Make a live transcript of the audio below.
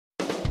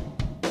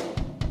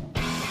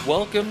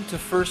Welcome to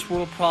First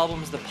World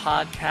Problems, the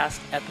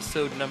podcast,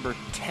 episode number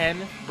 10,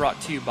 brought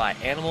to you by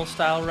Animal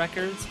Style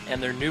Records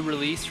and their new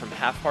release from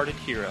Half-Hearted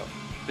Hero.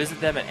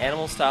 Visit them at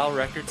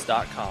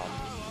animalstylerecords.com.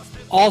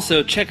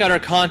 Also, check out our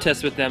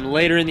contest with them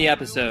later in the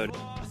episode.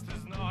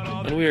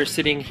 And we are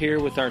sitting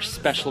here with our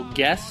special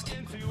guest,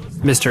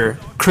 Mr.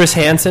 Chris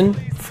Hansen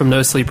from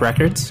No Sleep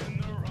Records.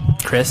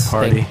 Chris,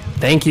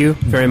 thank you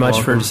very much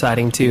for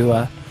deciding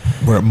to...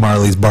 We're at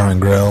Marley's Bar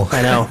and Grill.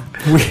 I know.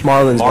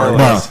 Marlin's,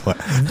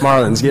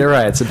 get it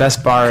right. It's the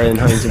best bar in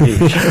Huntington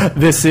Beach.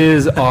 This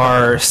is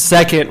our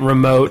second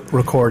remote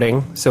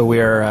recording, so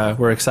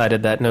we're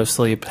excited that No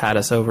Sleep had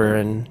us over,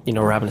 and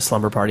we're having a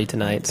slumber party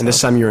tonight. So. And this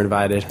time you were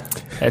invited.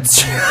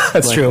 That's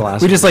true.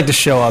 We just like to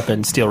show up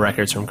and steal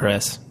records from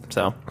Chris.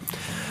 So,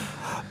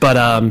 but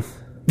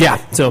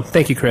yeah. So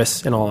thank you,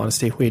 Chris. In all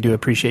honesty, we do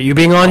appreciate you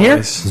being on here.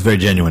 It's very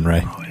genuine,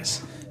 right?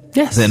 Always.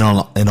 Yes. In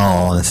all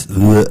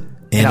honesty.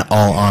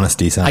 All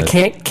honesty, I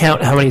can't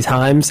count how many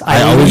times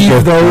I always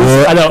leave go,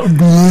 those. I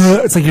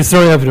know. It's like you're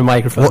throwing up in a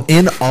microphone. Well,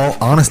 in all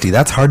honesty,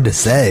 that's hard to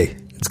say.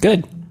 It's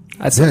good.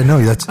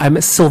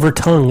 I'm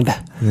silver-tongued.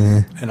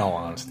 In all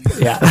honesty.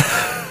 Yeah.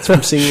 That's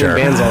from singing in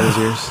bands all those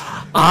years.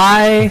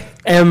 I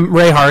am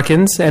Ray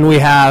Harkins, and we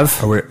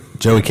have... We're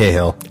Joey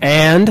Cahill.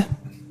 And...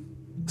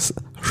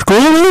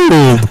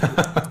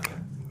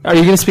 Are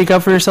you going to speak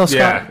up for yourself, Scott?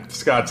 Yeah,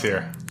 Scott's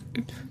here.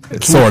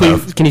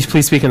 Can you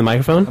please speak in the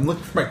microphone? I'm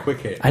looking for my quick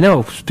hit. I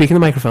know. Speak in the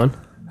microphone.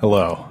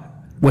 Hello.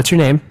 What's your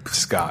name?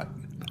 Scott.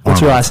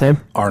 What's your last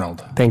name?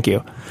 Arnold. Thank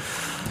you.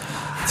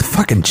 It's a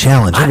fucking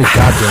challenge every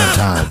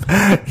goddamn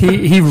time.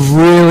 He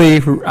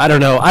really... I don't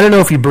know. I don't know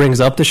if he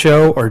brings up the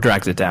show or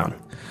drags it down.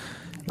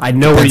 I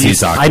know where you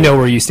stand,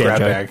 Grab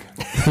Joey. bag.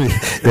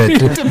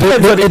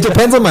 It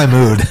depends on my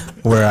mood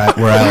where I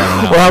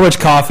am. Or how much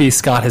coffee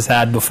Scott has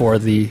had before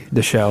the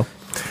show.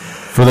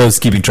 For those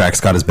keeping track,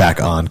 Scott is back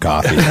on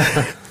coffee.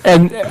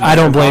 And I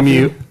don't blame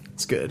you.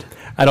 It's good.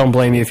 I don't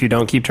blame you if you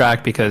don't keep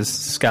track because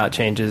Scott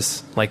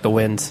changes like the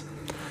winds.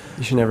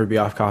 You should never be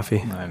off coffee.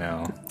 I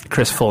know.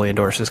 Chris fully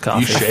endorses coffee.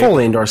 You shake? I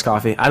fully endorse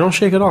coffee. I don't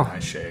shake at all. I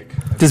shake.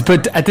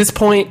 But at this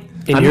point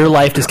in your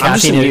life, does I'm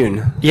just caffeine...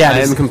 immune. Yeah, I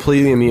am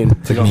completely immune.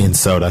 It's like me and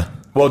soda.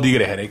 Well, do you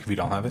get a headache if you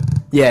don't have it?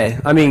 Yeah,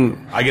 I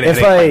mean... I get a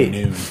headache by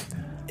noon.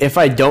 If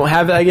I don't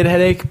have it, I get a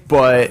headache,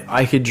 but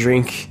I could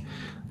drink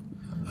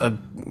a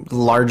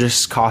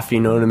largest coffee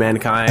known to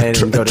mankind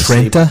and go to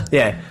sleep. Trenta?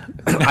 Yeah.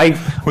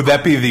 Would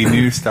that be the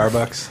new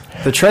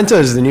Starbucks? The Trenta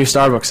is the new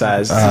Starbucks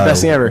size. It's the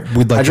best thing ever.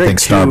 We'd like to thank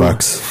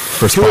Starbucks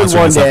for two in sponsoring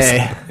one this day.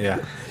 episode.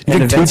 Yeah. You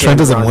drink two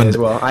Trentas in one as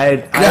well. I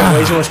had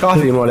way too much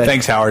coffee in one day.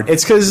 Thanks, Howard.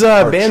 It's because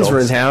bands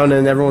were in town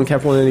and everyone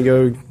kept wanting to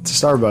go to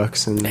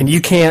Starbucks. And you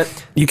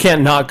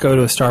can't not go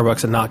to a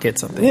Starbucks and not get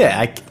something.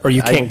 Yeah.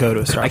 You can't go to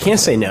a Starbucks. I can't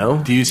say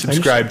no. Do you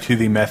subscribe to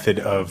the method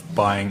of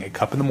buying a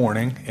cup in the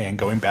morning and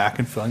going back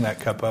and filling that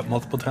cup up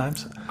multiple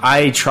times?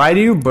 I try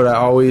to, but I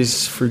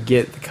always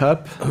forget the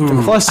cup.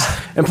 And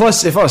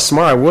plus, if I was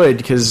smart, I would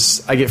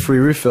because I get free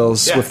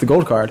refills with the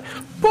gold card.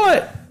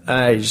 But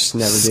I just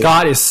never do.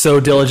 Scott is so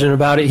diligent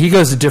about it. He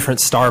goes to different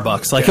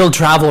Starbucks. Like, he'll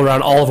travel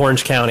around all of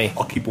Orange County.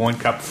 I'll keep one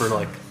cup for,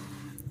 like,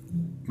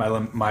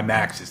 my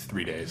max is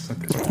 3 days.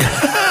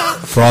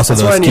 For also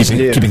That's what I those need to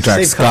do. keeping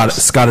track, Save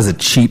cups. Scott is a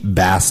cheap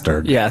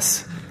bastard.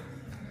 Yes.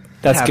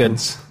 That's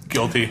Happens.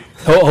 Guilty.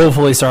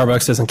 Hopefully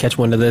Starbucks doesn't catch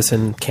wind of this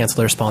and cancel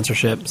their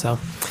sponsorship. So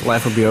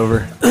Life would be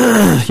over.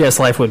 yes,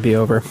 life would be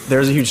over.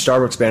 There's a huge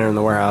Starbucks banner in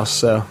the warehouse,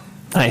 so...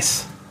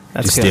 Nice.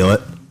 That's Did you good.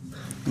 steal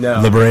it? No.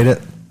 Liberate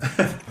it?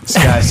 This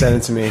guy sent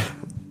it to me.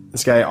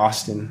 This guy,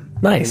 Austin.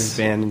 Nice. In his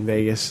band in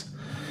Vegas.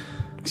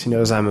 Because he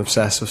knows I'm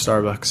obsessed with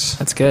Starbucks.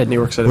 That's good. And he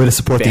works at Way a to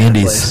support the band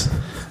indies.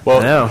 place. Well,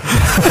 I know.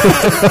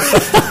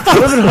 I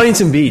live in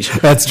Huntington Beach.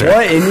 That's true.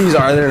 What indies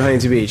are there in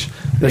Huntington Beach?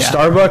 There's Yeah.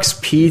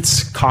 Starbucks,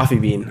 Pete's, Coffee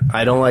Bean.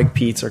 I don't like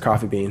Pete's or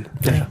Coffee Bean.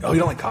 oh, you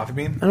don't like Coffee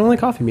Bean? I don't like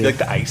Coffee Do Bean. you like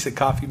the ice at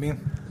Coffee Bean?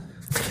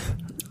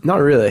 Not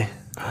really.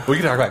 We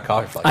can talk about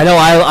coffee for like I know.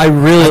 I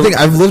really. I think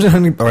I lived in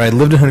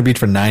Huntington Beach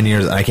for 9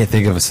 years, and I can't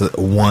think of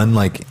one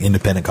like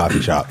independent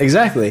coffee shop.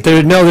 Exactly.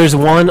 There's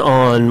one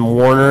on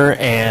Warner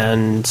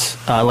and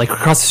like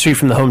across the street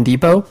from the Home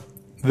Depot.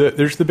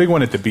 there's the big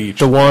one at the beach.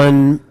 The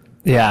one,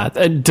 yeah,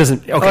 it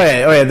doesn't.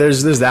 Okay, Oh yeah.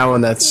 There's that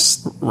one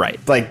that's right.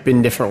 like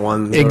been different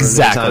ones.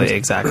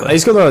 Exactly. I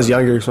used to go when I was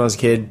younger. Because when I was a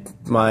kid,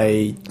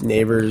 my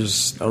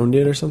neighbors owned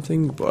it or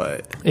something.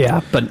 But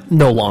Yeah, but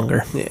no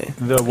longer. yeah,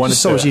 The one it's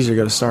at so the much easier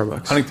to go to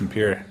Starbucks. Huntington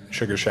Pier,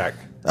 Sugar Shack.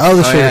 Oh,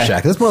 the Sugar yeah.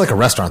 Shack. That's more like a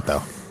restaurant,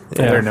 though.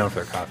 Yeah. They're known for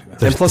their coffee.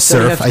 Though. And plus, Surf.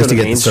 then you have I used to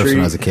go get Main the surf when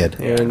I was a Street,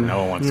 kid. and, No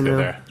one wants to go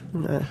there.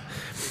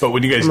 But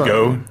when you guys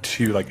go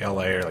to like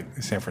LA or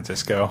like San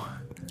Francisco,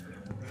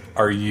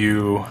 are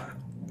you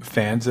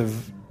fans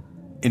of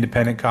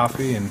independent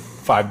coffee and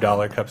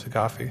 $5 cups of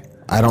coffee?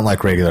 I don't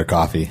like regular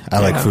coffee. I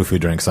like foo-foo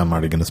drinks. I'm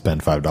already going to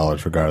spend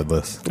 $5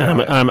 regardless.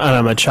 And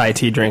I'm a chai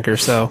tea drinker,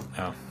 so.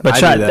 Oh. But I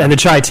chai, do that. and the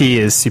chai tea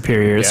is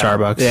superior to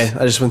Starbucks. Yeah,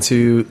 I just went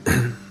to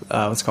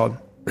what's it called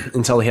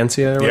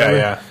Intelligentsia or whatever.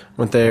 Yeah.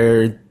 Went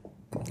there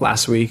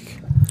last week.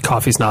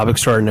 Coffee snob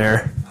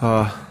extraordinaire.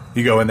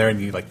 You go in there and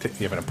you you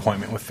have an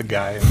appointment with the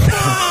guy. And,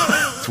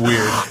 it's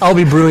weird. I'll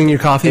be brewing your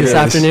coffee this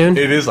afternoon.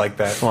 It is like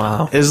that.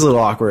 Wow. It is a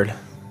little awkward.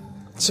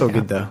 So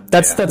good though.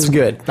 That's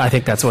good. I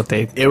think that's what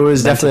they. It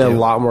was definitely a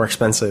lot more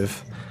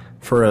expensive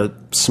for a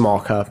small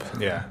cup.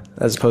 Yeah.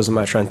 As opposed to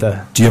my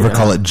Trenta. Do you ever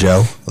call it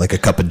Joe? Like a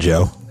cup of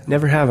Joe?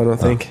 Never have, I don't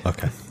think.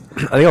 Okay. I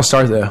think I'll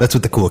start though. That's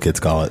what the cool kids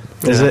call it.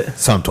 Is it?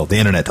 So I'm told. The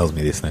internet tells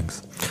me these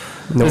things.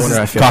 No wonder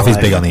I feel Coffee's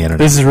alive. big on the internet.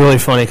 This is really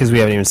funny because we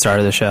haven't even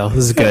started the show.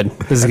 This is good.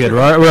 This is good.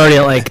 We're already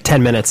at like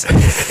 10 minutes.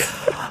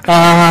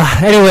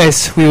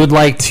 Anyways, we would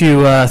like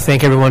to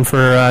thank everyone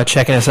for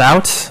checking us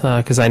out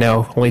because I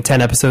know only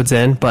 10 episodes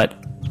in, but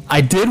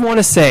I did want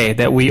to say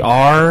that we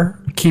are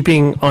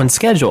keeping on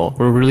schedule.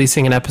 We're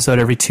releasing an episode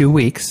every 2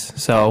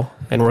 weeks,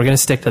 and we're going to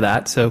stick to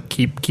that. So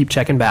keep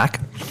checking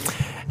back,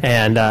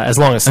 and as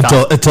long as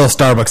until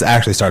Starbucks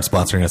actually starts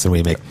sponsoring us and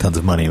we make tons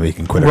of money, we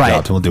can quit our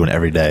jobs and we'll do it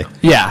every day.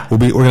 Yeah, we're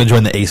going to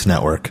join the Ace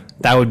Network.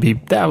 That would be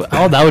that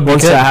would be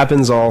Once good. that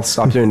happens, I'll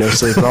stop doing no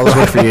sleep. I'll just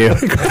work for you.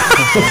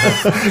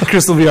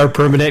 Chris will be our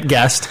permanent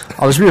guest.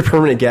 I'll just be a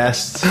permanent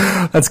guest.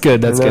 That's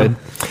good. That's good.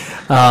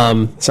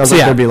 Sounds like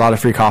there'll be a lot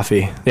of free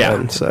coffee. Yeah,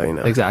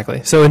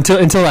 exactly. So until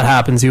that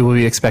happens, you will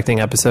be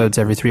expecting episodes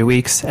every 3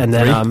 weeks, and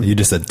then you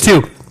just said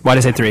 2. Why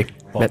did I say 3?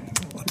 Well,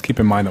 let's keep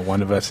in mind that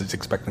one of us is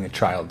expecting a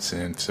child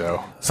soon,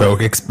 so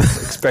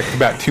expect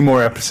about 2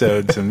 more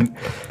episodes. And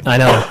I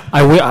know,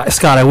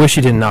 Scott, I wish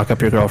you didn't knock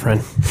up your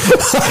girlfriend.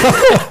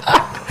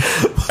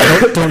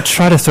 don't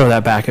try to throw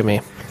that back at me.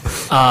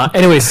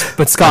 Anyways,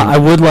 but Scott, I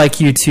would like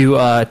you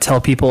to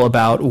tell people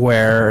about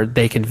where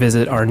they can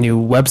visit our new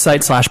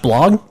website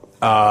 /blog.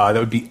 That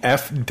would be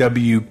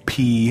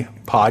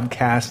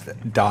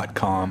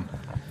fwppodcast.com.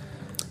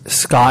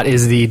 Scott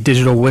is the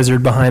digital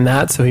wizard behind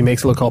that, so he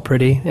makes it look all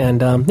pretty. And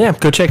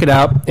go check it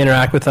out.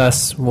 Interact with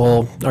us.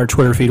 Our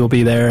Twitter feed will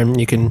be there, and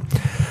you can,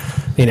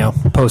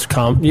 post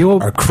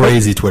our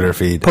crazy Twitter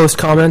feed. Post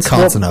comments.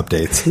 Constant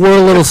updates.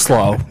 We're a little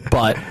slow,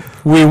 but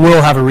we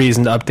will have a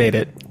reason to update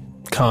it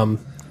come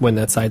when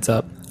that site's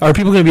up. Are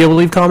people going to be able to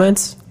leave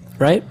comments?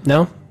 Right?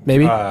 No?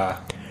 Maybe? I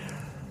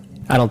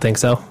don't think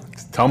so.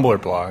 It's a Tumblr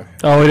blog.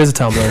 Oh, it is a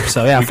Tumblr.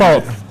 So, yeah,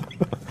 follow.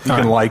 You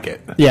can like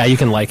it. Yeah, you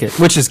can like it,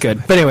 which is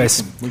good. But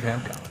anyways. We can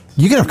have comments.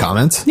 You can have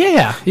comments.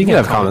 Yeah. You can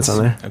have comments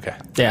on there. Okay.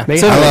 Yeah.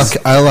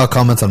 I allow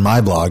comments on my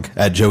blog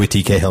at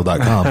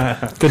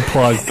joeytkhill.com. Good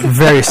plug.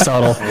 Very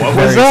subtle. What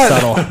was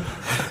that? Subtle.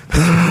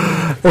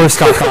 Or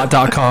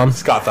scottthought.com.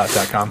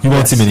 Scottthought.com. You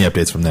won't see many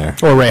updates from there.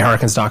 Or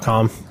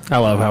rayharkins.com. I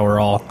love how we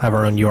all have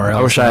our own URL.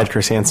 I wish I had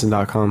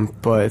chrishansen.com,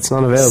 but it's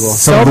not available.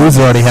 Some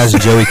loser already has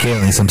Joey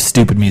Cayley, some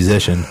stupid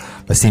musician.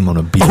 I see him on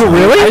a beat. Oh,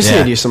 really? I just need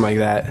to do something like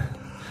that.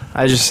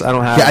 I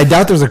don't have... Yeah, I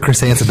doubt there's a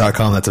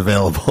chrishansen.com that's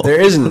available.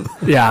 There isn't.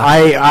 Yeah.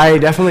 I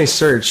definitely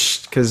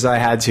searched because I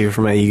had to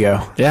for my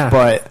ego. Yeah.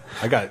 But...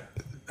 I got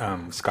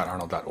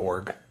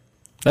scottarnold.org.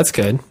 That's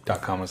good.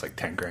 .com was like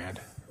 $10,000.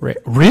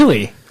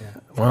 Really? Yeah.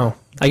 Wow.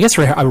 I guess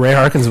Ray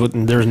Harkins,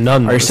 there's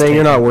none. Are you saying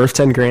you're not worth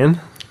 $10,000?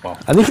 Well,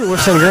 I think you're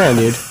worth $10,000,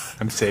 dude.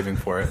 I'm saving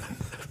for it.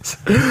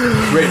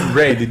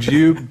 Ray, did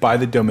you buy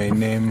the domain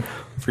name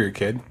for your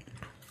kid?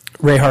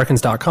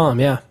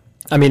 Rayharkins.com, yeah.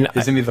 I mean...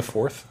 Isn't he the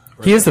 4th?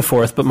 He is the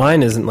 4th, but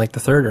mine isn't like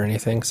the 3rd or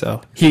anything,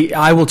 so...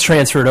 I will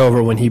transfer it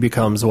over when he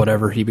becomes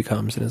whatever he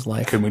becomes in his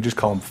life. Can we just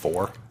call him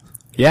 4?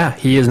 Yeah,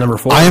 he is number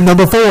 4. I am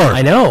number 4.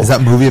 I know. Is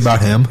that movie about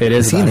him? It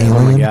is he about an him.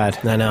 alien? Oh my god.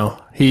 I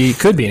know. He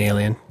could be an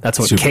alien. That's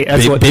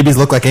what babies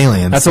look like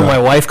aliens. That's what my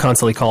wife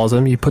constantly calls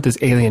him. You put this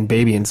alien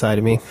baby inside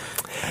of me.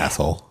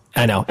 Asshole.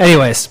 I know.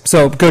 Anyways,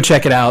 so go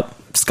check it out.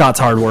 Scott's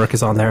hard work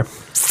is on there.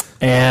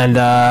 And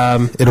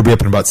it'll be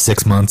up in about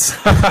 6 months.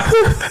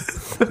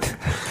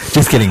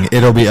 Just kidding.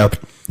 It'll be up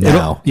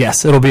now.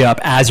 It'll be up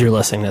as you're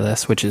listening to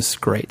this, which is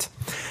great.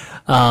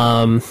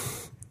 So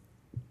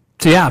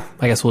yeah,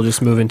 I guess we'll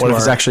just move into What if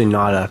it's actually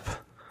not up?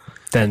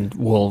 Then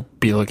we'll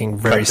be looking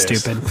very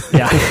stupid.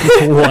 Yeah,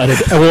 we'll edit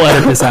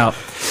this out.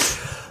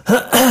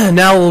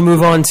 Now we'll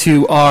move on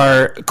to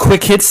our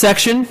quick hit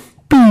section.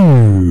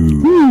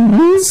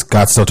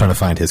 Scott's still trying to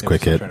find his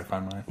quick hit. Trying to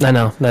find mine. I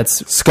know.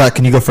 Scott,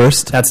 can you go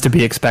first? That's to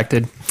be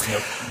expected.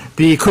 Yep.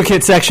 The quick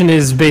hit section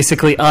is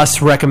basically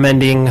us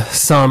recommending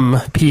some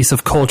piece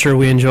of culture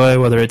we enjoy,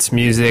 whether it's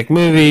music,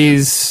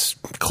 movies,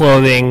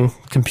 clothing,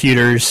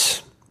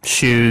 computers,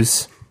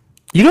 shoes.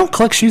 You don't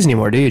collect shoes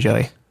anymore, do you,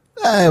 Joey?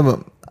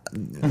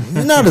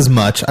 Not as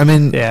much. I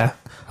mean, yeah.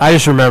 I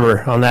just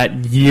remember on that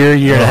year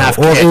and a half.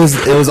 Well, it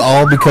was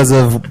all because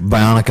of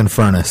Bionic and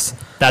Furnace.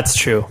 That's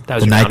true. That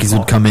was the your Nikes downfall.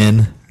 would come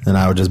in, and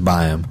I would just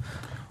buy them.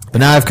 But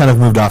now I've kind of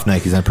moved off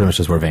Nikes. I pretty much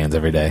just wear Vans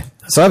every day.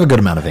 So I have a good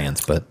amount of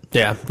Vans, but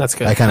yeah, that's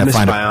good. I kind I of miss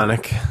find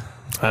Bionic.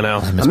 I know.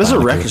 I miss a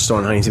record store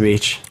in Huntington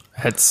Beach.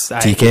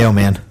 TKO,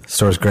 man.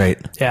 Store's great.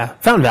 Yeah,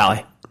 Fountain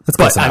Valley. That's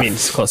close enough. I mean,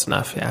 it's close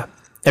enough. Yeah.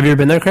 Have you ever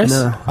been there, Chris?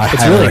 No.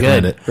 It's really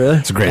good. It. Really?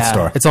 It's a great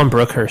store. It's on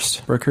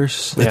Brookhurst.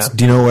 Brookhurst? Yeah.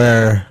 Do you know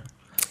where?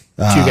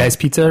 Two Guys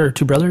Pizza or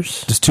Two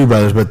Brothers? Just Two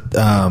Brothers, but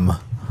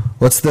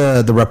what's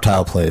the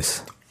reptile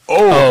place?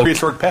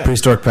 Prehistoric Pets.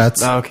 Prehistoric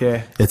Pets.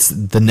 Okay. It's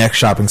the next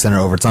shopping center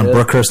over. It's on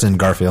Brookhurst and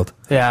Garfield.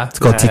 Yeah. It's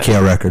called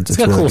TKO Records. It's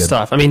got really cool good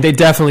stuff. I mean, they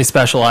definitely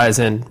specialize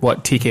in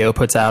what TKO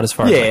puts out as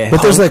far as like,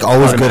 but there's like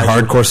always good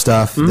hardcore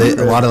stuff. Mm-hmm.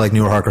 A lot of like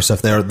newer hardcore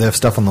stuff. They have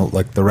stuff on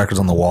the records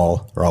on the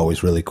wall are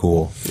always really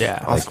cool.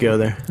 Yeah. I'll have to go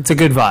there. It's a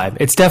good vibe.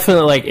 It's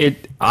definitely like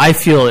it. I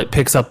feel it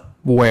picks up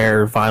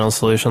where Vinyl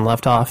Solution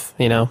left off.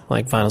 You know,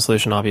 like Vinyl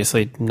Solution,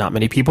 obviously, not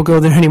many people go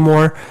there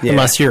anymore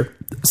unless you're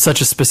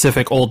such a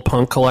specific old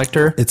punk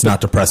collector. It's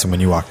not depressing when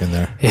you walk in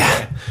there.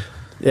 Yeah.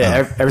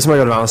 Yeah, every time I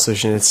go to Vinyl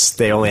Solution,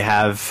 they only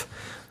have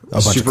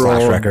A bunch of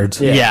Clash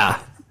records. Yeah.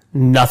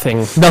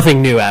 Nothing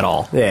new at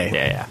all.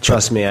 Yeah.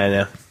 Trust me, I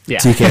know. Yeah.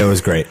 TKO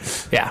is great.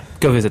 Yeah.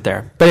 Go visit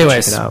there. But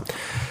anyways, Check it out.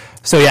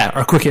 so yeah,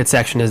 our quick hit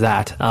section is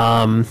that.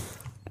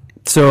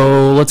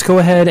 So let's go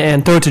ahead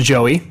and throw it to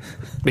Joey,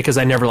 because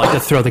I never like to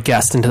throw the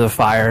guest into the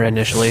fire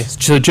initially.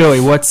 So Joey,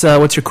 what's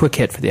your quick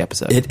hit for the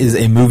episode? It is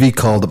a movie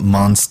called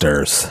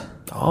Monsters.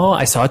 Oh,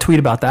 I saw a tweet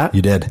about that.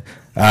 You did.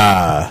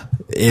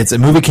 It's a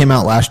movie came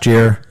out last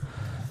year.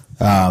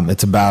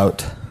 It's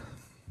about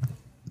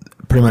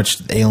pretty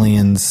much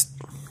aliens.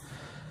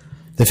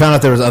 They found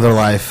out there was other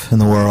life in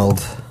the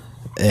world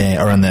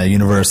or in the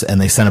universe, and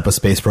they sent up a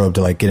space probe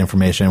to like get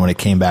information. And when it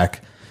came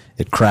back,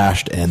 it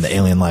crashed, and the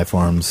alien life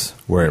forms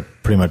were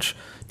pretty much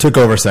took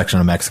over a section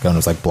of Mexico and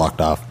was like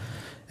blocked off.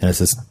 And it's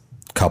this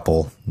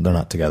couple. They're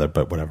not together,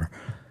 but whatever.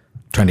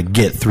 Trying to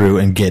get through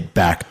and get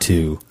back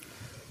to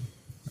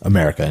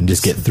America and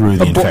just get through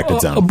the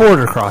infected zone. A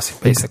border crossing,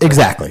 basically.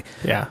 Exactly.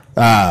 Yeah.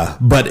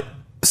 But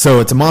so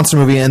it's a monster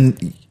movie,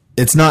 and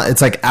it's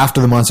like after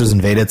the monsters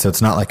invaded, so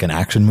it's not like an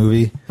action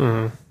movie.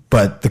 Mm-hmm.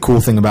 But the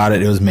cool thing about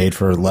it was made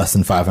for less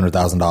than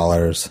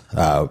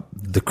 $500,000.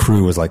 The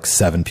crew was like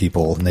 7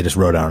 people, and they just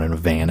rode out in a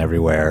van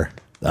everywhere.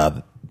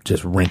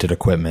 Just rented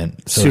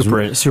equipment. So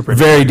super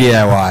very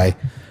DIY.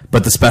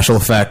 But the special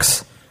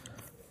effects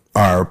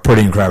are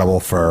pretty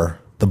incredible for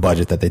the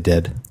budget that they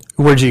did.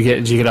 Did you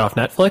get it off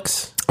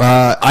Netflix?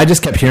 I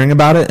just kept hearing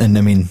about it, and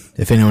I mean,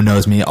 if anyone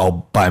knows me,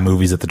 I'll buy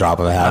movies at the drop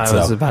of a hat. I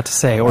was about to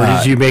say, or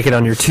did you make it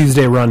on your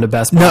Tuesday run to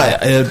Best Buy?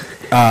 No,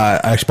 I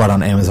actually bought it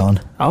on Amazon.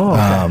 Oh,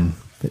 okay.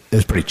 It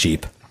was pretty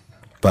cheap,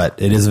 but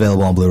it is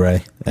available on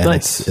Blu-ray, and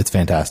Nice. it's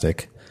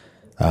fantastic.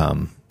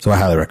 So I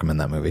highly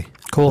recommend that movie.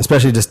 Cool.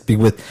 Especially just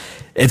with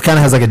it kind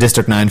of has like a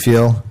District 9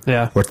 feel.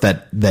 Yeah. Where it's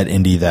that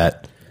indie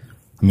that,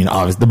 I mean,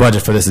 obviously the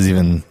budget for this is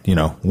even,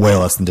 way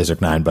less than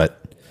District 9, but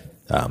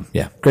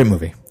yeah, great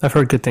movie. I've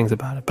heard good things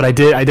about it, but I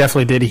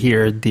definitely did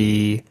hear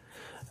the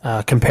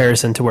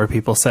comparison to where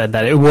people said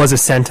that it was a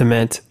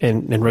sentiment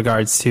in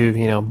regards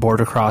to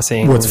border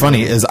crossing. What's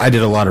funny is I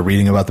did a lot of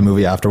reading about the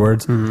movie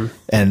afterwards,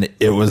 and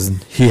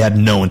he had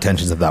no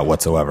intentions of that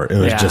whatsoever. It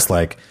was just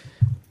like,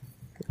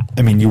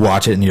 I mean, you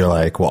watch it and you're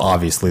like, well,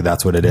 obviously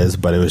that's what it is,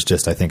 but it was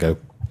just, I think, a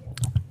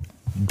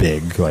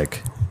big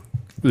like.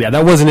 Yeah,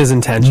 that wasn't his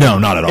intention. No,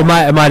 not at all.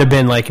 It might have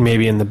been like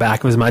maybe in the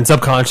back of his mind,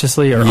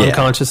 subconsciously or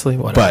unconsciously,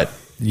 whatever. But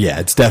yeah,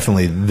 it's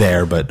definitely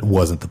there, but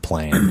wasn't the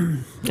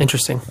plan.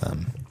 Interesting.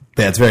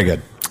 Yeah, it's very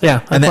good.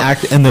 Yeah, and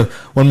the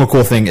one more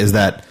cool thing is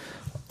that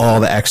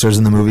all the extras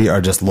in the movie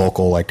are just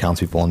local, like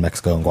townspeople in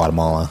Mexico and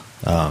Guatemala.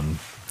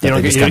 You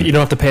don't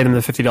have to pay them the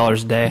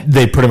 $50 a day.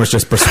 They pretty much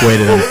just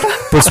persuaded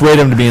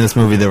him to be in this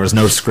movie. There was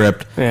no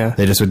script. Yeah.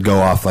 They just would go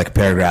off like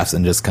paragraphs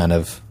and just kind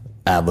of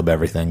ad-lib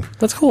everything.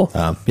 That's cool.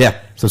 Yeah,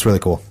 so it's really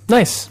cool.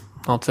 Nice.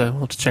 We'll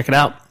have to check it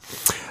out.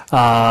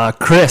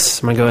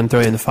 Chris, I'm gonna go ahead and throw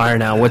you in the fire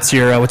now. What's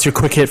your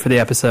quick hit for the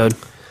episode?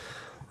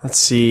 Let's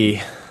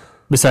see.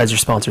 Besides your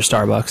sponsor,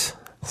 Starbucks.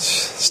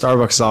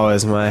 Starbucks is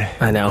always my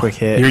quick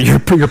hit.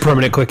 Your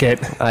permanent quick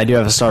hit. I do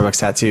have a Starbucks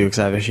tattoo because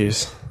I have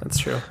issues. That's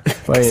true.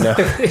 Well,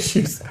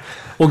 Issues.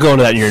 We'll go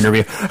into that in your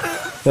interview.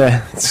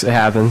 Yeah, it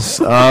happens.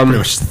 Pretty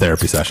much just a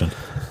therapy session.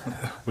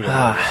 We don't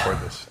want to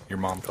record this. Your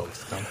mom told us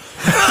to come.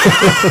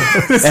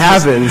 It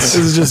happens. This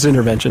is just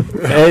intervention.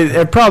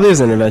 It probably is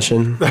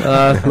intervention.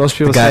 Most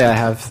people say I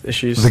have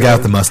issues. The guy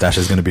with the mustache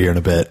is going to be here in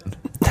a bit.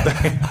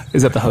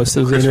 Is that the host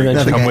of the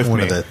intervention? Come with one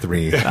me. of the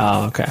 3.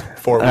 Oh, okay.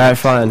 4 All right,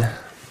 fine.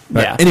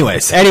 Yeah.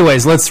 Anyways,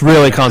 let's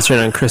really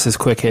concentrate on Chris's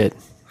quick hit.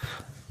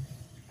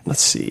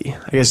 Let's see.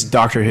 I guess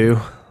Doctor Who.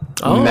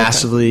 Oh, okay.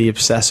 Massively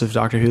obsessive with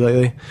Doctor Who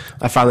lately.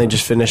 I finally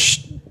just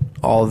finished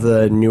all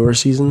the newer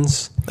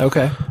seasons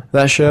Okay. of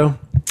that show.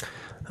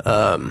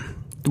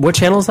 What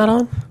channel is that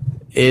on?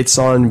 It's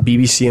on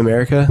BBC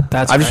America.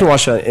 I've just been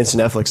watching it. It's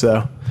Netflix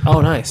though.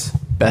 Oh, nice.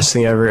 Best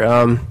thing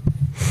ever.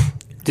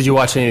 Did you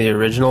watch any of the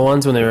original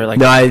ones when they were like?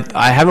 No,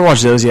 I haven't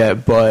watched those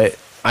yet, but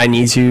I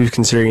need to,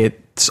 considering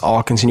it's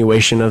all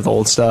continuation of the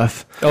old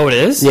stuff. Oh, it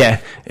is?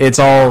 Yeah, it's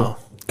all.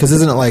 because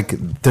isn't it like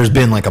there's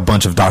been like a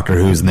bunch of Doctor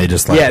Who's and they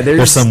just like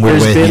there's some weird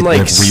way been they've like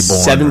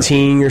reborn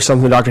 17 or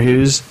something Doctor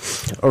Who's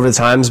over the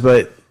times,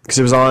 but because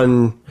it was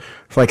on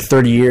for like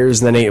 30 years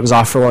and then it was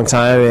off for a long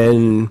time,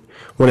 and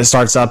when it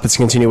starts up it's a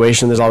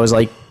continuation. There's always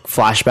like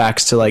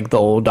flashbacks to like the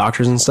old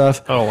Doctors and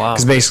stuff. Oh wow.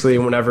 Because basically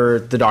whenever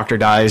the Doctor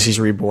dies he's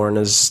reborn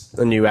as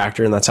a new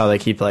actor, and that's how they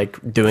keep like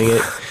doing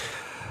it.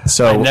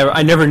 So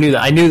I never knew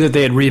that. I knew that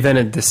they had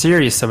reinvented the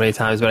series so many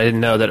times, but I didn't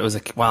know that it was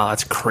like, wow,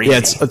 that's crazy. yeah,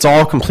 it's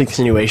all complete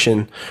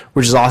continuation,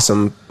 which is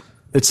awesome.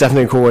 It's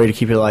definitely a cool way to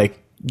keep it like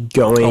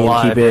going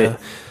Alive, and keep it yeah.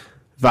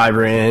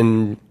 vibrant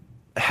and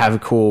have a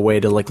cool way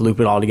to like loop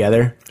it all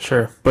together.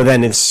 Sure. But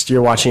then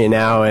you're watching it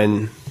now,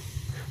 and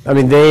I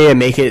mean they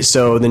make it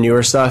so the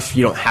newer stuff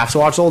you don't have to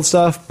watch old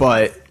stuff,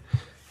 but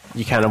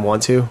you kind of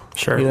want to.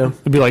 Sure. You know?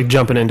 It'd be like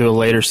jumping into a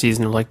later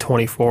season of like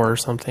 24 or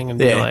something and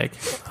be Yeah. like,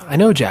 I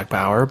know Jack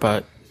Bauer,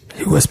 but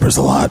He whispers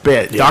a lot.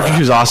 But yeah, Doctor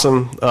Who's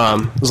awesome.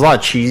 There's a lot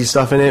of cheesy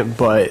stuff in it,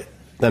 but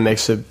that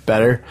makes it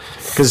better.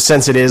 Because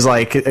since it is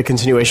like a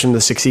continuation of the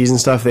 60s and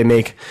stuff, they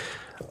make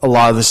a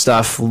lot of the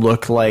stuff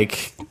look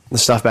like the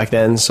stuff back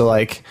then. So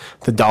like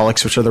the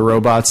Daleks, which are the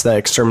robots that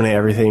exterminate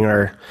everything,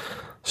 are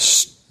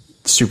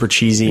super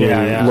cheesy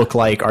and look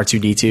like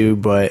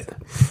R2-D2, but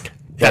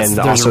There's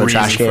also a a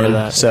trash reason for can.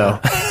 that. So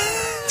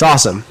it's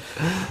awesome.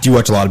 Do you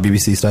watch a lot of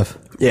BBC stuff?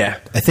 Yeah,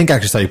 I think I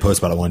actually saw you post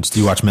about it once. Do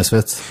you watch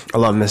Misfits? I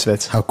love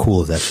Misfits. How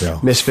cool is that show?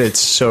 Misfits,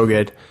 so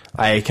good.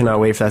 I cannot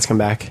wait for that to come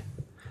back.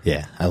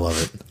 Yeah, I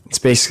love it. It's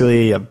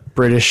basically a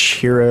British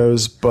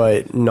Heroes,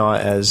 but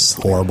not as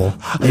Horrible.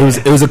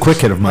 It was a quick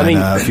hit of mine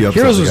a few episodes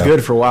Heroes was ago.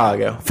 good for a while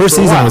ago. First For a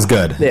season while. was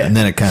good, Yeah. and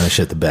then it kind of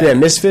shit the bed. Yeah,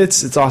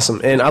 Misfits, it's awesome.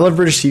 And I love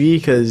British TV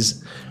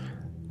because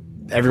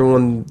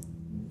everyone,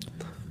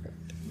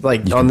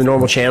 like, on the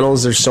normal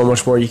channels, there's so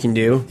much more you can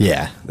do.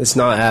 Yeah. It's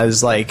not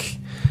as, like,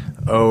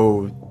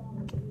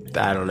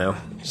 I don't know.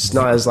 It's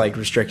not as, like,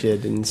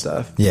 restricted and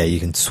stuff. Yeah, you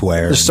can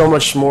swear. There's so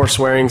much more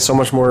swearing, so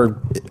much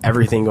more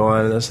everything going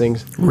on in those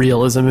things.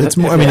 realism. It's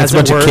more. I mean, it's a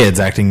as bunch it of were. kids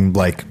acting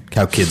like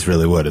how kids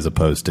really would, as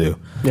opposed to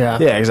Yeah.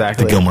 Yeah,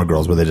 exactly. the Gilmore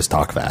Girls, where they just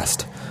talk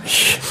fast.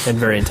 And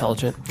very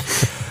intelligent.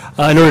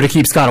 In order to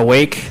keep Scott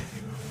awake.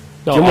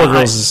 No, Gilmore I-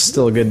 Girls is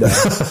still a good, though.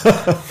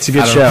 It's a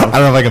good I show. don't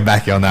know if I can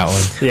back you on that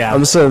one. Yeah.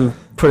 I'm just going to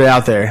put it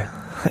out there.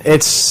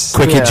 It's...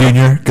 Quick Hit yeah.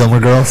 Junior, Gilmore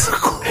Girls.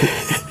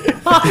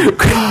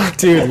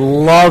 Dude,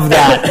 love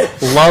that.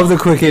 Love the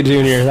Quick Hit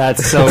Junior.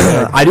 That's so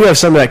good. I do have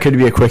something that could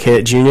be a quick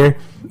hit, Junior,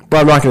 but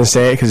I'm not going to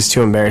say it because it's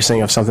too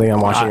embarrassing of something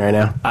I'm watching right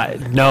now.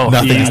 No,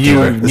 Nothing's you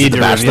to it. This is need The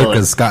to Bachelor, reveal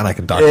because it. Scott and I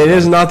can talk It about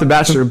is not The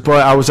Bachelor,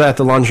 but I was at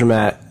the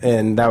laundromat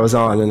and that was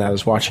on and I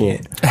was watching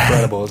it.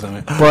 Incredible, isn't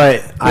it?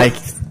 But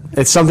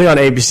it's something on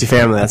ABC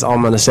Family. That's all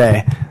I'm going to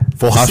say.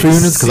 Full House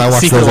reunions, because I watch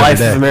Secret those every Life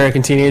day. of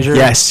American Teenager.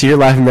 Yes, Secret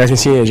Life of American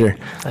Teenager.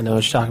 I know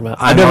what you're talking about.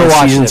 I've never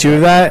watched season 2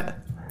 of that.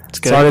 It's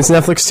It's on its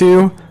Netflix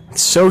too.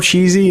 It's so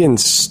cheesy and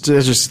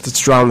it's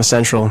drama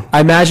central.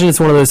 I imagine it's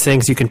one of those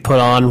things you can put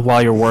on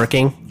while you're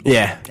working.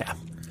 Yeah.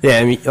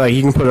 I mean, like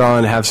you can put it on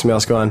and have something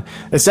else go on.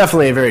 It's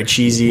definitely a very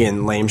cheesy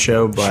and lame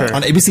show, but Sure.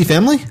 On ABC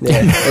Family?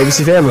 yeah,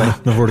 ABC Family.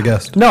 Never would have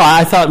guessed. No,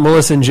 I thought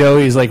Melissa and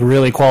Joey's like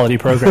really quality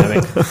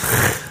programming.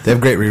 They have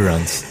great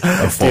reruns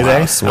of Full Do they?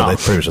 House. Well, Oh. they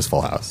pretty much just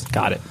Full House.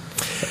 Got it.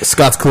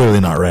 Scott's clearly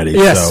not ready.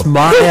 Yes, so.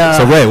 my.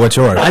 So Ray, what's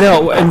yours? I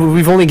know, and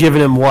we've only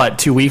given him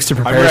 2 weeks to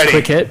prepare I'm his ready.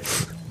 quick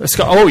hit.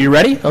 Scott, oh, you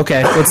ready?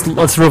 Okay,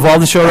 let's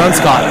revolve the show around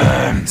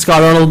Scott.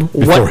 Scott Arnold,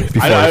 what?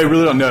 I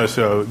really don't know.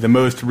 So the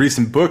most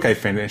recent book I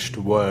finished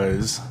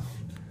was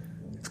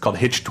it's called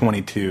Hitch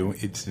 22.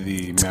 It's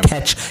the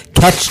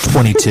Catch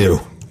 22.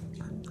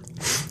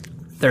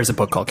 There's a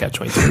book called Catch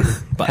 22.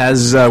 But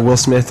Has Will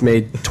Smith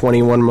made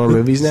 21 more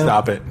movies now?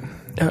 Stop it.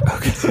 I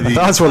thought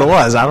that's what it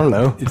was. I don't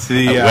know. It's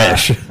the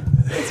Wish.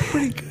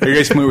 Are you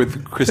guys familiar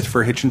with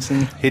Christopher Hitchens?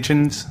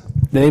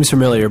 the name's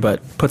familiar,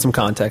 but put some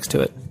context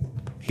to it.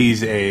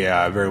 He's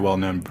a very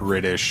well-known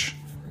British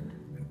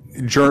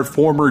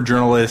former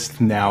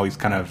journalist. Now he's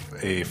kind of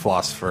a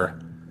philosopher.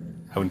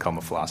 I wouldn't call him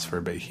a philosopher,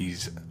 but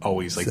he's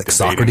always like debating.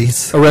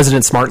 Socrates. A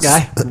resident smart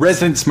guy.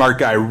 Resident smart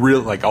guy,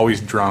 real like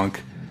always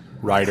drunk.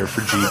 Writer for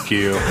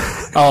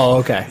GQ. Oh,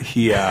 okay.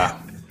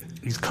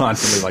 He's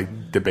constantly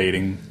like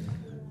debating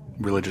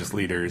religious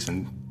leaders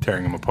and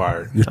tearing them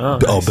apart.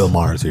 Oh, Bill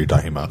Maher is who you're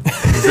talking about.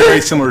 Very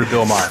similar to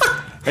Bill Maher.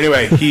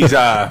 Anyway, he Is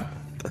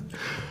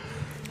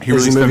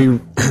released the a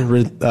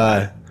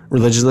movie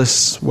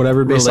Religious,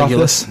 whatever, based off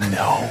Religulous? this?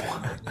 no.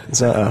 Is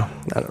that,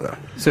 I don't know.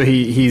 So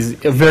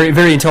he's a very,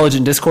 very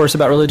intelligent discourse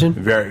about religion.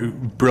 Very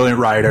brilliant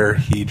writer.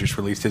 He just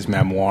released his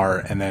memoir,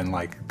 and then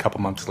like a couple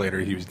months later,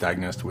 he was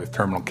diagnosed with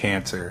terminal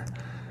cancer.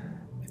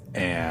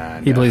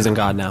 And He believes in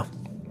God now.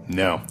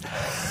 no,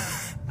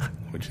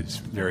 which is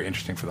very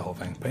interesting for the whole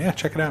thing. But yeah,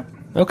 check it out.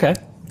 Okay.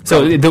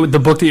 So the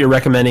book that you're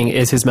recommending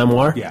is his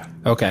memoir? Yeah.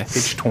 Okay.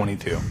 Hitch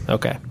 22.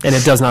 Okay. And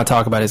it does not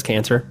talk about his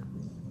cancer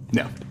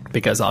No,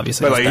 because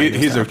obviously but it's like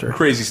diagnosed he's a after.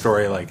 crazy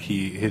story. Like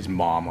his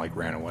mom like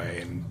ran away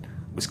and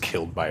was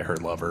killed by her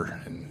lover,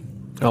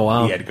 and Oh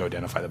wow. he had to go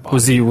identify the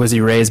body. Was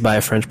he raised by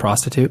a French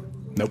prostitute?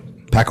 Nope,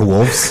 Pack of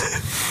wolves.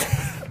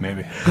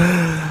 maybe. All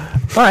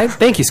right.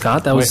 Thank you,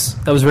 Scott. That was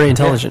very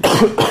intelligent.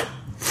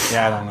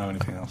 Yeah, I don't know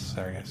anything else.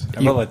 Sorry, guys.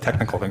 I have all the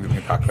technical things we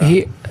can talk about.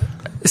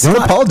 Don't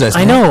apologize,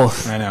 I man. know.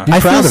 I know. I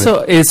proud feel of it. so.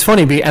 It's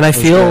funny, and I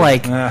feel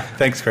like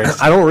Thanks,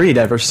 Chris. I don't read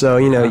ever, so,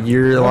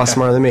 you're a lot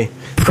smarter than me.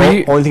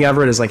 Pre- The only thing I've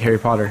read is, like, Harry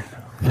Potter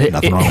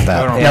Nothing wrong with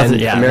that. I don't-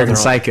 and yeah, American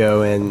nothing wrong.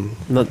 Psycho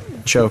and...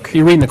 choke.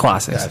 You're reading the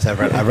classics. Yes, I've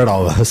read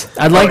all of those.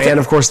 I'd like And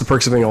of course, The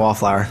Perks of Being a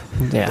Wallflower.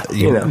 yeah,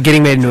 You know.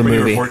 getting made into a When you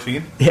were movie.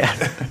 14?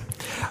 Yeah.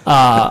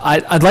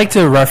 I'd like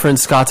to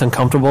reference Scott's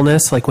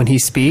uncomfortableness, like when he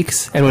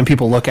speaks and when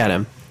people look at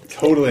him.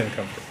 Totally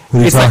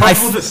uncomfortable. It's like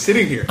I'm just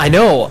sitting here. I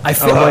know. I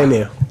feel. I don't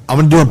blame you. I'm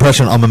going to do an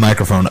impression on the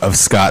microphone of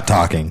Scott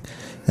talking.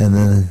 And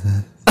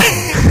then...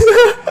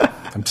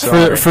 I'm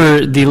sorry.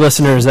 For the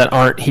listeners that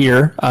aren't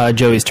here,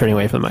 Joey's turning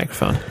away from the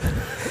microphone.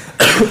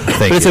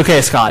 But it's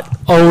okay, Scott.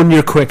 Own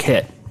your quick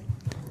hit.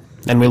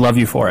 And we love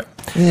you for it.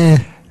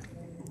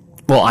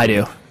 Well, I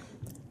do.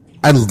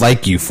 I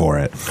like you for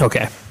it.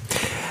 Okay.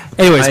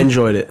 Anyways, I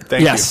enjoyed it.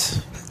 Thank yes.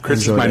 you. Chris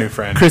is Enjoyed my it. new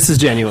friend. Chris is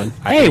genuine.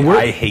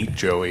 I hate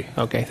Joey.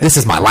 Okay. This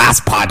is my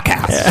last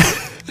podcast.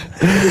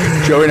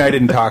 Joey and I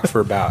didn't talk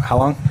for about how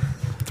long?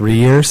 3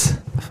 years?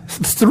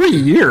 3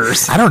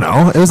 years. I don't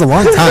know. It was a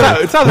long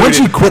time. It's not that Once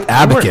we you quit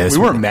Abacus,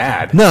 we weren't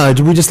mad. No,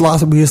 we just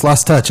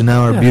lost touch, and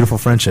now our beautiful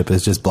friendship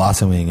is just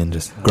blossoming and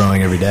just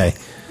growing every day.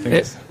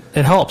 It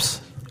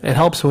helps. It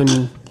helps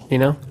when you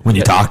know When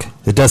you talk,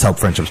 it does help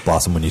friendships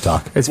blossom when you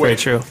talk. It's very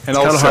true. And It's kind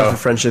of hard also, for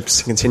friendships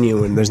to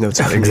continue when there's no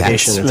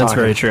communication. and That's talking.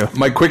 very true.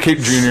 my Quick Hit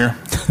Junior,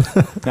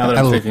 now that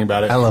I'm thinking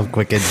about it. I love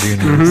Quick Hit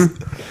Juniors.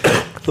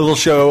 Little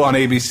show on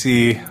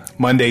ABC,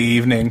 Monday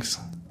evenings.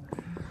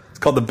 It's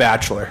called The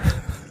Bachelor.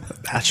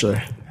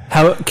 Bachelor.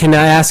 How can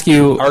I ask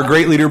you? Our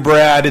great leader,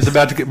 Brad, is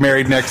about to get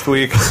married next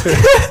week.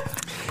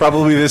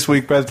 Probably this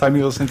week by the time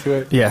you listen to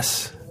it.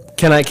 Yes.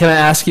 Can I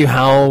ask you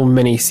how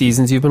many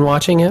seasons you've been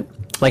watching it?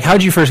 Like, how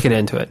did you first get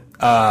into it?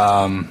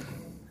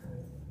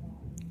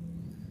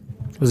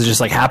 Was it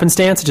just like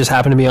happenstance? It just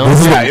happened to be on?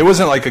 Yeah, it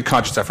wasn't like a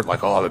conscious effort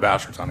like, oh, The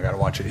Bachelor's on, I gotta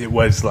watch it. It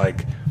was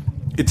like,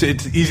 it's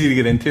easy to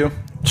get into.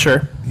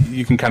 Sure.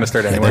 You can kind of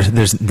start anywhere.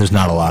 There's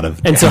not a lot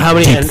of And so how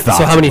many? deep And so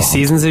thoughts how many involved.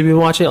 seasons have you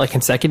been watching it? Like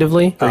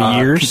consecutively or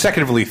years?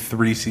 Consecutively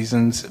 3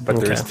 seasons, but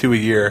there's Okay. 2 a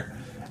year.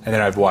 And then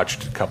I've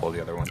watched a couple of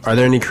the other ones. Are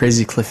there any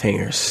crazy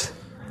cliffhangers?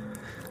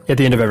 At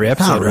the end of every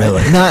episode, Not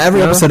really. right? No,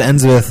 every episode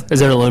ends with.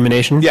 Is there an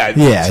elimination? Yeah,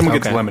 Yeah, someone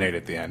gets okay. eliminated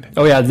at the end.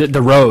 Oh yeah,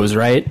 the rose,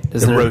 right?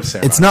 Isn't The there- rose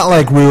ceremony. It's not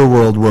like Real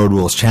World Road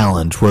Rules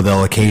Challenge where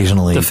they'll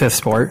occasionally. the fifth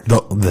sport.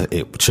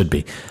 It should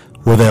be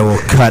where they will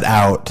cut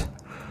out.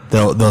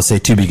 They'll say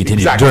to be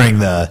continued Exactly. during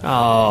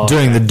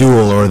the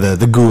duel or the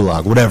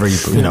gulag, whatever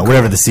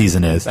whatever the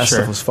season is. That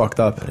stuff was fucked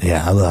up.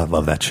 Yeah, I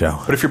love that show.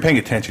 But if you're paying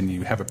attention,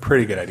 you have a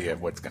pretty good idea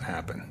of what's going to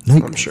happen.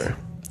 I'm sure.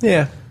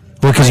 Yeah.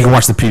 Well, because you can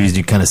watch the previews,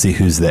 you kind of see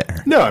who's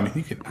there. No, I mean,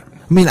 you can.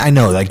 I mean, I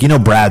know, like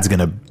Brad's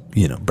gonna,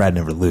 Brad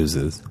never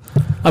loses.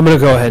 I'm going to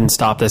go ahead and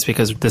stop this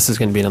because this is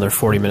going to be another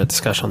 40-minute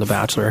discussion on The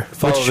Bachelor.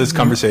 Follow this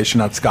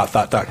conversation on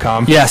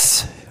scottthought.com.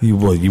 Yes. You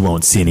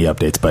won't see any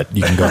updates, but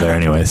you can go there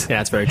anyways.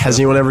 Yeah, it's very true. Has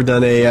anyone ever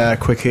done a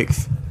quick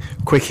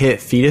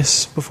hit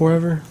fetus before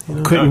ever? You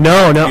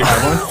know? No. You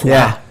have one?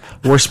 Yeah.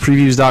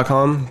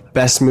 Worstpreviews.com.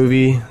 Best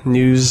movie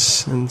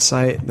news and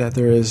site that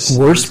there is.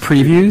 Worst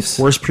previews?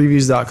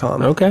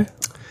 Worstpreviews.com. Okay.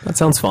 That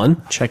sounds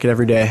fun. Check it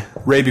every day.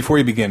 Ray, before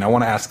you begin, I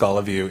want to ask all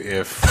of you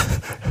if,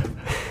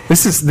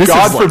 This is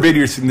God like- forbid,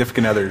 your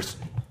significant others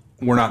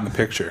were not in the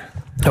picture,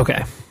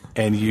 Okay.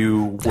 and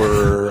you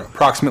were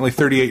approximately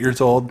 38 years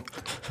old,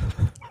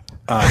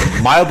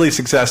 mildly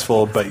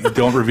successful, but you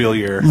don't reveal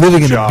your Living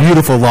in a job.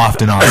 beautiful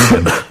loft in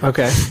Austin.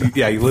 Okay.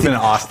 Yeah, you live in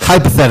Austin.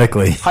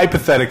 Hypothetically.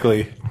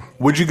 Hypothetically,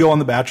 would you go on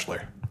The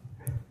Bachelor?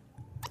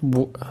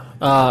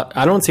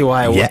 I don't see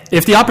why I would. Yeah.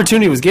 If the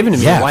opportunity was given to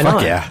me, Yeah, why fuck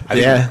not? yeah.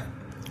 Yeah.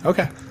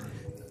 Okay.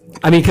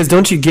 I mean, because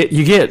don't you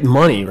get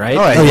money, right?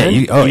 Oh, yeah,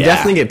 You yeah.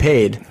 definitely get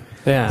paid.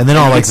 Yeah. And then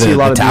all You like can see a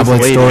lot the of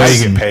tabloid beautiful ladies.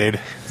 stories. You and- get paid.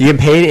 You get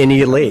paid and you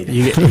get laid.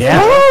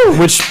 yeah.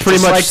 Which pretty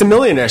Just much like the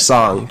Millionaire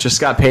song. Just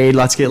got paid,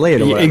 let's get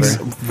laid or whatever.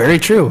 very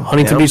true.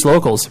 Huntington Yeah. Beach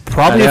locals,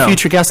 probably I a know.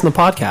 future guest on the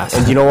podcast.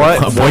 And you know what?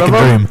 A boy can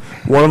dream.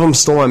 One of them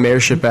stole my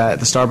mayorship at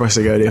the Starbucks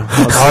I go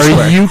to.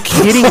 Are you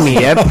kidding me?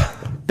 Yep.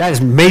 That is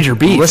major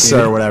beef. Melissa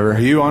dude. or whatever. Are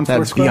you on that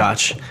Foursquare?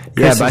 biatch? Yeah,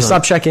 Chris but I is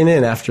stopped checking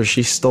in after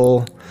she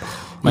stole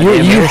my You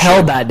damn mayorship.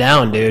 held that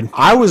down, dude.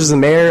 I was the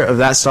mayor of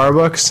that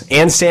Starbucks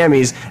and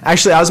Sammy's.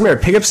 Actually, I was mayor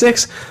of Pickup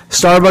Six,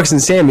 Starbucks,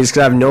 and Sammy's because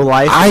I have no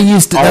life. I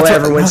used to. All That's I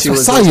what, ever went that's to what I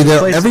was saw those you there.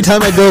 places. Every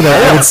time I go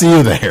there, I would see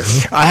you there.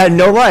 I had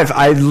no life.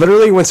 I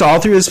literally went to all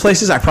 3 of those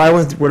places. I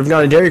probably would have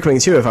gone to Dairy Queen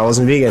too if I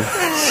wasn't vegan.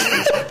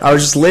 I would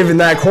just live in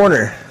that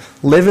corner.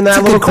 Live in that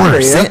a little good corner.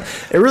 corner. You know?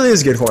 It really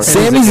is a good corner.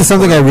 Sammy's is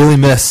something I really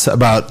miss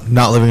about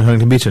not living in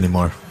Huntington Beach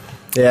anymore.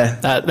 Yeah.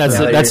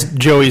 That's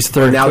Joey's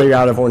third. Now that you're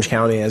out of Orange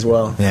County as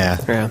well. Yeah.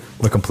 Yeah.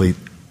 A complete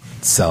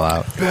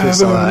sellout.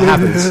 So it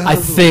happens. I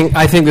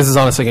think this is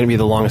honestly going to be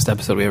the longest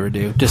episode we ever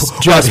do. Just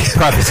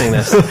prefacing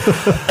this.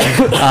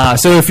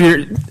 So if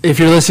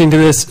you're listening to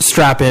this,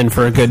 strap in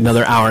for a good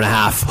another hour and a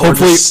half. Or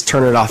Hopefully, just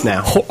turn it off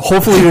now.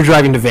 hopefully you're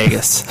driving to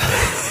Vegas.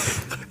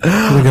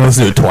 We're going to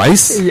do it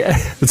twice? Yeah,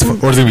 Or is it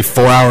going to be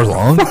 4 hours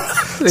long?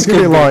 It's gonna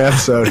be a long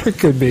episode. it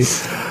could be.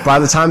 By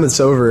the time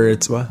it's over,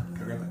 it's what?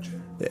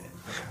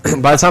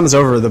 By the time it's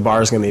over, the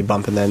bar's gonna be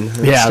bumping. Then It's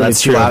Yeah, gonna be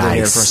that's too true. loud in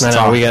here for us to No,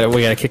 talk. we got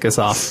to kick this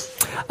off.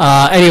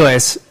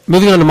 Anyways,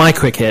 moving on to my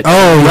quick hit.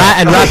 Oh, yeah.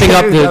 and wrapping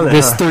up We've done it,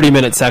 this huh?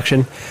 30-minute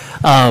section.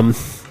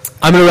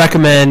 I'm going to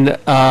recommend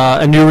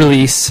a new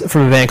release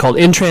from a band called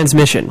In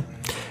Transmission.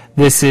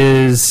 This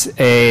is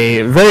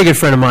a very good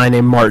friend of mine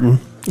named Martin.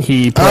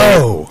 He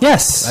played,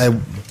 yes.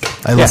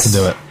 I listened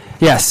to it.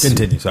 Yes.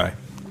 Continue, sorry.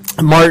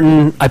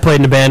 Martin, I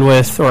played in a band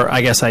with, or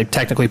I guess I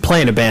technically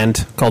play in a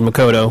band called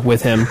Makoto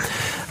with him.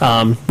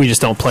 We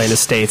just don't play in the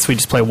States. We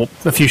just play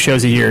a few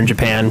shows a year in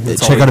Japan.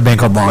 Check out a band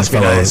called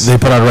Longfellow. nice. They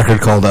put out a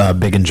record called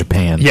Big in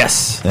Japan.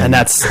 Yes, and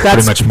that's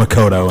pretty much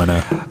Makoto in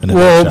a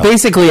well, nutshell.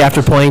 basically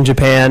after playing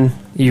Japan,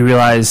 you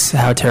realize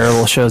how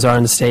terrible shows are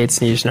in the States,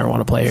 and you just never want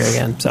to play here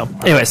again. So,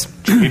 anyways,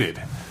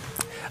 Cheated.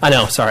 I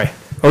know, sorry.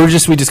 Or we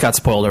just got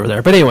spoiled over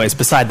there. But anyways,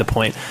 beside the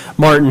point,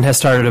 Martin has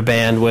started a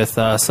band with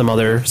some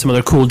other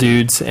cool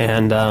dudes,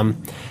 and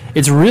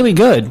it's really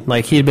good.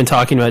 Like, he had been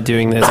talking about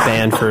doing this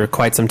band for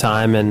quite some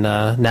time, and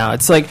now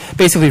it's like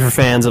basically for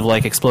fans of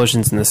like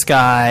Explosions in the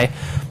Sky,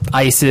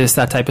 ISIS,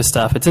 that type of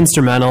stuff. It's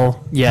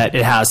instrumental, yet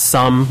it has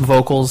some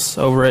vocals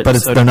over it. But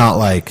so they're not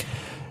like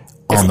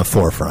on the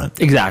forefront.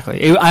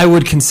 exactly. I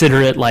would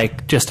consider it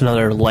like just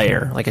another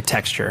layer, like a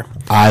texture.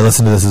 I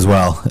listened to this as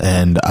well,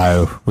 and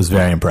I was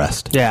very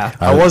impressed. Yeah.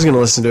 I was going to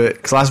listen to it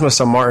because last time I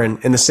saw Martin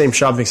in the same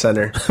shopping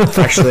center,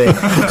 actually,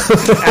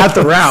 at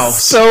the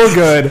Ralph's. So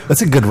good.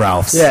 That's a good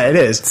Ralph's. Yeah, it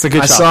is. It's a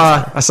good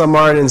I saw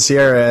Martin and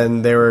Sierra,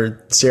 and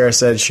Sierra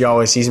said she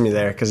always sees me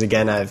there because,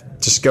 again, I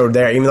just go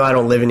there. Even though I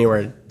don't live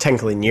anywhere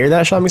technically near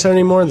that shopping center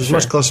anymore, there's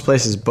much closer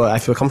places, but I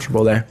feel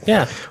comfortable there.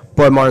 Yeah.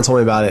 But Martin told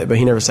me about it, but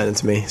he never sent it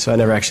to me, so I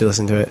never actually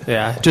listened to it.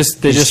 Yeah, they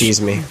just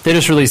teased me. They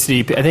just released an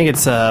EP. I think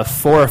it's a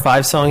 4 or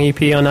 5 song EP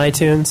on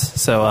iTunes.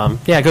 So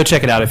yeah, go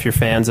check it out if you're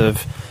fans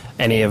of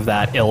any of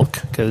that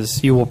ilk,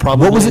 because you will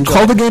probably. What was it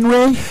called again,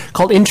 Ray?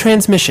 Called In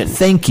Transmission.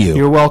 Thank you.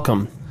 You're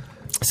welcome.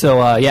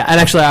 So yeah, and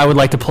actually, I would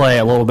like to play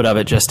a little bit of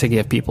it just to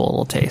give people a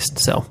little taste.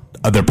 So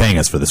They're paying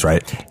us for this,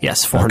 right?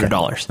 yes,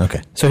 $400.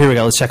 Okay. So here we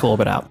go. Let's check a little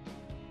bit out.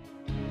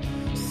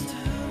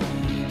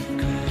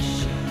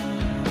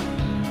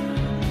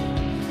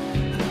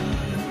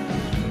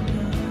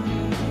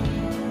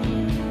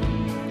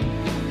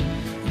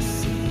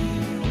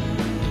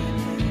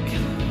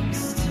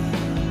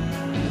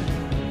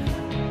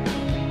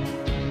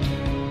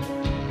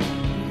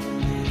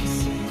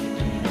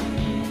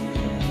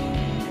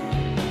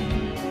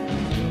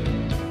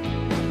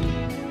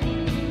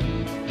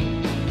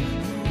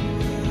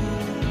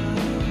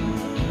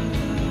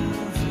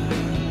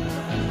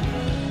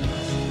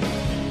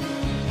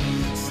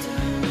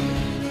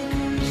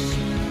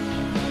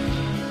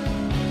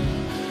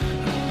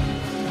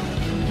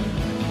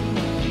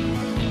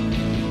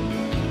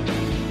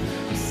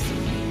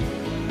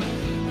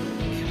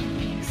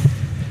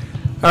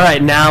 All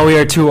right, now we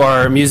are to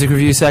our music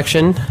review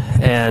section,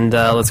 and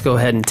let's go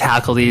ahead and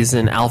tackle these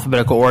in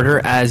alphabetical order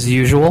as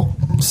usual.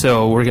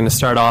 So we're going to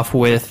start off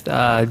with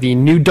the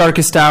new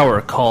Darkest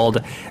Hour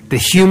called The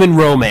Human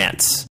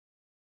Romance.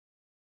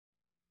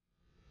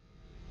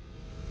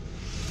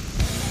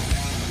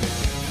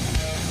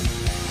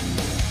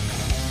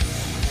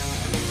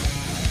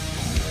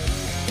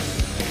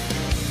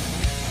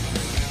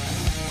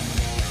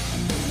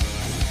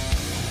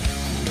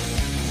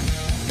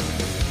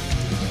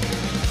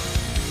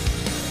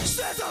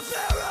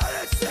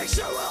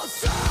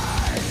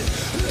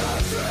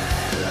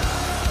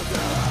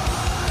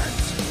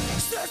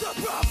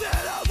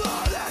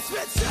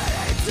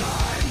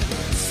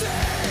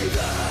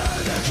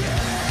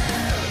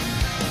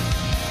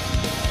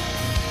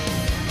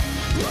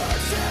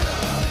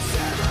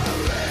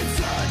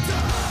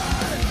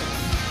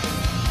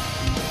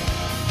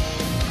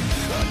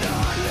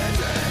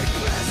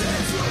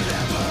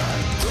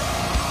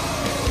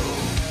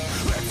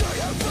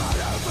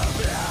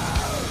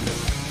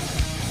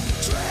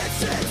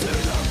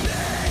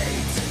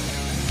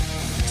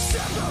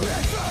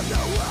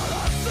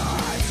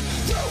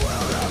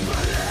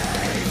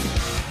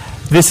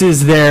 This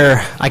is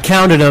their, I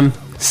counted them,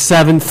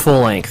 7th full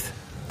length.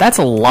 That's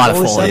a lot of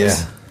Only full seven?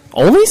 lengths.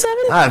 Only 7?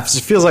 It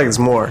just feels like it's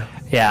more.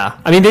 Yeah,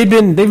 I mean they've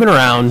been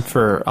around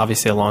for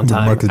obviously a long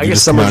time. Market- I They guess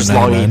just some come are out just in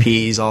long 99.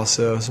 EPs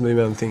also, so maybe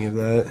I'm thinking of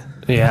that.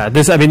 Yeah,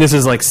 this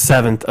is like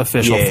 7th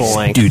official Yeah. full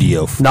length.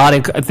 Studio.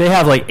 They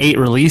have like 8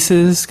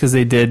 releases because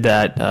they did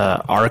that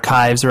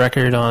Archives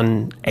record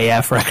on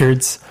AF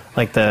Records,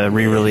 like the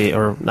re-release,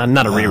 or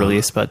not a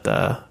re-release, but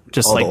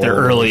just All like the their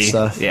old early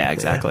stuff. Yeah,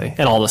 exactly,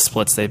 and all the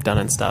splits they've done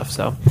and stuff.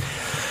 So.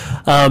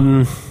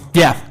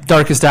 Yeah,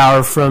 Darkest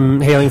Hour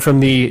hailing from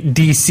the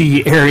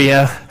DC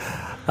area.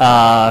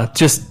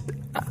 Just,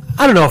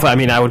 I don't know if, I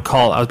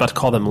was about to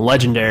call them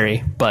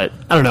legendary, but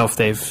I don't know if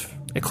they've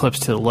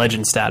eclipsed to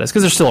legend status,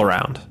 because they're still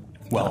around.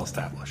 Well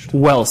established.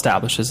 Well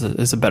established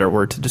is a better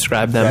word to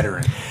describe them.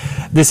 Veteran.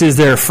 This is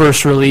their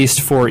first release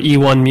for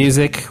E1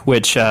 Music,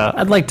 which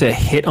I'd like to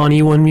hit on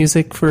E1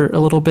 Music for a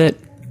little bit,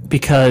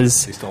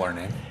 because They stole our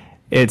name.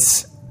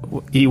 it's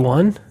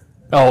E1?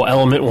 Oh,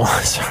 Element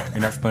 1. Sorry.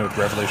 You're not familiar with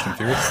Revelation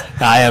Theory?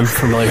 I am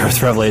familiar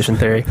with Revelation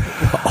Theory.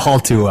 All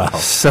too well.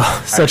 So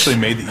I such actually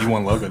made the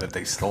E1 logo that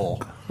they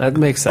stole. that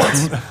makes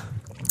sense.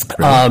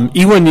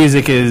 E1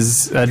 Music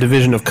is a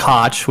division of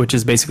Koch, which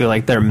is basically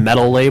like their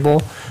metal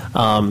label.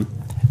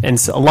 And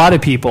so a lot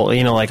of people,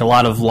 you know, like a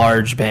lot of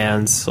large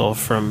bands, so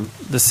from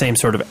the same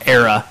sort of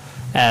era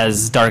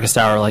as Darkest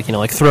Hour, like, you know,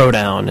 like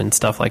Throwdown and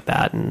stuff like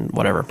that, and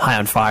whatever. High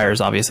on Fire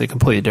is obviously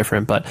completely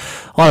different, but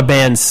a lot of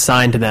bands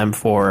signed to them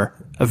for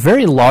a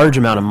very large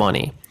amount of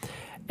money,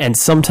 and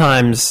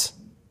sometimes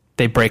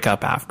they break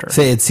up after.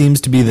 Say, it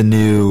seems to be the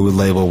new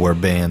label where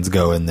bands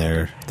go in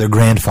their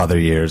grandfather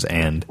years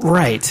and...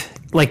 Right.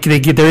 Like,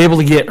 they're able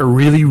to get a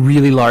really,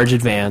 really large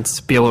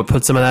advance, be able to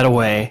put some of that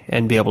away,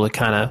 and be able to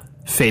kind of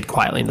fade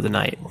quietly into the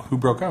night. Who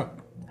broke up?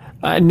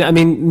 I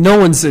mean, no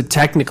one's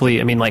technically...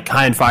 I mean, like,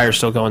 High on Fire is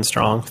still going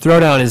strong.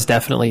 Throwdown is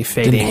definitely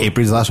fading. Didn't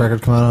Hatebreed's last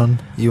record come out on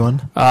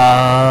E1?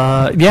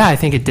 Yeah, I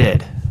think it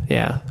did.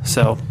 Yeah,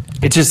 so...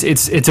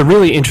 It's a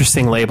really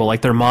interesting label.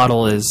 Like, their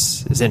model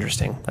is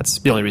interesting. That's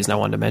the only reason I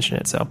wanted to mention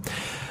it. So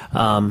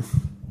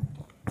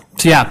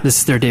yeah, this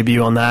is their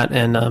debut on that,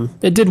 and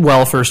it did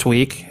well first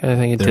week. I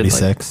think it 36?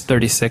 did like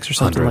 36 or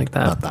something like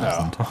that.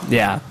 Not 1,000.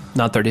 Yeah,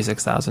 not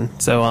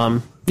 36,000.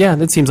 So yeah,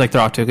 it seems like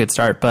they're off to a good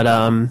start. But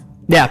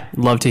yeah,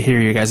 love to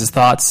hear your guys'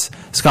 thoughts.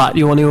 Scott,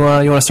 you want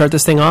to start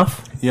this thing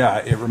off? Yeah,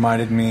 it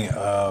reminded me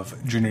of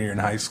junior year in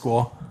high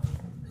school.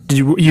 Did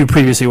you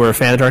previously were a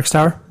fan of Darkest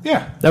Hour?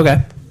 Yeah.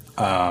 Okay.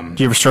 Did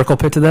you ever circle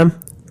pit to them?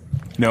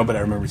 No, but I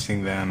remember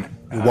seeing them.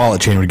 Your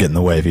wallet chain would get in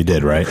the way if you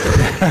did, right? With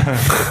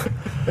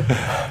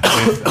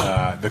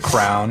The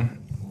Crown.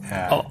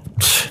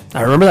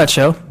 I remember that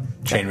show.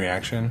 Chain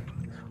Reaction.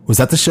 Was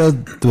that the show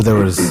where there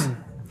was...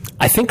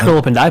 I think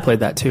Philip and I played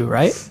that too,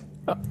 right?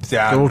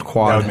 Yeah, Gold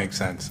Quad. that would make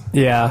sense.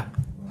 Yeah.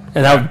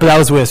 And that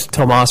was with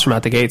Tomas from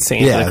At the Gate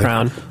singing Yeah, The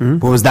Crown.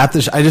 What was that?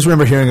 I just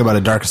remember hearing about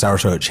a Darkest Hour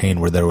show at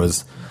Chain where there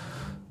was...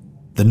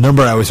 The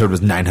number I always heard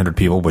was 900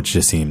 people, which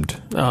just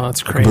seemed Oh,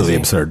 that's crazy. completely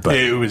absurd. But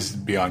It was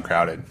beyond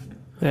crowded.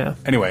 Yeah.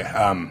 Anyway,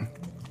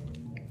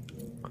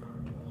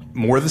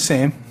 more of the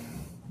same.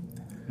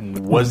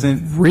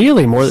 Wasn't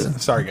Really more than...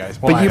 sorry guys.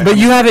 But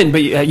you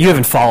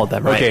haven't followed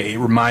them, right? Okay, it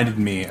reminded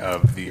me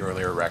of the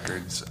earlier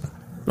records.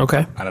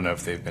 Okay. I don't know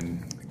if they've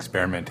been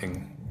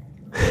experimenting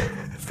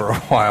for a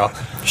while.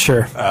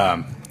 Sure. Do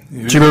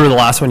you remember the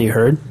last one you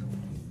heard?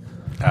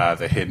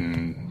 The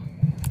Hidden.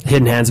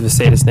 Hidden Hands of a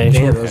Sadist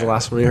Nation. Yeah, that was the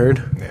last one we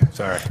heard. Yeah,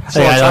 sorry.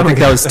 I think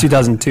that was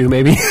 2002,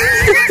 maybe.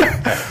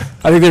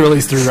 I think they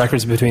released 3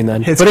 records between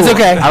then. But it's cool.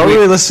 okay. I don't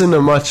really listen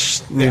to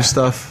much new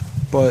stuff,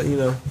 but, you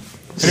know,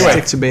 Anyway.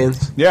 stick to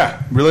bands.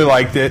 Yeah, really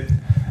liked it.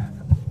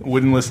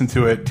 Wouldn't listen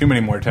to it too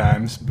many more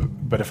times,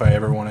 but if I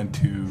ever wanted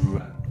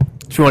to...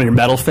 If you want your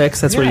metal fix,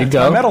 that's where you it's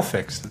go. my metal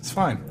fix. It's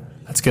fine.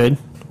 That's good.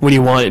 When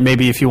you want,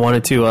 maybe if you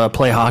wanted to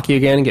play hockey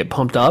again and get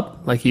pumped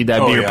up, like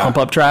that'd be your pump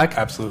up track.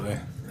 Absolutely.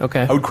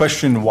 Okay. I would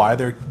question why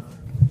they're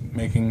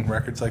making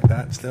records like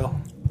that still,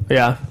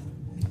 Yeah.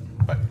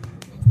 but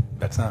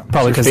that's not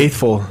Probably because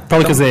Faithful.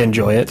 they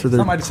enjoy it. it's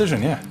not my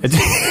decision. Yeah,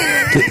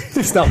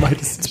 It's not my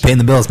decision. paying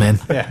the bills, man.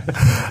 yeah.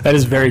 That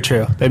is very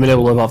true. They've been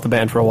able to live off the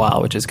band for a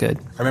while, which is good.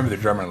 I remember the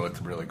drummer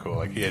looked really cool.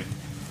 Like he had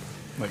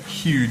like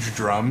huge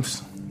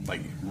drums,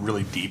 like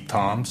really deep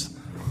toms.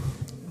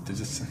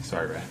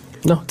 Sorry, Ray.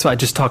 No, so I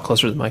just talk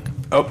closer to the mic.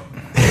 Oh,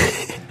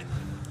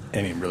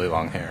 and he had really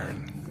long hair.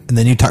 And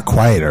then you talk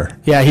quieter.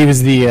 Yeah, he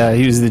was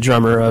the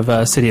drummer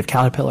of City of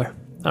Caterpillar.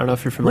 I don't know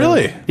if you're familiar.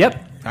 Really?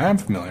 Yep. I am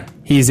familiar.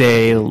 He's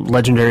a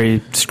legendary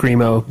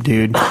screamo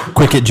dude.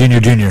 Quick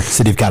Junior,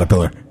 City of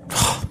Caterpillar.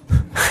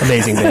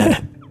 Amazing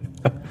band.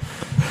 All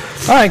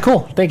right, cool.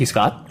 Thank you,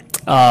 Scott.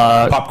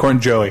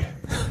 Popcorn Joey.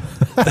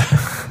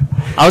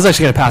 I was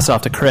actually going to pass it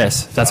off to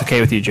Chris. If that's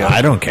okay with you, Joe.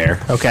 I don't care.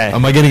 Okay.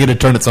 Am I going to get a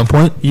turn at some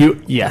point?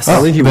 Yes. I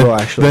think you will,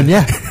 actually. Then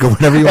yeah, go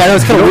whenever you Yeah, that want.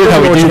 was kind of weird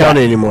how we do that.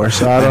 anymore,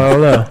 so I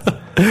don't know.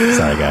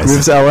 Sorry, guys.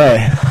 Moves to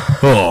LA.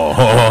 Oh.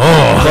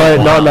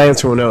 But not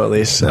 90210 at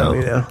least, so,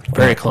 you know.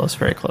 Very close,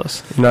 very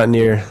close. Not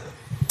near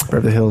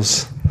Beverly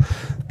Hills.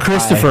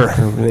 Christopher.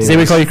 Hi. Does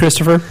anybody call you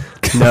Christopher?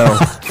 No.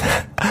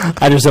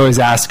 I just always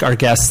ask our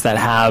guests that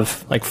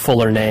have like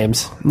fuller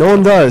names. No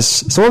one does.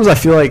 Sometimes I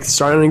feel like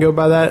starting to go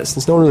by that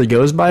since no one really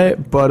goes by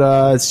it, but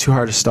it's too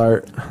hard to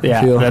start. I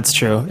Yeah, feel. that's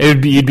true.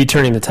 You'd be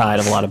turning the tide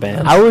of a lot of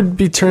bands. I would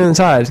be turning the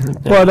tide,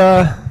 but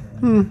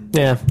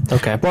Yeah.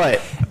 Okay. but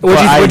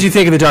What'd you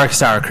think of the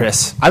Darkest Hour,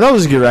 Chris? I thought it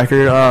was a good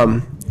record.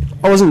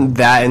 I wasn't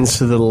that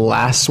into the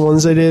last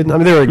ones I did. I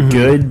mean, they were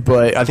good,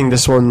 but I think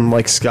this one,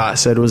 like Scott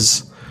said,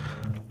 was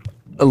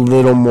a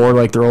little more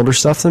like their older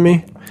stuff than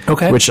me.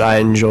 Okay. Which I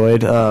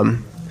enjoyed.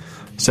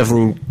 It's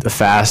definitely a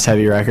fast,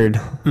 heavy record.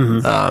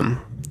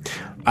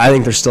 I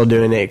think they're still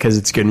doing it because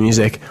it's good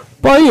music.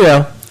 But, you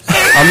know,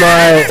 I'm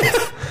not...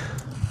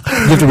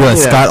 You have to realize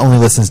Yeah. Scott only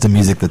listens to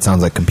music that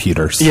sounds like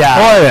computers. Yeah.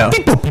 Oh, yeah.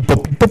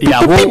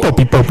 Yeah.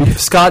 Well,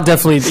 Scott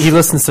definitely he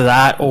listens to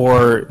that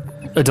or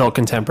adult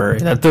contemporary.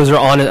 Those are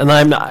on it, and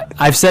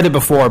I've said it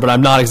before, but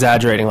I'm not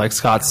exaggerating. Like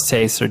Scott's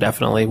tastes are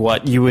definitely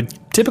what you would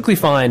typically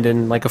find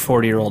in like a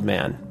 40-year-old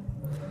man,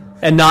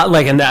 and not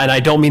like and I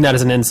don't mean that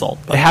as an insult.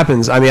 It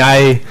happens. I mean,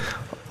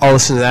 I'll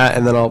listen to that,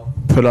 and then I'll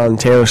put on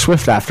Taylor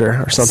Swift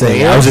after or something.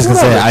 Say, I was just going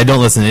to say, I don't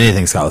listen to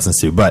anything Scott listens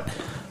to, but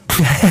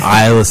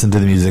I listen to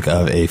the music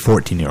of a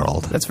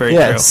 14-year-old. That's very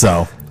Yeah, true.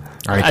 So,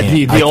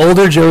 The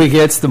older Joey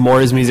gets, the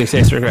more his music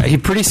tastes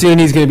regret. Pretty soon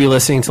he's going to be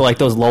listening to like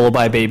those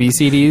Lullaby Baby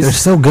CDs. They're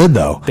so good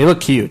though. They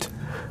look cute.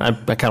 I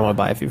kind of want to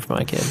buy a few for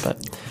my kid, but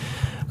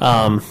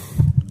all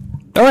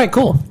right,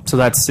 cool. So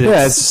that's it.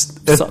 Yeah, it's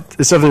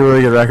definitely a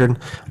really good record.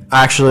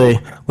 I actually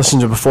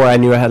listened to it before I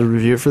knew I had to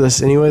review it for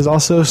this anyways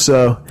also,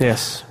 so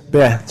yes.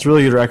 Yeah, it's a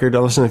really good record. I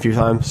listened to it a few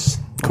times.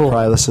 Cool. I'll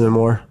probably listen to it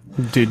more.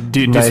 Do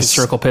some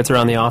circle pits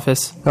around the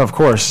office? Oh, of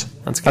course.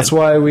 That's good. That's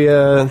why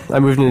I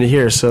moved into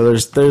here, so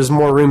there's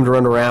more room to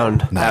run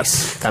around.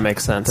 Nice. That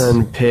makes sense.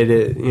 And pit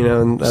it,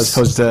 as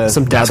opposed to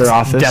Some other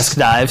office. desk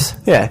dives.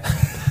 Yeah.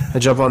 I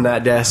jump on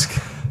that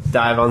desk,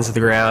 dive onto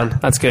the ground.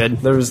 That's good.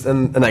 There was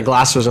and that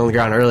glass was on the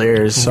ground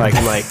earlier, so I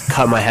can like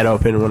cut my head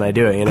open when I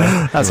do it.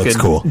 That's Looks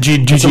good. cool.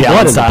 GG blood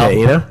in the style.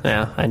 pit,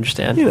 Yeah, I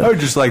understand. I would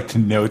just like to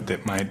note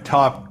that my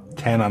top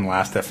 10 on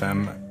Last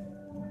FM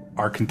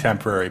are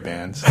contemporary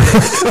bands.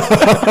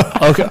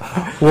 Okay.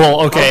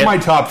 Well, okay. Of my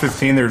top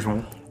 15, there's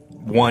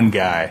one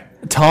guy.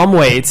 Tom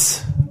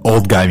Waits,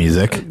 Old guy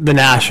music. The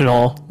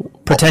National,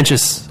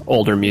 pretentious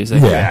older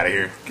music. Yeah. Get out of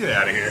here. Get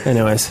out of here.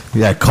 Anyways.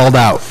 Yeah, called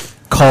out.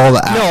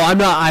 No, I'm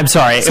not. I'm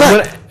sorry.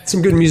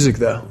 Some good music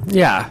though.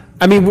 Yeah.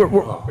 I mean,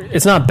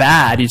 it's not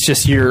bad. It's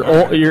just you're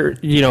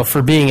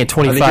for being a I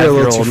think you're a 25-year-old.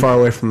 little too far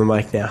away from the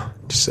mic now.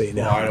 Just so you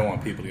know. Oh, I don't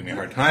want people to give me a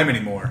hard time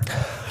anymore.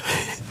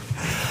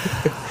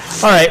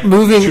 All right,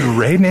 moving. Should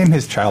Ray name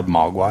his child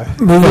Mogwai?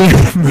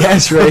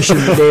 Yes, Ray should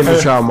name the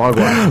child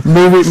Mogwai.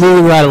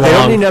 Moving right They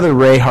don't need along. another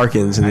Ray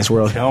Harkins in this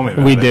world. Tell me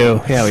about We it. do.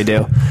 Yeah, we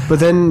do. But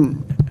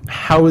then,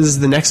 how is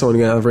the next one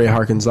going to have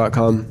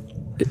RayHarkins.com?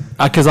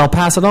 Because I'll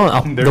pass it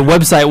on. The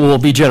website will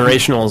be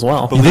generational as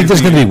well. You think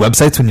there's going to be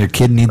websites when your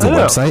kid needs a I don't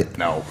know. website?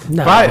 No.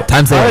 No. By the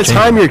Times they are time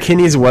changing. your kid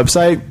needs a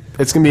website,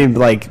 it's going to be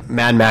like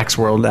Mad Max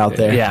world out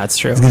there. Yeah, it's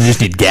true. You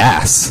just need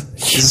gas.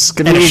 It's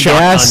going And to a need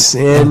gas,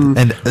 and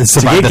And to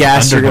survive get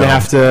gas, the you're going to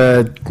have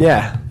Thunderdome. to,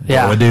 yeah.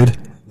 Yeah. Oh, dude.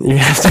 You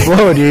have to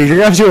blow, dude. You're going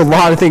to have to do a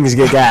lot of things to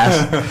get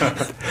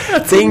gas.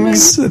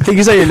 things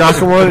that you're not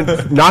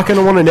going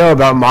to want to know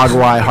about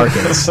Mogwai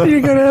Harkins.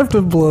 You're gonna have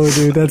to blow,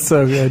 dude. That's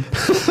so good.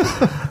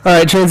 All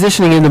right,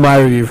 transitioning into my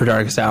review for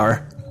Darkest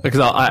Hour, because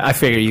I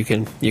figure you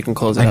can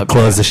close it I can up.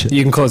 close the shit.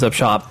 You can close up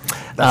shop.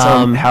 That's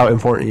how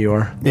important you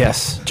are.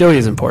 Yes, Joey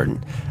is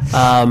important.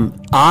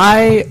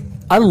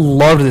 I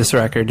loved this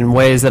record in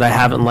ways that I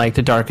haven't liked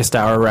a Darkest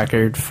Hour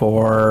record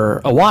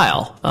for a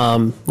while.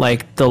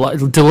 Like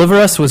Deliver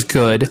Us was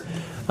good.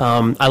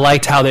 I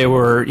liked how they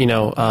were,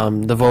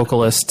 the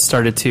vocalist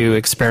started to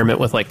experiment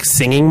with like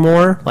singing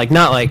more, like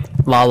not like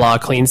la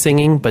clean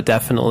singing, but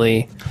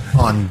definitely.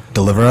 On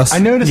Deliver Us? I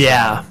noticed.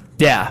 Yeah.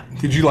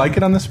 Did you like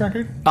it on this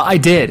record? I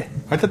did.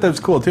 I thought that was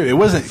cool too. It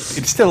wasn't.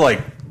 It's still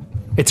like.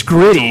 It's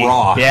gritty. It's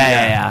raw.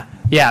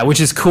 Yeah, which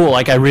is cool.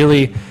 Like I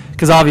really,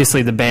 because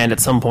obviously the band at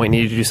some point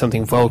needed to do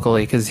something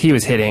vocally because he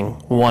was hitting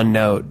one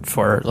note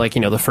for like,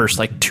 the first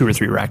like 2 or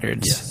 3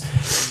 records.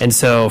 Yes. And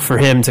so for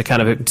him to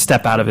kind of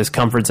step out of his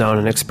comfort zone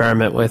and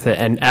experiment with it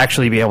and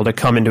actually be able to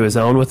come into his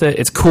own with it,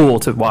 it's cool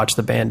to watch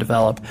the band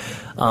develop.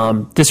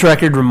 This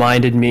record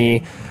reminded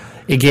me,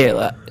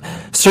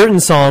 certain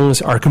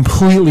songs are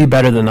completely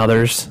better than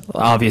others,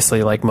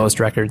 obviously, like most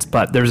records,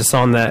 but there's a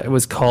song that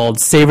was called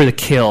Savor the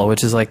Kill,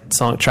 which is like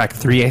track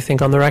 3, I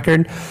think, on the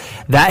record.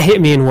 That hit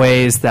me in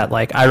ways that,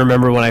 like, I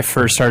remember when I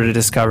first started to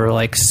discover,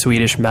 like,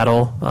 Swedish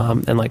metal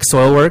and, like,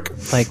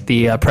 Soilwork, like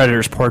the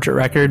Predator's Portrait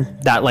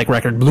record. That, like,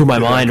 record blew my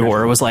mind,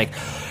 where it was like,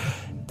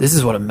 this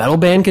is what a metal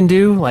band can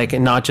do, like,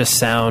 and not just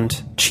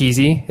sound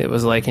cheesy. It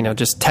was, like,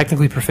 just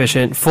technically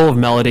proficient, full of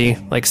melody,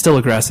 like, still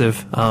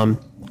aggressive.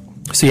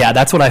 So yeah,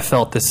 that's what I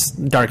felt this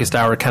Darkest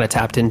Hour kind of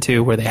tapped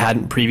into, where they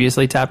hadn't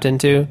previously tapped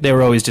into. They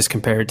were always just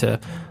compared to,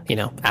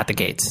 At the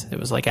Gates. It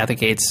was like At the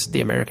Gates,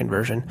 the American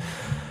version.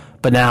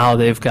 But now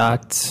they've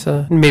got,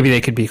 maybe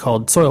they could be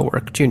called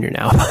Soilwork Junior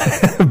now.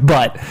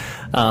 But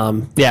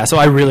yeah, so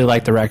I really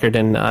like the record,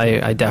 and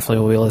I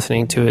definitely will be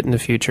listening to it in the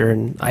future.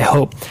 And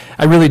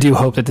I really do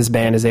hope that this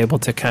band is able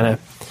to kind of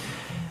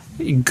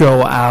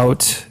go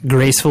out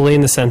gracefully,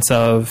 in the sense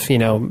of,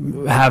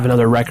 have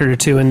another record or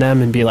 2 in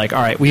them and be like,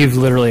 all right, we've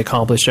literally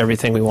accomplished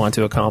everything we want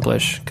to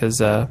accomplish.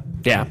 Because,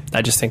 yeah,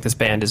 I just think this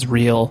band is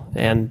real,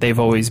 and they've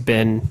always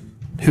been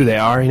who they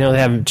are. They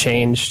haven't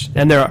changed.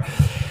 And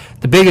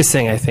the biggest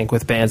thing, I think,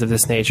 with bands of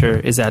this nature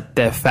is that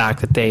the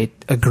fact that they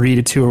agree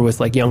to tour with,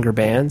 like, younger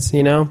bands,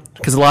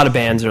 Because a lot of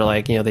bands are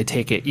like, they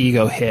take an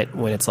ego hit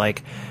when it's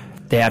like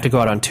they have to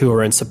go out on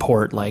tour and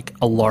support, like,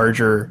 a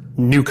larger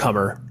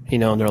newcomer,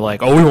 and they're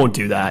like, oh, we won't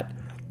do that.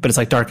 But it's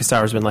like Darkest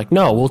Hour's been like,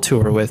 no, we'll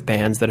tour with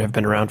bands that have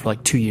been around for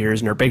like 2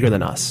 years and are bigger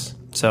than us.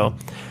 So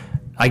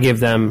I give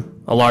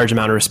them a large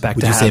amount of respect.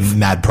 Would you say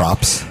mad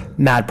props?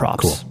 Mad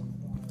props.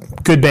 Cool.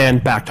 Good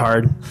band, backed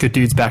hard. Good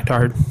dudes, backed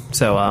hard.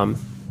 So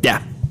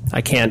yeah,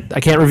 I can't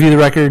review the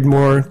record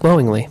more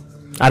glowingly.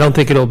 I don't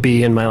think it'll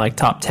be in my like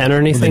top 10 or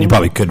anything. Then you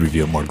probably could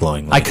review it more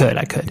glowingly. I could.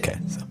 Okay.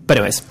 So. But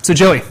anyways, so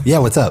Joey. Yeah,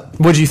 what's up?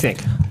 What'd you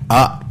think?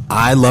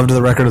 I loved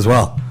the record as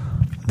well.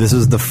 This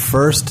was the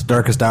first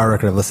Darkest Hour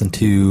record I've listened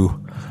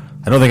to.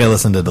 I don't think I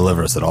listened to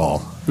Deliver Us at all.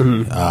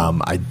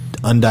 Mm-hmm.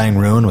 Undying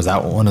Ruin, was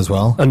that one as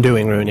well?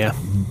 Undoing Ruin, yeah.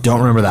 Don't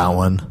remember that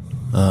one.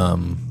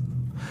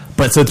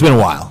 But so it's been a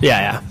while.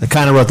 Yeah. I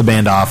kind of wrote the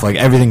band off. Like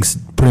everything's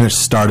pretty much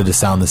started to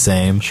sound the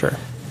same. Sure.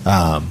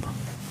 I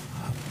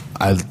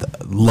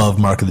love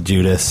Mark of the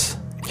Judas.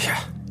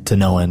 Yeah. To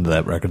no end.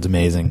 That record's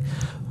amazing.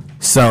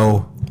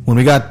 So when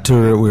we got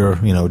to, we were,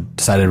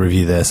 decided to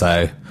review this,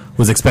 I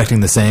was expecting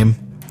the same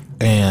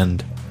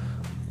and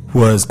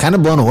was kind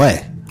of blown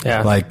away.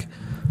 Yeah. Like,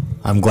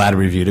 I'm glad I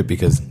reviewed it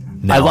because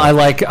now I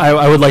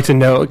would like to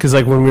know, because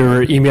like when we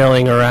were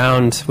emailing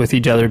around with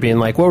each other being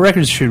like, what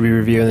records should we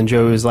review? And then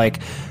Joe was like,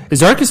 is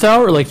Darkest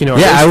Hour like,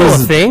 I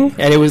was a thing?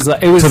 And it was to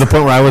the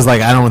point where I was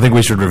like, I don't think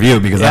we should review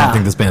it because I don't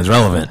think this band's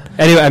relevant.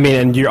 Anyway, I mean,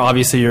 and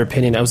your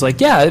opinion, I was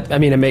like,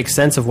 it makes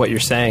sense of what you're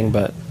saying,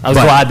 but I was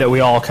glad that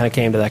we all kind of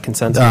came to that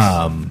consensus.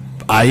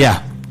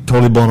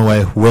 Totally blown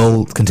away.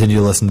 We'll continue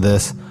to listen to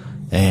this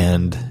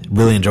and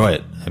really enjoy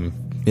it.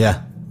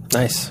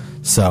 Nice.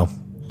 So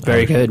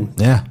very good.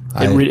 Yeah.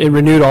 It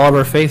renewed all of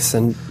our faiths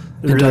and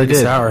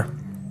Darkest Hour.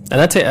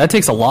 And that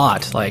takes a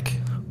lot, like,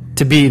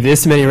 to be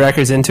this many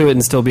records into it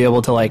and still be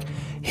able to, like,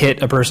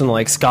 hit a person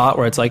like Scott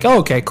where it's like, oh,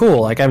 okay,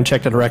 cool. Like, I haven't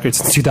checked out a record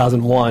since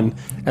 2001.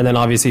 And then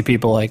obviously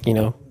people like,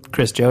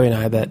 Chris, Joey, and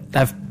I that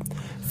have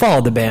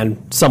followed the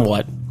band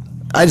somewhat.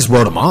 I just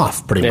wrote them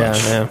off pretty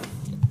much. Yeah.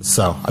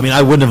 So, I mean,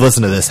 I wouldn't have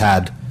listened to this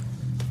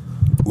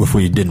if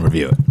we didn't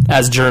review it.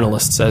 As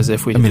journalists, as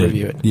if we didn't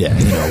review it.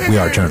 Yeah, we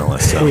are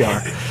journalists. So. We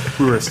are.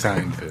 We were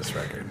assigned to this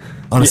record.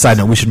 On a side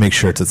note, we should make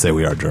shirts that say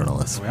we are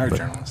journalists. We are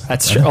journalists.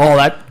 That's true. Oh,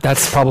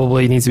 that's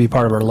probably needs to be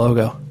part of our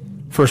logo.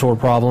 First world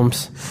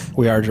problems.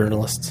 We are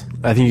journalists.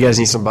 I think you guys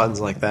need some buttons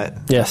like that.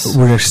 Yes.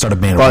 We're going to start a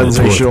band. Buttons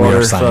we you should are order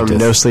from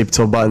scientists.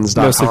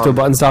 NoSleepTillButtons.com.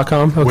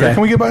 NoSleepTillButtons.com? Okay. Where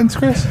can we get buttons,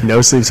 Chris?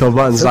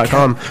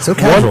 NoSleepTillButtons.com. So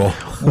casual.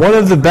 One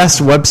of the best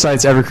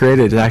websites ever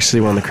created. It's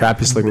actually one of the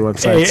crappiest looking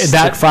websites.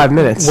 That took 5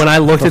 minutes. When I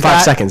looked at 5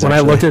 that, seconds. When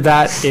actually. I looked at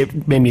that,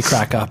 it made me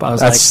crack up. I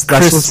was That's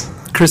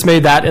Chris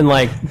made that in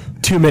like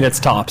 2 minutes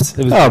tops.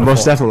 It was beautiful.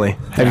 most definitely.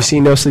 Have you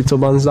seen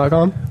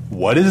NoSleepTillButtons.com?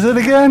 What is it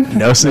again?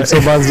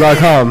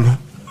 NoSleepTillButtons.com.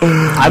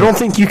 I don't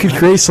think you could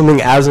create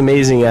something as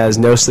amazing as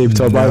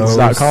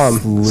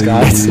NoSleepTillButtons.com.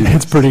 Scott.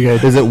 It's pretty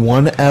good. Is it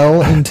one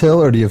L in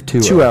till, or do you have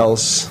two? 2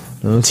 L's.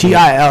 Okay.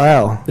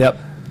 TILL. Yep.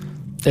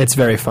 It's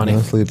very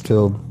funny. Sleep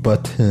till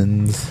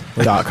buttons.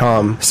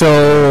 .com.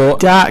 So,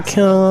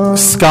 .com.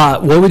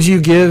 Scott, what would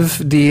you give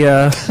the...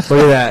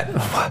 Look at that.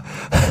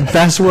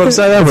 Best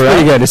website ever. pretty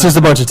Right? good. It's just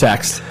a bunch of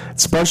text.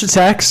 It's a bunch of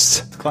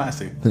text. It's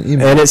classy.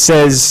 And it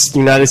says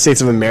United States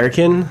of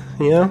American,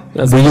 Were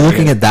you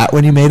looking at that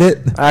when you made it?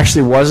 I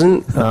actually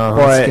wasn't. Oh,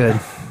 but that's good.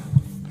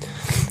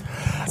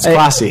 it's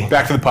classy.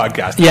 Back to the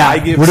podcast. Yeah, I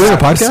give we're doing a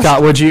podcast?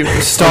 Scott, would you...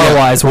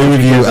 Star-wise, what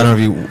would you give I it? don't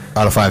review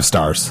out of 5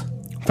 stars.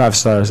 5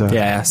 stars.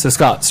 Yeah. So,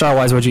 Scott,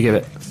 star-wise, what'd you give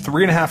it?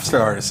 3.5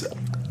 stars.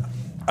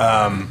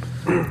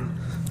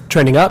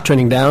 Trending up,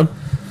 trending down?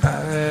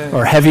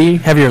 Or heavy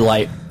or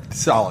light?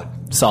 Solid.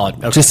 Solid.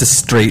 Okay. Just a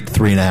straight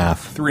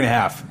 3.5.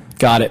 3.5.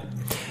 Got it.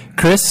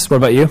 Chris, what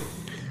about you?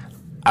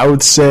 I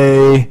would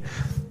say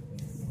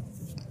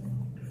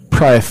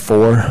probably a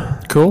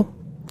 4. Cool.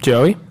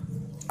 Joey?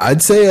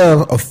 I'd say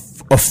a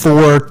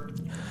 4,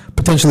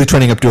 potentially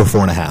trending up to a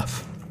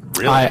 4.5.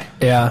 Really?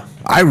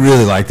 I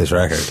really like this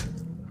record.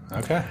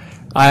 Okay.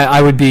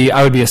 I would be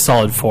a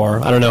solid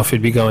 4. I don't know if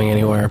it'd be going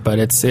anywhere, but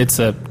it is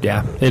a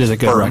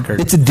good record.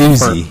 It's a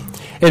doozy.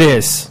 It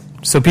is.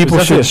 So It's people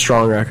definitely should a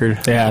strong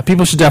record.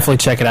 people should definitely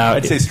check it out.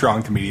 I'd say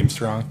strong to medium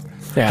strong.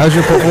 Yeah. How's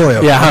your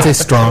portfolio? Yeah. I'd say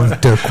strong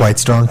to quite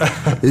strong. Do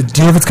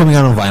you know if it's coming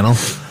out on vinyl?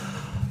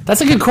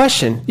 That's a good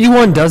question.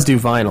 E1 does do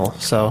vinyl,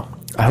 so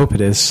I hope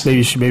it is. maybe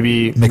you should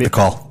Make the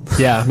call.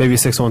 Yeah, maybe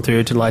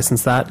 613 to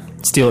license that.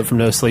 Steal it from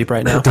No Sleep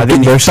right now. I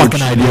think there's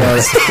Fucking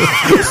ideas.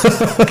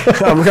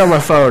 I'm looking at my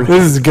phone.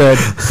 This is good.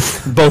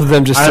 Both of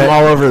them just I'm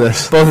all over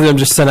this. both of them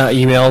just sent out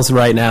emails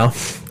right now.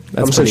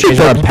 I'm That's just pretty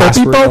changing good. my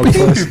password. on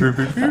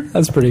this.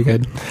 That's pretty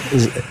good.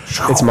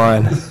 It's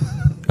mine.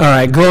 All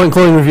right, glowing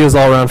reviews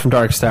all around from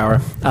Darkest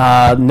Hour.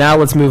 Now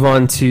let's move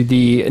on to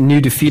the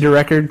new Defeater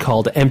record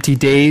called Empty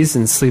Days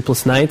and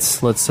Sleepless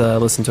Nights. Let's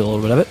listen to a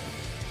little bit of it.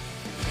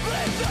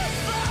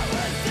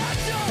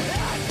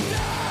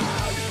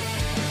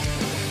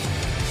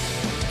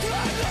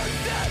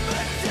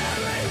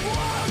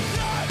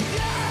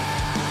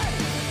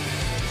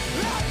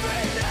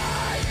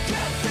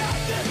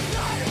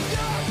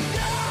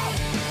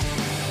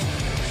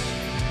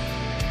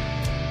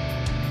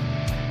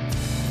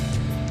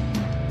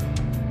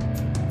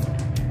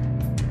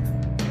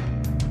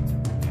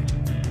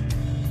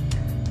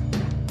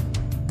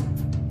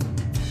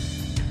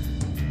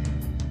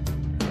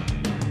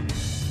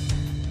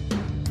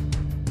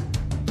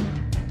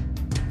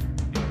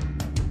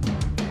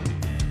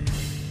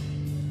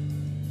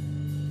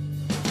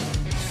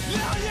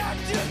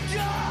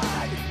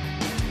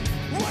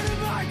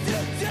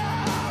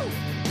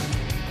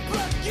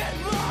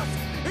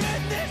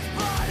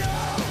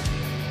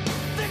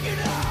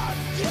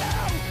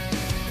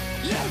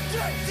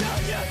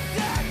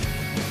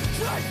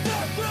 Try to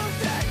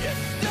lose in your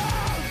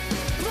stone,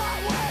 but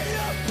when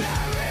you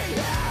bury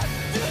him,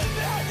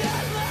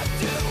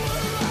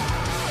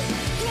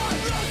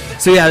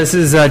 So yeah, this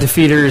is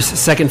Defeater's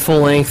second full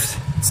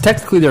length. It's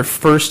technically their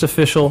first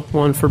official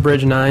one for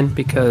Bridge 9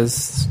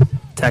 because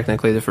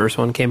technically the first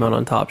one came out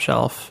on Top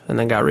Shelf and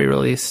then got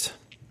re-released.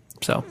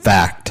 So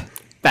Fact.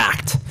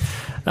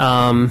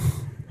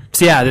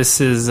 So yeah, this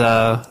is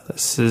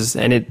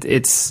and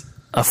it's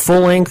a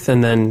full length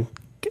and then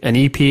an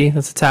EP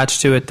that's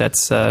attached to it.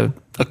 That's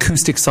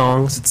acoustic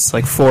songs. It's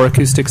like 4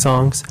 acoustic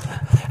songs.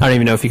 I don't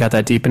even know if you got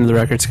that deep into the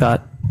record,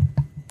 Scott.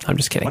 I'm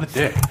just kidding. What a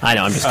dick. I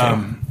know. I'm just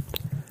kidding.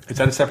 Is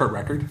that a separate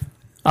record?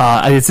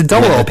 It's a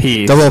double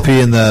LP. Double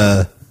LP and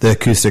the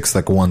acoustics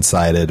like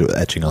one-sided,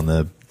 etching on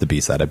the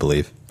B-side, I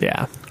believe.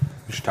 Yeah.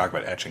 We should talk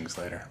about etchings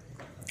later.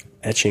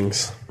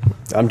 Etchings.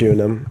 I'm doing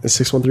them. Is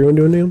 613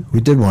 doing them?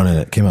 We did one and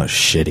it came out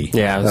shitty.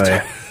 Yeah. It was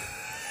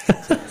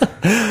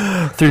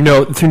yeah. through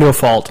no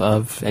fault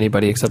of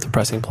anybody except the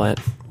pressing plant,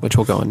 which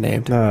will go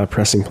unnamed.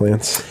 Pressing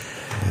plants.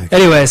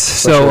 Anyways,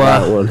 so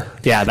that one.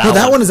 Yeah, No,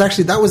 that one was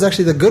actually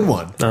the good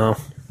one. Oh,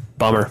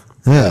 bummer.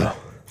 Yeah.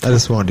 I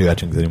just won't do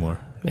etchings anymore.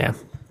 Yeah.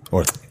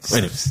 Or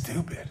So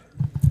stupid.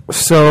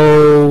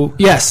 So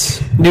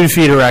yes, new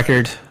Defeater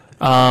record.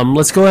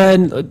 Let's go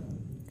ahead.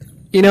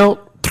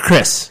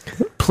 Chris,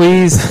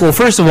 please. Well,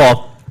 first of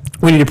all,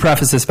 we need to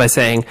preface this by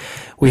saying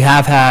we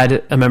have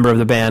had a member of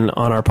the band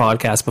on our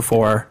podcast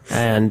before,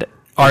 and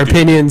our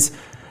opinions.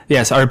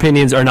 Yes, our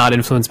opinions are not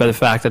influenced by the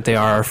fact that they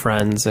are our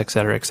friends, et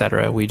cetera, et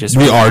cetera. We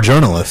are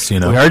journalists, We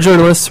are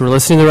journalists. We're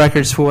listening to the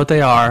records for what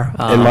they are.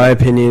 In my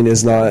opinion,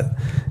 is not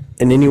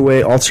in any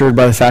way altered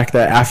by the fact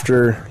that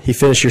after he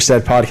finished your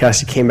said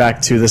podcast, he came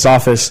back to this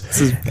office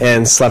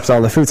and slept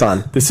on the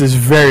futon. This is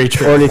very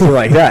true. Or anything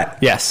like that.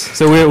 Yes.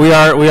 So we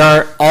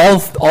are all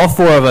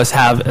 4 of us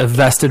have a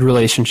vested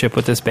relationship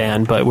with this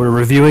band, but we're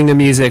reviewing the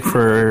music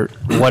for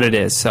what it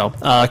is. So,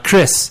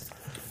 Chris,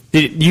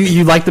 did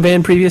you like the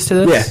band previous to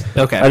this?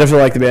 Yeah. Okay. I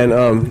definitely like the band.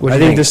 I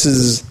think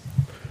think?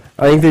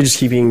 I think they just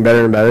keep getting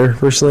better and better,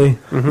 personally,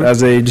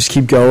 as they just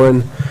keep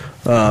going.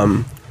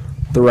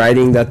 The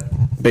writing, that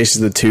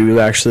basically the two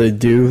that actually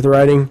do the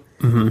writing.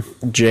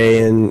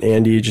 Jay and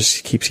Andy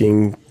just keep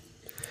getting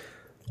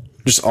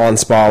just on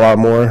spot a lot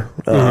more.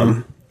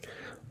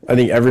 I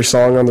think every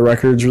song on the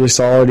record is really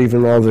solid,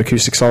 even all the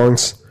acoustic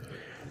songs.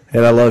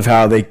 And I love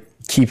how they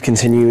keep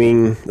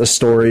continuing the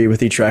story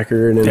with each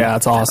record. And Yeah,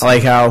 that's awesome. I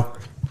like how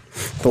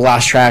the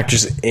last track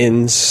just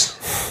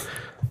ends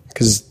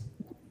because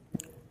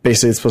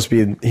basically it's supposed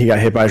to be he got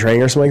hit by a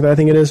train or something like that, I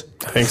think it is.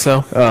 I think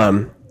so.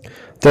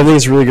 Definitely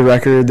it's a really good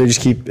record. They just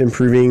keep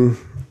improving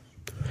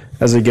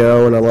as they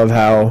go, and I love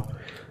how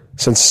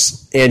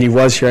since Andy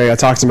was here, I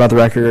talked to him about the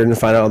record and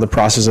find out the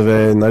process of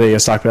it, and I know you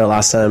guys talked about it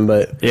last time,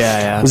 but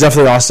Yeah. it was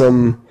definitely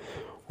awesome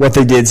what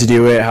they did to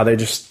do it, how they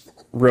just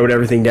wrote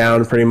everything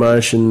down pretty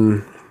much,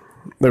 and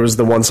there was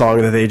the one song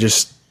that they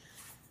just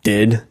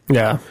did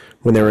Yeah.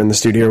 when they were in the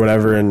studio or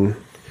whatever, and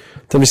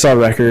then we saw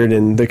the record,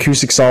 and the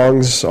acoustic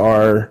songs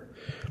are,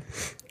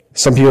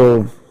 some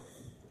people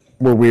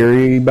were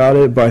weary about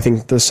it, but I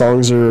think the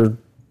songs are,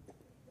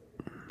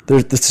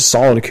 it's a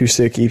solid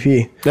acoustic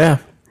EP. Yeah.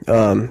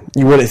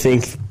 You wouldn't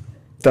think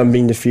them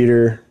being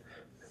Defeater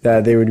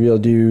that they would be able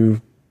to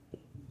do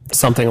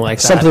Something like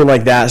that. something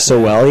like that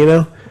so well, you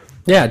know?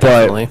 Yeah,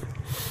 definitely.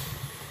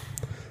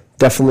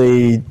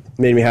 Definitely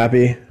made me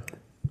happy.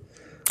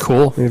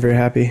 Cool. Made me very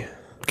happy.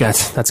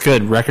 That's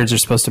good. Records are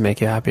supposed to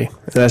make you happy.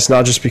 And that's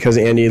not just because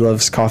Andy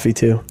loves coffee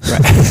too.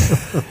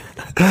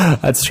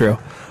 That's true.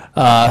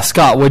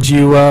 Scott, what'd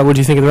you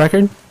think of the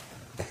record?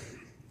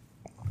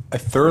 I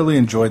thoroughly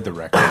enjoyed the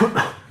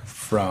record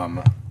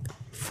from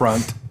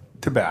front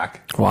to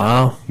back.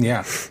 Wow. Yeah.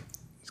 It's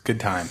a good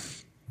time.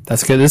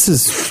 That's good. This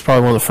is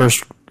probably one of the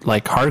first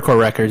like hardcore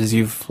records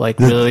you've like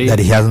really that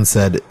he hasn't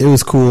said it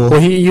was cool.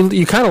 Well,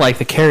 you kind of like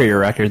the Carrier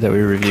record that we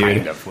reviewed.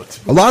 Kind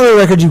of. A lot of the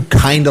records you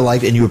kind of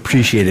liked and you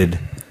appreciated.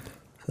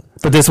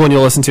 But this one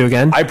you'll listen to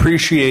again? I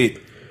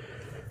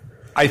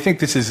think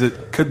this is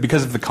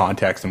because of the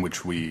context in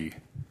which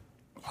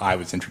I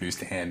was introduced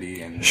to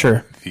Andy and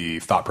Sure. the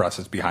thought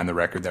process behind the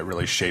record that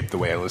really shaped the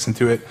way I listened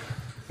to it,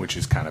 which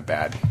is kind of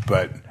bad.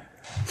 But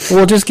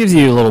Well, it just gives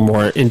you a little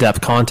more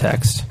in-depth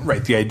context.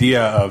 right, the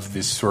idea of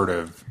this sort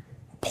of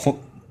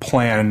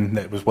plan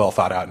that was well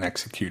thought out and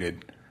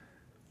executed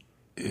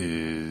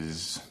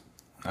is,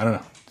 I don't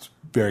know, it's a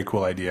very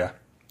cool idea.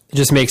 It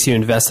just makes you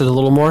invested a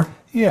little more?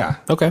 Yeah,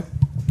 Okay.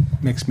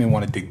 makes me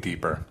want to dig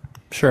deeper.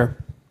 Sure.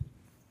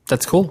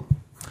 That's cool.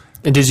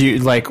 And did you,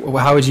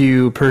 how would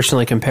you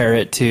personally compare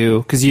it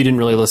to, because you didn't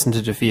really listen to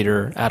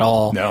Defeater at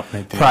all No, I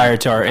didn't. prior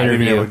to our I didn't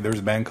interview. know there was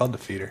a band called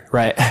Defeater.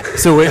 Right.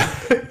 So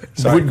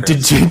Sorry,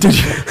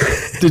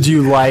 did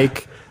you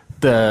like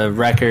the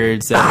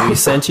records that we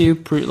sent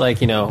you?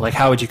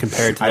 How would you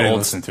compare it to the I didn't old?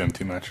 listen to him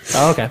too much.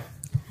 Oh, okay.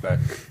 But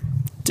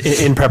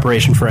In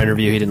preparation for our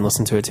interview, he didn't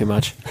listen to it too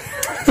much.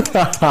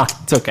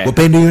 It's okay. What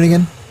band are you in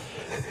again?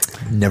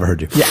 Never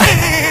heard you. yeah,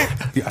 I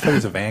thought he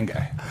was a van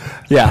guy.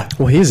 Yeah.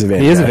 Well, he's a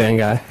van He is guy. a van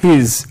guy.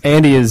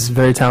 Andy is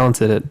very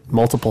talented at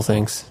multiple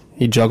things.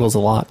 He juggles a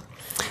lot.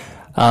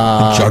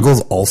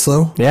 Juggles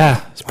also?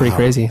 Yeah, it's pretty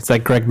crazy. It's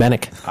like Greg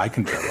Bennick. I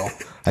can juggle.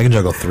 I can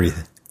juggle 3.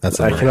 That's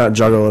I cannot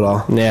juggle it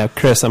all. Yeah,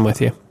 Chris, I'm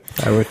with you.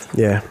 I would,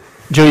 yeah.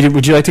 Joey,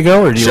 would you like to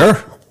go or do you?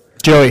 Sure.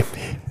 Joey,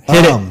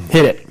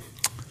 hit it.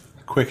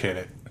 Quick hit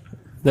it.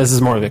 This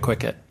is more of a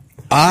quick hit.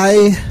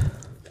 I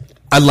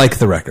like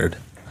the record.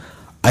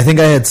 I think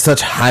I had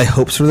such high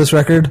hopes for this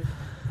record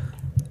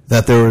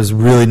that there was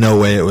really no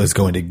way it was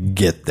going to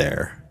get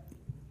there.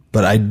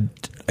 But I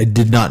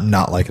did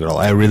not like it at all.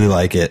 I really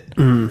like it.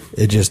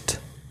 It just,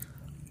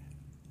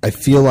 I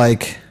feel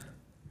like,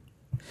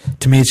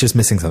 to me, it's just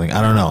missing something.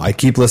 I don't know. I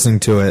keep listening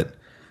to it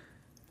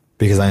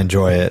because I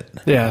enjoy it.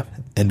 Yeah.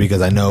 And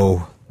because I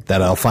know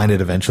that I'll find it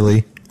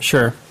eventually.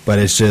 Sure. But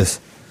it's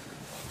just,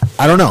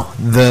 I don't know.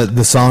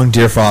 The song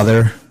Dear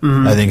Father,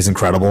 I think is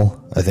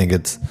incredible. I think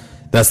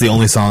that's the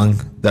only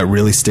song that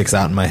really sticks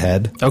out in my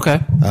head. Okay.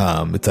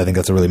 I think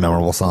that's a really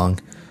memorable song.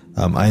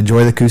 I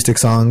enjoy the acoustic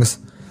songs.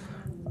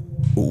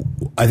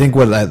 I think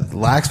what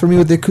lacks for me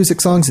with the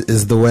acoustic songs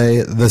is the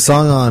way the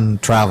song on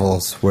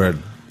Travels, where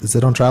is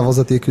it on Travels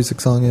that the acoustic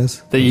song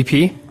is? The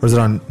EP? Or is it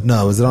on?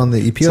 No, is it on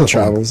the EP? It's or on the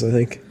song? Travels, I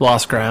think.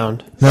 Lost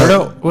Ground. No. Or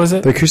no, was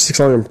it? The acoustic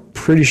song, I'm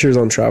pretty sure, is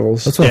on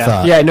Travels. That's what I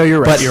thought. Yeah, no, you're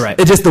right. But You're right.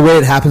 It just the way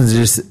it happens.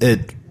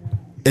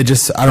 It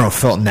just I don't know.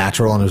 Felt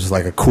natural and it was just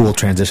like a cool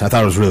transition. I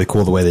thought it was really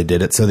cool the way they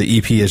did it. So the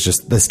EP is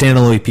just the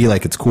standalone EP.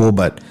 Like it's cool,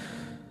 but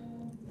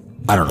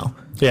I don't know.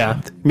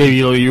 Yeah. Maybe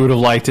you would have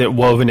liked it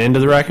woven into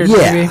the record.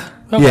 Yeah, Maybe?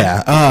 Okay.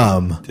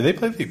 yeah. Do they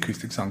play the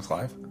acoustic songs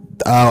live?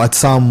 At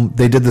some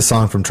they did the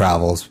song from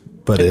Travels,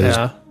 but it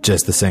Yeah. was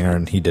just the singer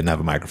and he didn't have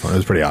a microphone. It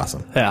was pretty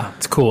awesome. Yeah,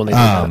 it's cool when they do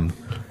that.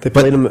 They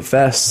played them at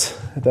Fest,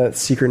 at that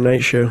Secret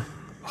Night show.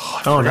 Oh,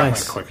 Forgot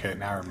nice. my quick hit.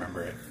 Now I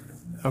remember it.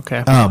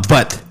 Okay.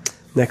 But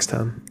Next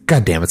time.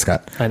 God damn it,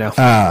 Scott. I know.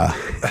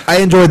 I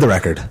enjoyed the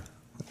record.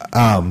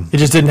 It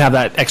just didn't have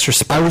that extra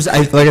spark.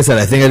 Like I said,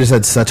 I think I just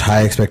had such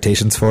high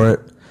expectations for it.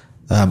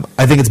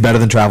 I think it's better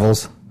than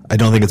Travels. I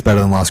don't think it's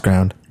better than Lost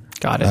Ground.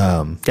 Got it.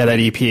 Yeah, that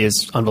EP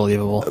is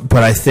unbelievable.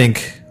 But I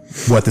think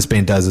what this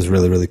band does is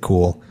really, really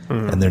cool,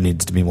 and there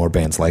needs to be more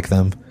bands like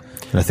them.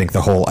 And I think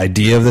the whole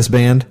idea of this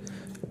band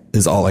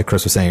is all, like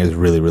Chris was saying, is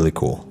really, really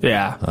cool.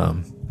 Yeah.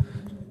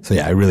 So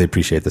yeah, I really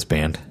appreciate this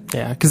band.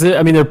 Yeah, because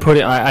I mean, they're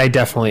putting. I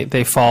definitely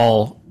they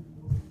fall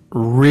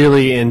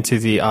really into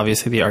the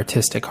obviously the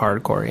artistic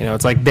hardcore. You know,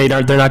 it's like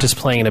they're not just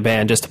playing in a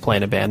band just to play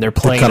in a band. They're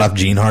playing Cut off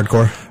Gene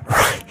hardcore.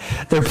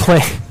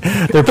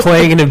 They're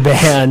playing in a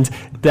band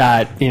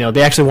that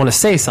they actually want to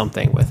say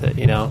something with it.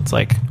 It's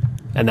like,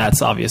 and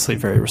that's obviously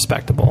very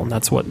respectable, and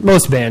that's what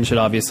most bands should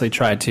obviously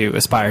try to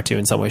aspire to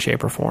in some way,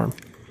 shape, or form.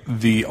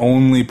 The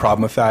only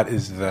problem with that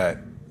is that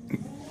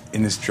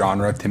in this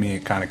genre, to me,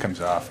 it kind of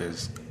comes off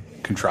as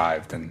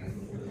contrived, and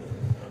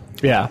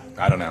Yeah.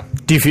 I don't know.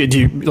 Do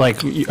you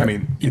like? I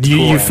mean, it's do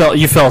you cool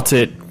you felt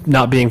it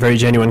not being very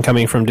genuine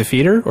coming from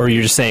Defeater, or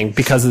you're just saying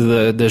because of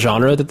the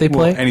genre that they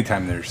play? Well,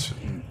 anytime there's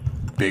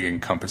big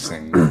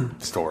encompassing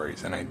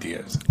stories and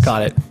ideas,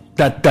 Got it.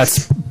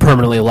 That's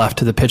permanently left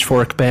to the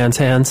Pitchfork band's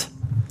hands.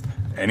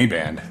 any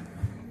band.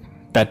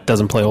 That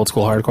doesn't play old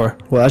school hardcore.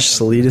 Well, that's just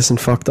elitist and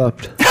fucked up.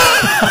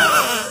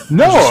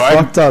 No,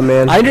 Fucked up,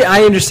 man.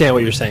 I understand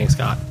what you're saying,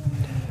 Scott.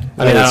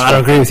 I mean, I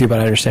don't agree with you, but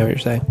I understand what you're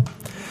saying.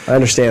 I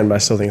understand, but I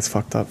still think it's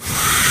fucked up.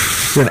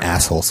 You're an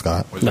asshole,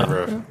 Scott. was No.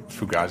 there a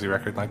Fugazi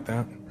record like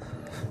that?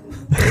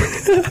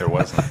 There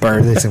wasn't.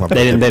 Burned. They sing about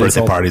They didn't birthday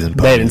sell parties and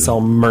They didn't sell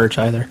merch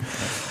either.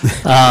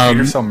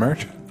 Peter sell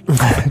merch?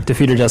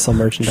 Defeater does sell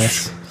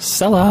merchandise.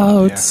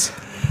 Sellouts.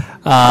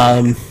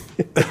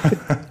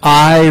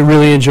 I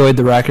really enjoyed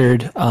the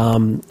record.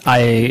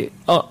 Unlike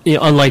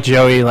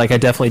Joey, I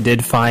definitely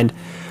did find.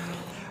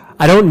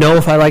 I don't know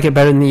if I like it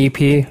better than the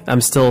EP.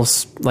 I'm still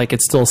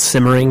it's still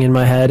simmering in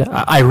my head.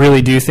 I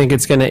really do think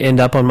it's going to end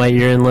up on my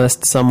year-end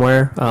list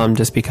somewhere,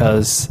 just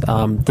because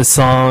the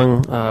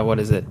song, what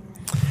is it?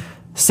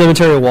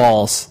 Cemetery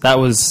Walls. That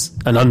was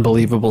an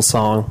unbelievable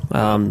song.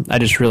 I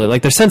just really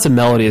their sense of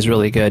melody is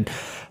really good.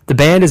 The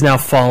band is now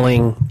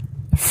falling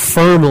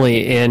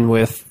firmly in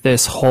with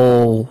this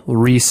whole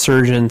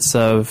resurgence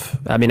of,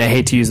 I mean, I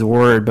hate to use the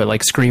word, but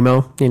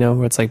screamo,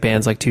 where it's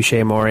bands like Touche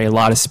Amore,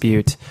 La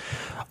Dispute,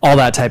 all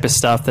that type of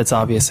stuff that's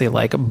obviously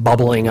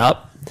bubbling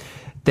up.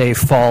 They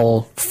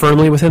fall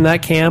firmly within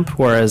that camp,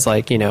 whereas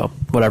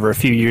whatever, a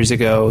few years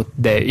ago,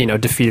 they,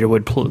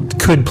 Defeater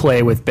could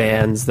play with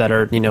bands that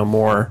are,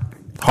 more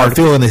I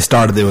feel when they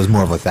started, it was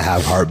more of the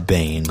Have Heart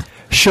Bane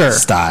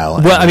style.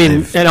 Well, I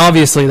mean, and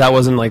obviously that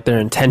wasn't their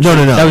intention.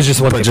 No. That was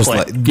just what But they just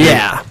played.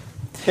 Yeah,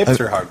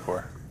 Hipster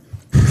hardcore.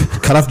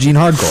 Cut off Gene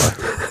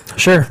hardcore.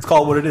 sure.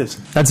 Call it what it is.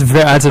 That's a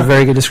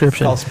very good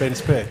description. Call a spade a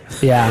spade.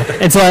 Yeah,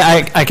 and so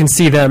I can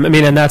see them. I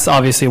mean, and that's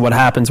obviously what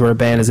happens where a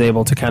band is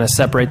able to kind of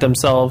separate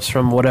themselves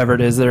from whatever it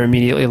is they're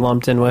immediately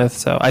lumped in with.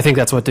 So I think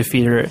that's what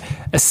Defeater,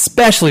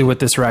 especially with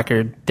this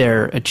record,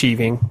 they're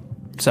achieving.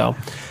 So,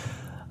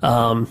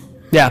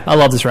 yeah, I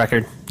love this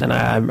record, and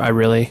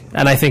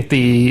I think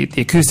the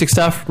acoustic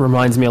stuff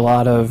reminds me a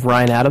lot of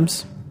Ryan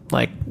Adams,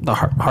 like the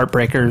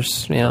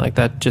Heartbreakers,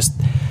 that just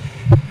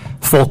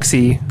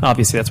folksy.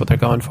 Obviously, that's what they're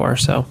going for.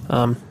 So,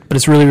 but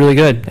it's really, really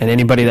good. And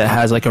anybody that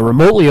has like a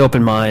remotely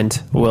open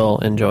mind will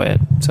enjoy it.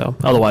 So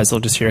otherwise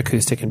they'll just hear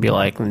acoustic and be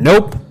like,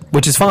 nope,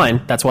 which is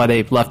fine. That's why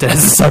they left it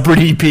as a separate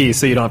EP,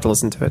 so you don't have to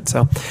listen to it.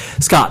 So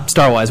Scott,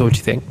 Starwise, what would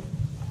you think?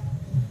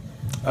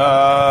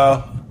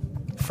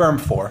 Firm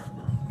 4.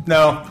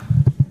 No,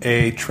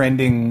 a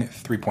trending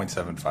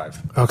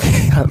 3.75.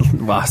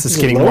 Okay. Wow, this is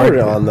getting lowered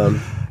more on them.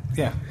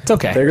 Yeah. It's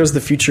okay. There goes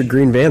the future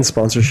Green Van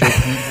sponsorship.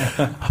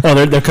 Oh,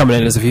 they're coming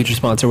in as a future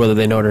sponsor, whether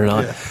they know it or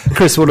not. Yeah.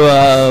 Chris, what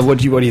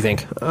do you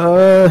think?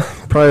 Probably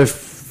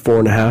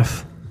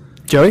 4.5.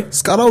 Joey?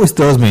 Scott always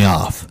throws me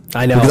off.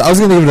 I know. Because I was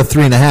going to give it a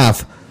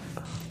 3.5,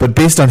 but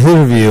based on his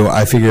review,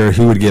 I figure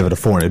he would give it a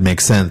 4. It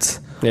makes sense.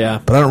 Yeah.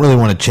 But I don't really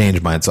want to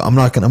change mine, so I'm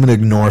going to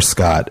ignore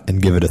Scott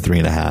and give it a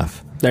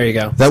 3.5. There you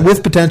go. That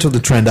with potential to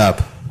trend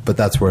up, but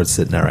that's where it's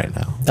sitting at right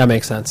now. That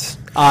makes sense.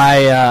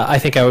 I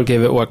think I would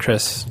give it what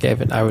Chris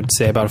gave it. I would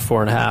say about a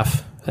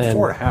 4.5. And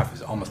 4.5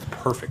 is almost a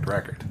perfect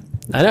record.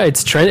 I know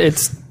it's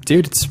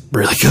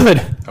really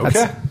good.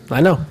 Okay.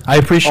 I know. I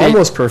appreciate.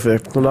 Almost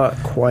perfect, but not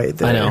quite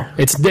there. I know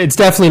it's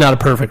definitely not a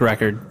perfect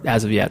record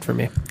as of yet for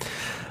me.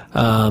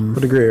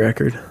 What a great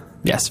record.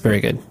 Yes, very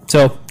good.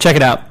 So check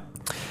it out.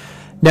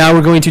 Now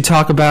we're going to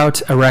talk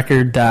about a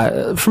record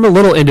that from a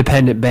little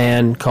independent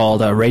band called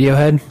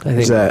Radiohead.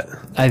 Who's that?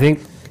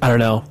 I don't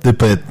know. They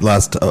played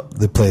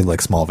They played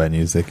like small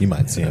venues. Like you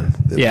might see them.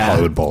 The Yeah.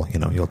 Hollywood Bowl.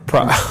 You'll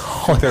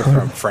They're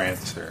from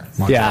France or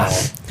Yeah,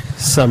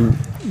 some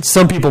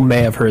people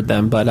may have heard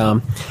them, but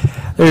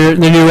their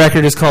new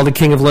record is called "The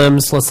King of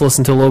Limbs." Let's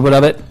listen to a little bit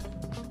of it.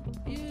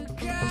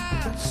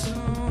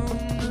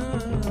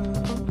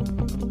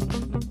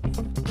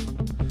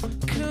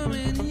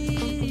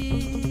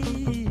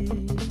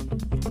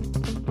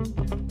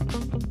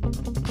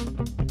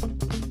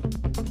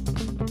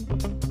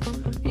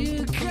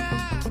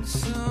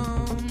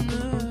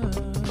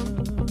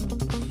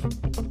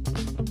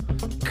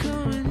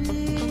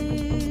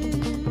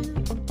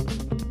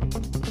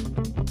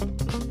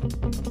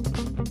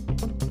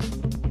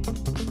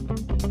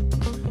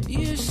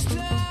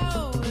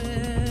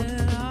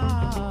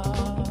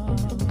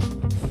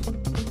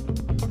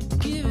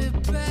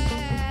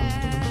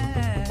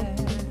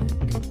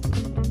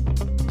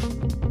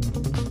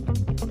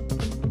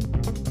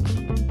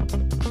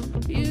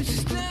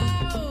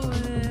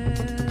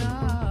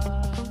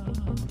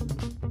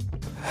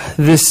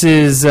 This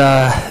is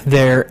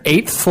their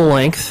 8th full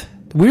length.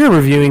 We were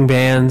reviewing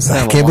bands. That I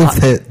have a can't lot.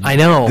 believe that. I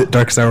know. That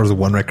Darkest Hour was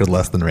one record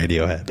less than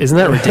Radiohead. Isn't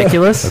that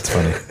ridiculous? That's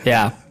funny.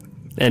 Yeah.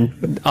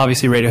 And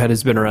obviously Radiohead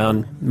has been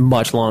around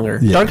much longer.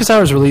 Yeah. Darkest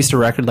Hour has released a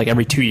record like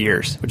every 2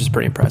 years, which is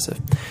pretty impressive.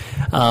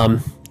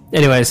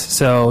 Anyways,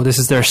 so this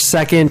is their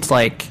second,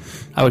 like,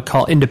 I would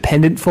call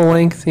independent full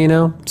length,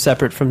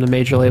 separate from the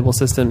major label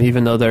system,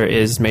 even though there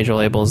is major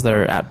labels that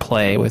are at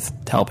play with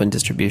help and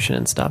distribution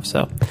and stuff.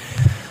 So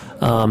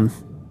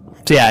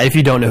yeah, if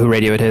you don't know who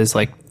Radiohead is,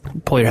 like,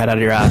 pull your head out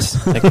of your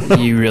ass. Like,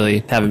 you really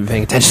haven't been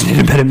paying attention to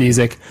independent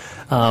music.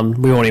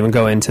 We won't even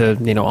go into,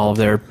 all of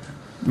their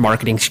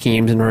marketing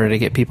schemes in order to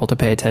get people to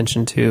pay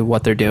attention to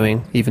what they're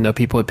doing, even though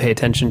people would pay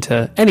attention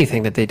to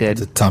anything that they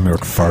did. Tom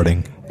York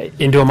farting.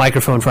 Into a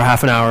microphone for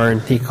half an hour, and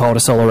he could call it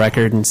a solo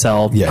record and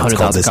sell Yeah, it's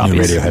called 100,000 this copies.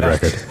 new Radiohead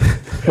record.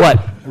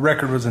 What? The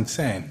record was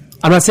insane.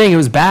 I'm not saying it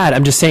was bad.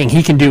 I'm just saying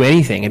he can do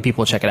anything, and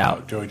people will check it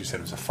out. Joey just said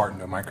it was a fart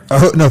into a microphone.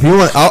 Oh, no, if you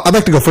want, I'd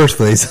like to go first,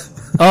 please.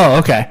 Oh,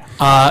 okay.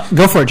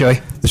 Go for it,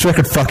 Joey. This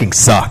record fucking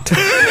sucked.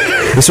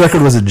 This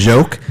record was a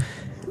joke,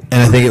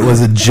 and I think it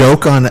was a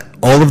joke on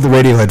all of the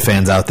Radiohead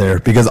fans out there,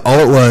 because all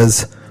it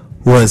was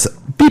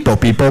beepo,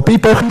 beepo,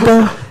 beepo,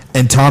 beepo,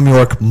 and Tom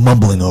York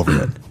mumbling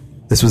over it.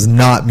 This was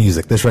not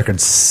music. This record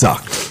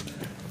sucked.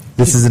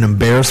 This is an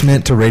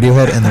embarrassment to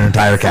Radiohead and their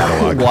entire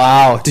catalog.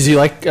 Wow. Did you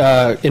like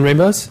In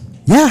Rainbows?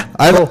 Yeah,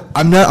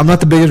 I'm not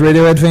the biggest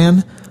Radiohead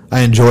fan.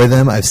 I enjoy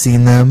them. I've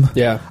seen them.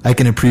 Yeah. I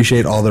can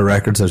appreciate all their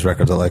records. There's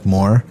records I like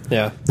more.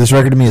 Yeah. This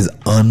record to me is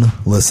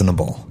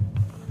unlistenable,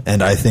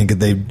 and I think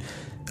it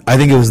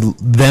was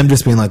them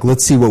just being like,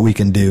 let's see what we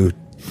can do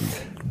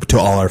to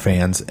all our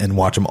fans and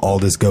watch them all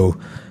just go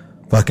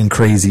fucking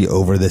crazy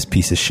over this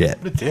piece of shit.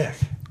 What a dick.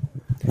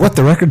 What?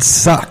 The record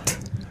sucked.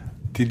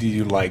 Did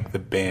you like the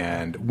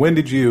band? When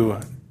did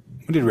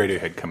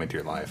Radiohead come into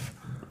your life?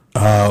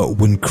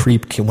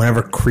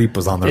 Whenever Creep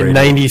was on the In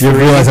radio. 93. You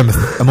realize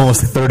I'm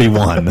almost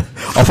 31.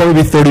 I'll probably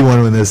be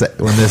 31 when this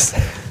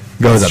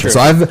goes up. true. So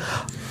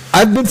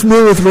I've been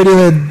familiar with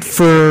Radiohead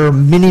for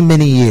many,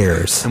 many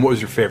years. And what was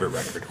your favorite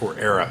record or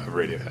era of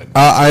Radiohead?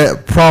 I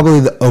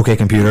probably the OK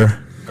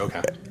Computer.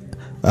 Okay.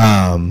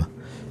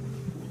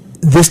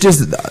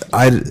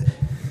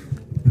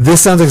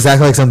 This sounds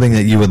exactly like something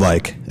that you would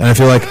like, and I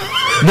feel like,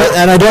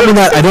 and I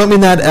don't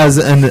mean that as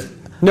an.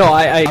 No,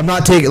 I'm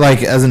not taking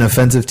like as an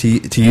offensive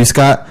to you,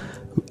 Scott.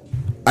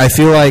 I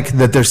feel like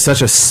that there's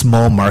such a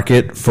small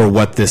market for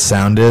what this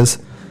sound is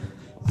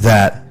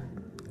that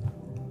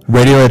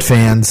Radiohead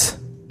fans,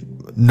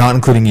 not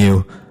including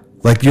you,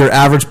 like your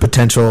average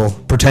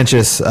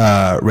pretentious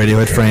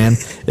Radiohead fan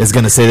is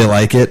going to say they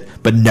like it,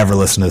 but never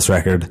listen to this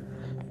record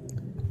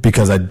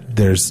because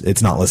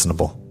it's not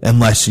listenable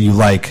unless you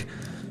like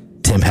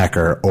Tim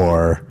Hecker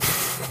or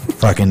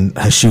fucking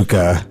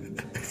Hashuka.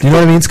 Do you know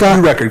what I mean, Scott?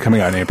 New record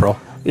coming out in April.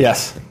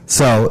 Yes.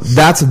 So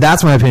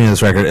that's my opinion of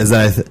this record, is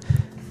that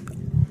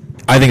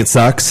I think it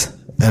sucks,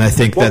 and I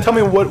think Well, that tell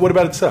me what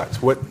about it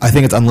sucks? What? I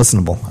think it's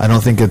unlistenable. I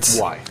don't think it's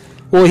Why?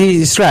 Well,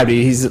 he's strapped.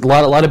 He's a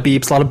lot of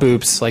beeps, a lot of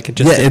boops. Like it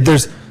just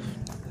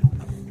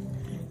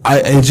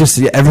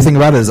everything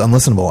about it is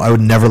unlistenable. I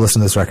would never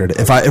listen to this record.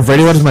 If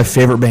Radiohead is my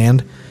favorite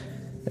band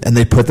and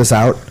they put this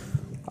out,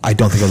 I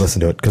don't think I'd listen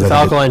to it, because if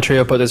Alkaline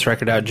Trio put this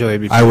record out, Joey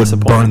would be I would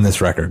disappointed. burn this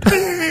record. But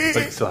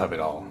you still have it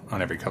all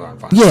on every color on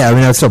vinyl. Yeah, I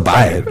mean, I'd still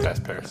buy it.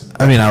 Best pairs.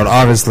 I mean, I would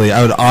obviously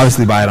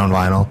buy it on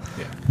vinyl.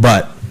 Yeah.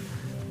 But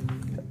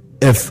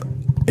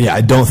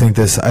I don't think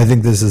this. I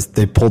think this is,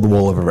 they pulled the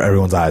wool over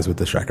everyone's eyes with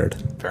this record.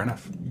 Fair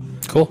enough.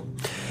 Cool.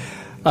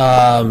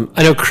 I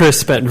know Chris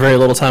spent very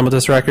little time with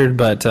this record,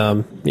 but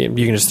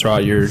you can just throw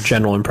out your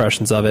general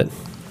impressions of it.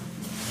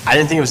 I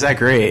didn't think it was that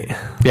great.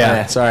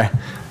 Yeah. Sorry.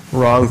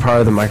 Wrong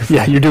part of the microphone.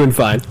 Yeah, you're doing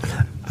fine.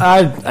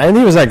 I didn't think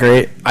it was that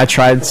great. I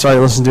started to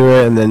listen to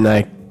it, and then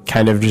I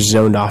kind of just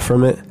zoned off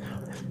from it.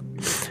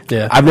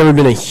 Yeah. I've never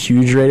been a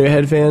huge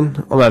Radiohead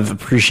fan. I've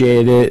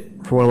appreciated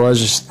it for what it was,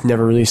 just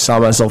never really saw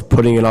myself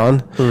putting it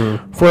on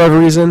for whatever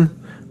reason.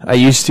 I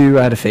used to.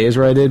 I had a phase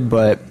where I did,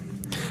 but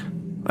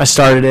I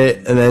started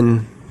it, and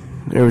then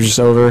it was just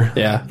over.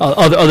 Yeah.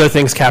 Other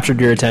things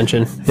captured your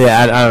attention.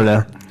 Yeah, I don't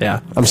know. Yeah.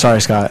 I'm sorry,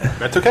 Scott.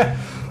 That's okay.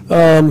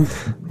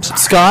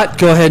 Scott,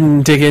 go ahead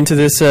and dig into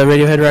this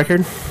Radiohead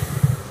record.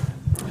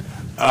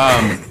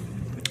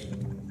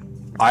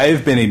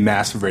 I've been a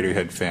massive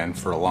Radiohead fan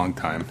for a long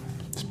time.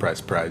 Surprise,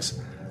 surprise.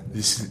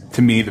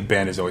 To me, the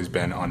band has always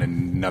been on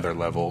another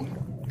level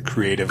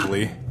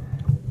creatively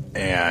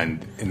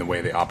and in the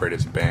way they operate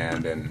as a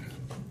band and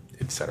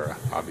etc.,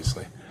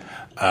 obviously.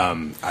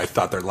 I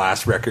thought their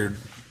last record,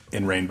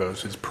 In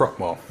Rainbows, is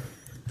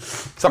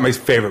it's not my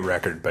favorite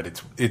record, but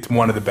it's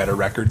one of the better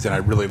records, and I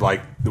really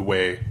like the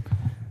way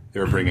they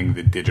were bringing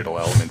the digital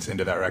elements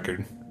into that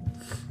record.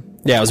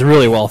 Yeah, it was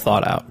really well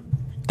thought out.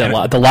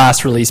 The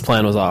last release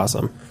plan was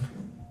awesome.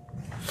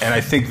 And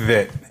I think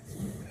that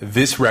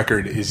this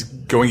record is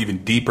going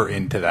even deeper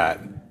into that.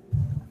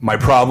 My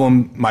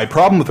problem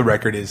with the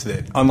record is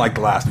that, unlike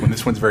the last one,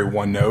 this one's very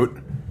one note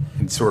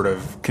and sort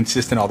of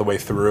consistent all the way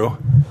through.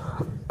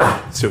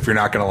 So if you're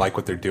not going to like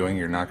what they're doing,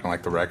 you're not going to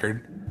like the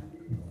record.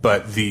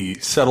 But the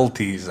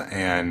subtleties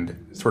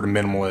and sort of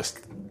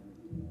minimalist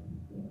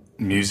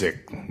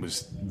music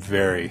was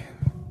very,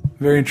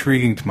 very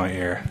intriguing to my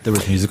ear. There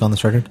was music on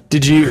this record?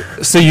 Did you?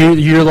 So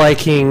you're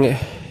liking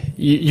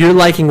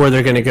where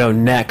they're going to go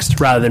next,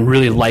 rather than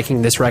really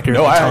liking this record a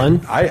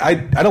ton? I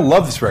don't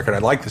love this record. I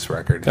like this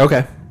record.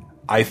 Okay.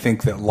 I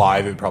think that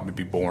live it would probably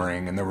be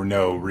boring, and there were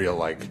no real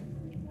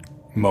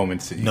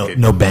moments that you could.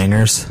 No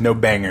bangers. No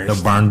bangers.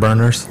 No barn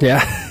burners.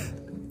 Yeah.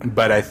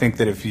 But I think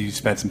that if you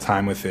spent some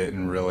time with it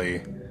and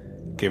really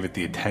gave it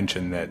the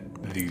attention that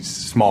these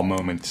small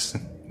moments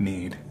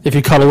need. If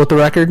you cuddle with the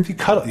record? If you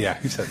cuddle, yeah,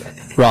 who said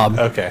that? Rob.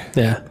 Okay.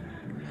 Yeah.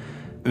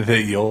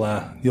 That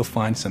you'll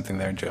find something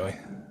there, Joey.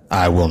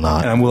 I will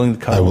not. And I'm willing to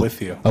cuddle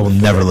with you. I will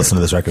never listen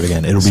to this record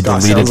again. It'll be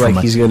Scott deleted sounds from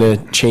like he's going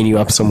to chain you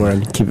up somewhere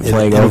and keep it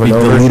playing It'll over be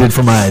and over. deleted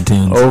from my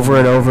iTunes. Over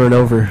and over and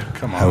over.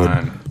 Come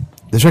on.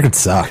 This record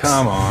sucks.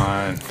 Come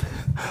on.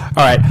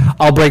 All right,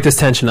 I'll break this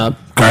tension up.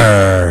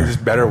 Grr. Is this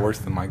better or worse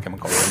than My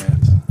Chemical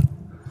Romance?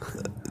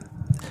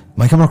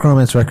 My Chemical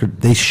Romance record,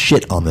 they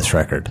shit on this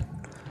record.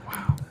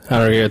 I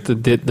don't know.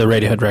 The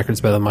Radiohead record's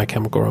better than My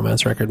Chemical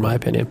Romance record, in my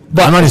opinion.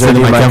 But I'm not even saying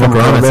that any My My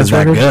Chemical Chemical Romance is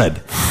that Romance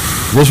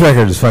good. This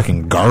record is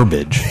fucking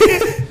garbage.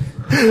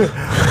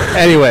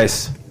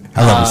 Anyways,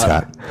 I love you,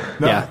 Scott.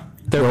 yeah,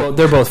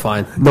 they're both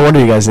fine. No wonder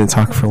you guys didn't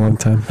talk for a long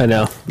time. I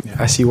know.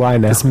 I see why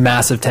now. It's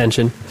massive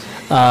tension.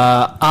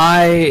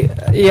 I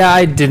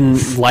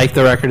didn't like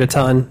the record a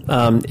ton.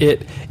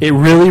 It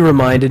really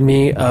reminded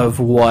me of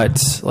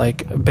what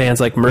bands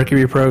like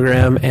Mercury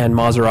Program and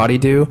Maserati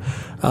do.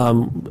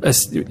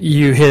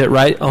 You hit it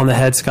right on the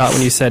head, Scott,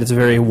 when you said it's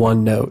very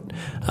one note.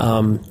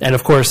 And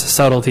of course,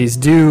 subtleties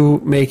do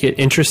make it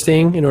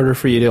interesting in order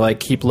for you to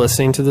keep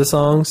listening to the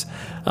songs.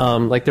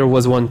 There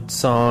was one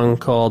song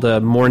called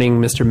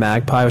 "Morning, Mr.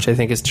 Magpie," which I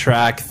think is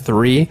track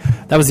 3.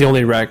 That was the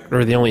only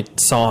the only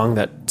song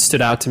that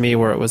stood out to me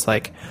where it was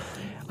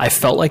I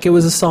felt like it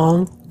was a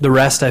song. The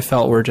rest I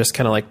felt were just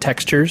kind of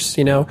textures,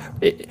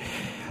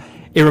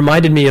 It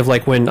reminded me of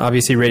when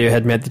obviously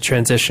Radiohead made the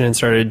transition and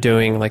started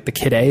doing the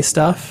Kid A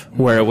stuff,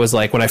 where it was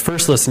when I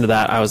first listened to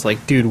that, I was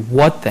like, dude,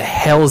 what the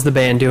hell is the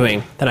band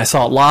doing? Then I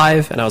saw it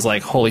live and I was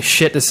like, holy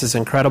shit, this is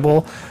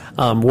incredible.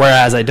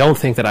 Whereas I don't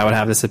think that I would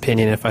have this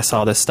opinion if I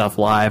saw this stuff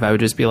live. I would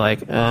just be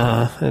like,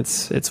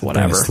 it's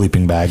whatever. A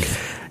sleeping bag.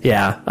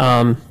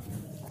 Yeah.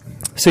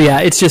 So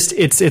yeah,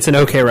 it's an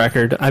okay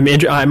record.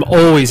 I'm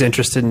always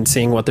interested in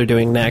seeing what they're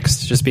doing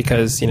next, just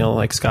because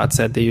like Scott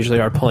said, they usually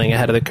are pulling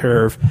ahead of the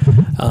curve.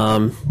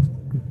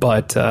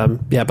 But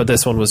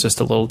this one was just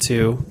a little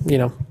too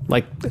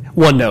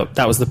one note.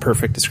 That was the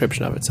perfect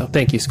description of it. So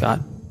thank you,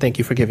 Scott. Thank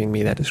you for giving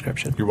me that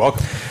description. You're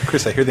welcome,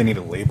 Chris. I hear they need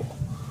a label.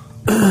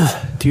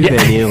 Do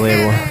they need a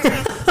label?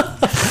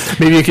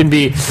 Maybe it can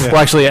be. Well,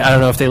 actually, I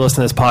don't know if they listen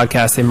to this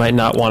podcast. They might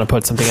not want to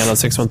put something out on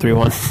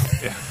 6131.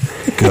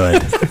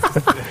 Good.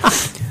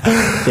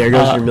 There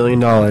goes your $1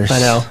 million. I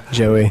know,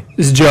 Joey.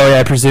 This is Joey.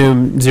 I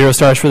presume 0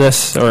 stars for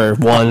this, or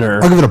 1,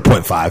 or I'll give it a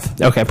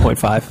 0.5. okay,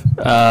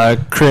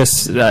 0.5.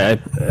 Chris,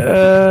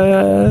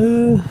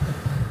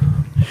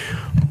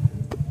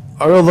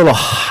 I'll go a little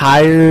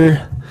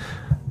higher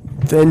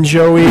than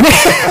Joey.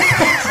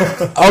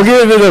 I'll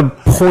give it a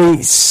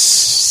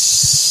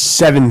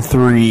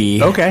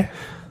 0.73. okay,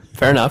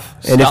 fair enough.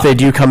 And if they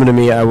do come to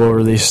me, I will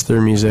release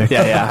their music.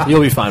 yeah,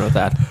 you'll be fine with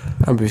that.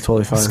 I'll be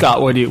totally fine.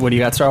 Scott, what do you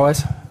got star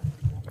wise?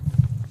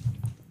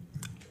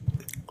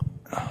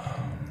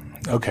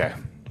 Okay.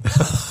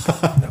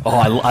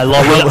 Oh, I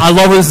love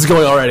where this is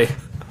going already.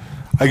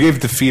 I gave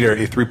Defeater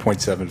a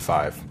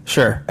 3.75.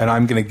 Sure. And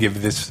I'm going to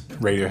give this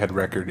Radiohead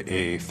record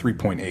a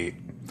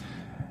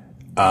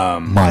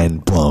 3.8.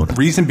 Mind blown.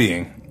 Reason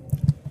being,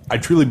 I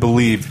truly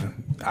believe,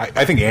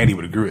 I think Andy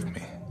would agree with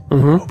me.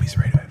 Hope he's a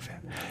Radiohead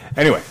fan.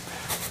 Anyway,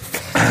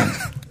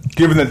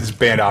 given that this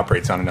band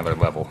operates on another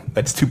level,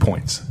 that's 2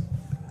 points.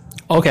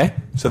 Okay.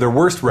 So their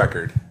worst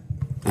record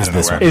Is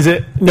this one. Is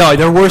it? No,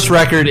 their worst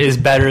record is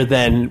better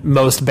than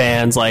most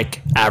bands'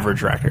 like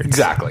average records.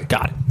 Exactly.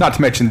 Got it. Not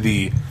to mention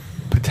the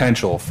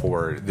potential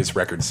for this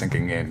record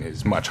sinking in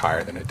is much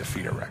higher than a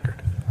Defeater record.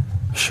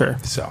 Sure.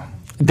 So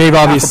Dave,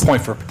 half obviously. a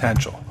point for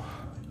potential.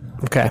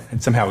 Okay.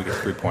 And somehow we get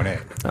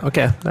 3.8.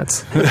 Okay.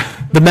 That's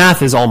the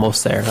math is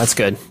almost there. That's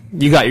good.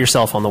 You got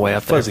yourself on the way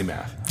up there. Fuzzy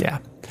math. Yeah.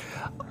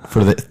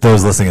 For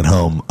those listening at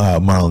home,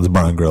 Marlon's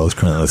Bar and Grill is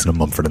currently listening to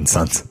Mumford &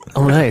 Sons.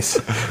 Oh, nice.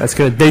 That's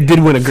good. They did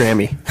win a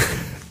Grammy.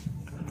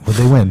 Would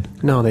they win?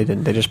 No, they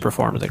didn't. They just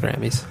performed at the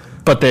Grammys.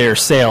 But their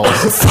sales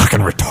Fucking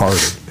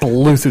retarded.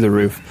 blew through the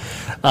roof.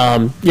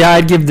 Yeah,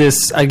 I'd give it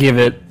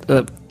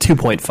a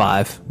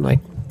 2.5. Like,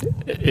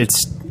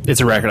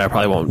 it's a record I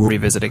probably won't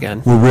revisit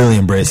again. We're really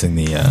embracing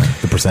the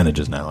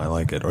percentages now. I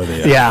like it. Or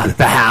the Yeah,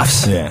 the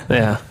halves. Yeah.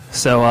 Yeah.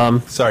 So,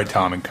 Sorry,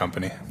 Tom and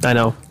company. I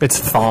know.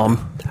 It's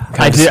Tom.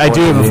 I do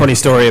have a funny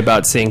story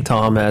about seeing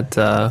Tom at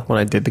when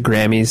I did the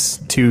Grammys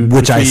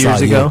 3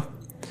 years ago.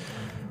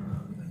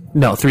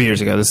 No, 3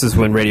 years ago. This is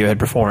when Radiohead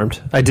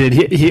performed. I did.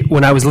 He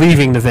when I was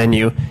leaving the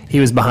venue, he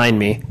was behind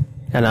me,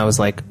 and I was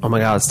like, "Oh my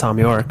God, it's Tom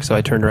York!" So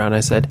I turned around and I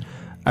said,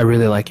 "I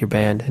really like your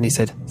band," and he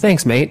said,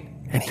 "Thanks, mate."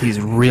 And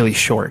he's really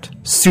short,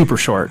 super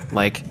short.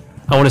 Like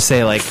I want to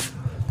say,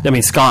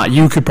 Scott,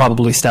 you could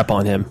probably step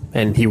on him,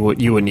 and you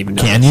wouldn't even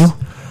know. Can you?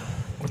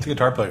 What's the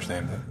guitar player's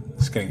name?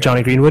 The skinny guy.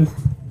 Johnny Greenwood?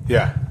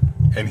 Yeah.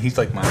 And he's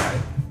like my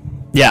height.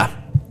 Yeah,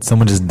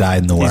 Someone just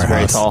died in the he's warehouse.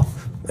 very tall.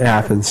 It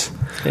happens.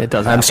 It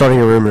does. I'm happen. starting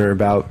a rumor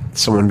about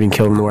someone being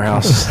killed in the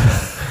warehouse.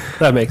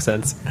 That makes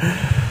sense.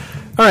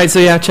 All right, so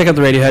yeah, check out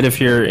the Radiohead if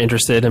you're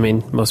interested. I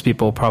mean, most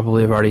people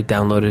probably have already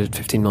downloaded it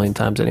 15 million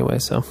times anyway,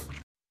 so.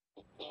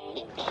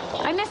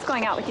 I miss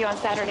going out with you on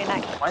Saturday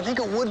night. I think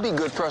it would be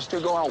good for us to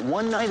go out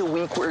one night a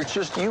week where it's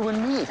just you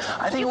and me.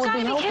 I think it You've would got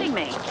be to be healthy. kidding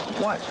me.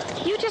 What?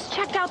 You just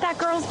checked out that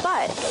girl's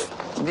butt.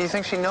 Do you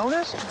think she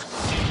noticed?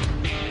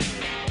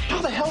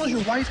 How the hell does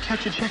your wife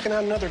catch you checking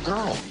out another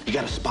girl? You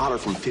gotta spot her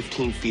from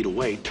 15 feet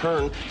away,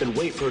 turn, then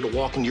wait for her to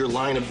walk into your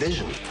line of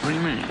vision. What do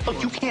you mean?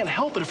 Look, you can't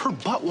help it if her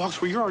butt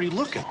walks where you're already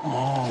looking.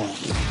 Oh.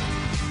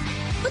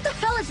 What the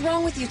hell is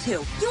wrong with you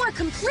two? You are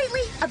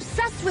completely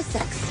obsessed with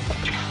sex.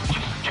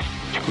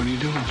 What are you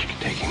doing?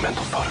 Taking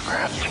mental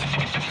photographs.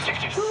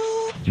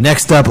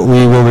 Next up,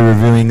 we will be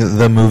reviewing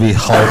the movie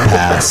Hall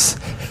Pass.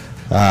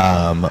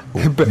 By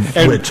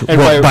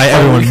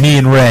everyone, me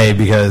and Ray,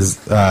 because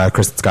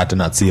Chris and Scott did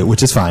not see it,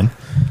 which is fine.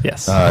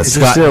 Yes. It just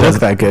Scott didn't look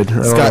doesn't- that good.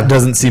 Scott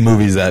doesn't see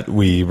movies that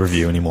we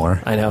review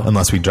anymore. I know.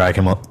 Unless we drag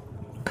him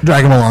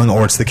along,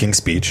 or it's the King's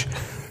Speech.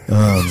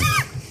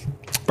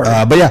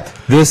 But yeah,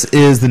 this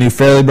is the new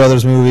Farrelly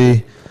Brothers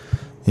movie.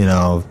 You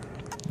know,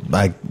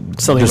 like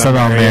Something there's About something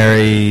about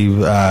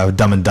Mary,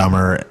 Dumb and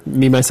Dumber,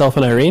 Me, Myself,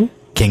 and Irene?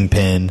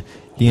 Kingpin.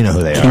 You know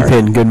who they are.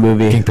 Kingpin, good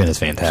movie. Kingpin is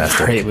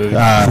fantastic. Great movie.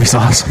 Movie's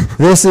awesome.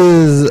 This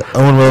is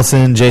Owen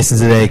Wilson, Jason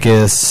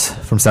Sudeikis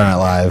from Saturday Night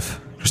Live,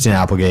 Christina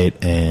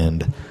Applegate,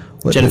 and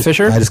Jenna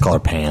Fisher? I just call her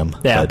Pam.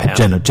 Yeah, but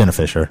Pam. Jenna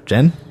Fisher.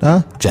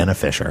 Jenna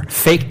Fisher.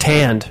 Fake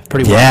tanned,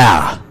 pretty well.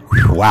 Yeah.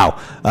 Wow.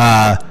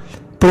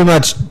 Pretty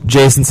much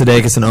Jason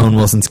Sudeikis and Owen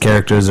Wilson's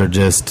characters are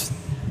just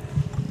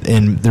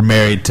they're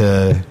married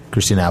to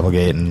Christina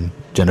Applegate and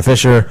Jenna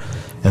Fisher,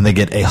 and they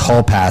get a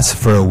hall pass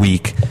for a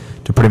week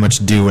to pretty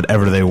much do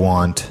whatever they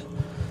want.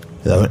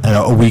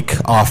 A week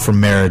off from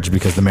marriage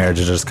because the marriage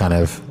is just kind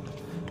of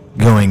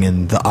going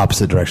in the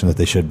opposite direction that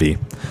they should be.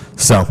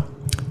 So,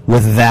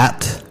 with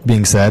that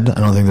being said, I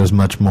don't think there's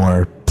much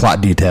more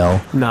plot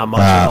detail. Not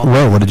much at all.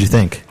 Well, what did you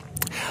think?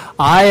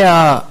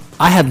 I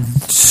had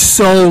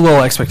so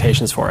low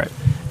expectations for it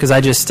because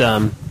I just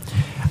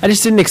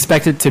didn't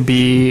expect it to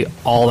be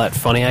all that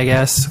funny. I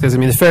guess because the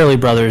Farrelly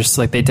Brothers,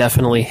 like, they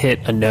definitely hit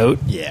a note,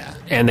 Yeah.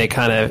 and they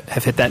kind of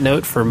have hit that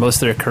note for most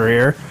of their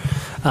career.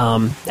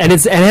 And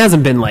it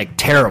hasn't been like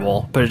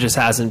terrible, but it just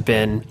hasn't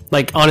been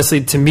like,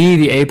 honestly, to me,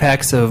 the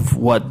apex of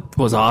what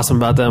was awesome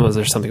about them was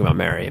There's Something About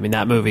Mary. I mean,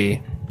 that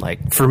movie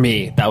Like, for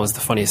me, that was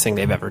the funniest thing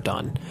they've ever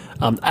done.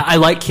 I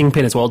like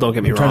Kingpin as well, don't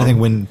get me I'm wrong. trying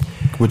to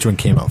think which one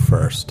came out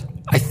first.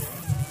 I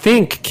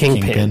think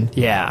Kingpin.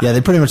 Yeah. Yeah,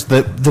 they pretty much,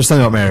 There's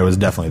Something About Mary was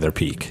definitely their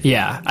peak.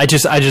 Yeah. I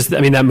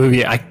mean, that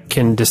movie, I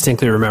can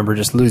distinctly remember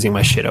just losing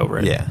my shit over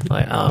it. Yeah.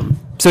 Like,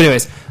 so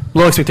anyways,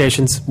 low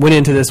expectations. Went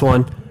into this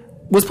one.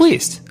 Was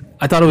pleased.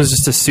 I thought it was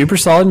just a super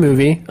solid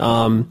movie.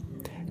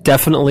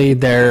 Definitely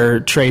their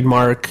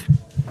trademark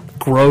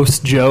gross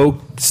joke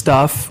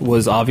stuff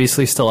was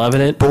obviously still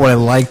evident. But what I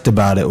liked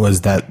about it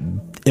was that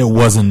it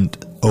wasn't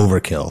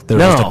overkill. There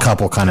was just a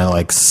couple kind of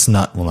like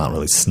snuck, well, not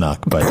really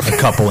snuck, but a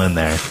couple in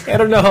there. I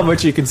don't know how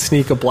much you can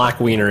sneak a black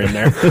wiener in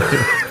there,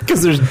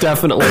 because there's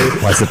definitely.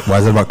 Why is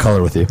it about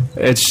color with you?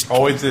 It's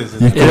always is.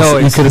 You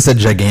could have said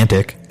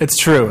gigantic. It's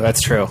true.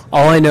 That's true.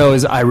 All I know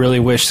is I really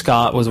wish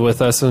Scott was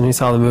with us when he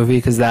saw the movie,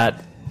 because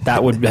that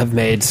would have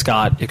made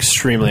Scott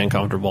extremely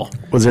uncomfortable.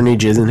 Was there any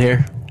jizz in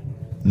here?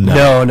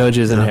 No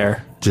jizz in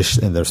hair.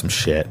 And there's some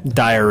shit.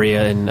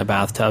 Diarrhea in a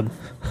bathtub.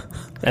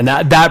 And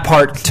that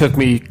part took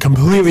me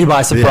completely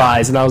by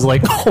surprise, and I was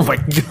like, "Oh my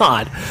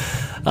god!"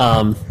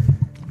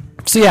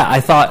 So yeah,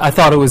 I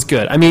thought it was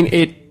good. I mean,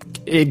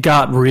 it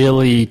got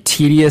really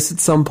tedious at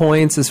some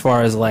points, as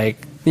far as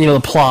like,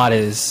 the plot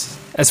is,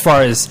 as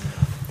far as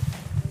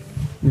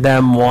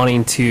them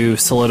wanting to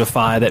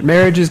solidify that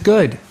marriage is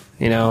good.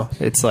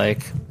 It's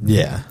like,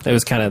 yeah, it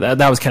was kind of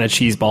that was kind of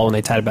cheeseball when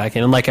they tied it back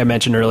in. And like I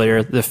mentioned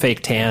earlier, the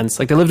fake tans,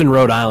 like they lived in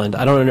Rhode Island.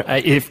 I don't know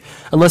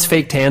unless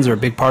fake tans are a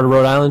big part of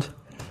Rhode Island.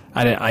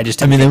 I just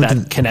didn't get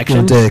that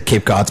connection. They went to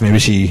Cape Cod. Maybe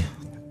she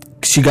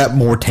got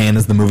more tan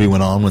as the movie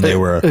went on when they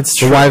were. It's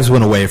true. The wives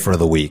went away for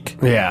the week.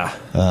 Yeah.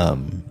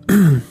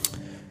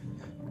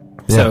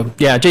 So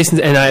yeah,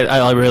 Jason, and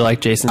I really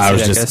like Jason.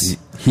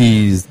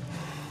 He's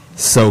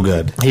so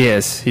good. He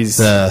is. He's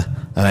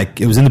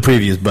it was in the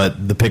previews,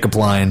 but the pickup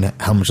line,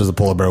 "How much does a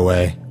polar bear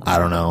weigh? I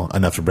don't know.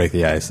 Enough to break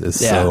the ice," is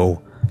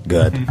so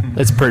good.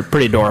 It's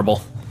pretty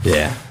adorable.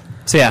 Yeah.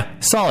 So yeah,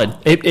 solid.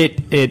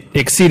 It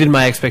exceeded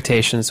my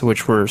expectations,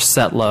 which were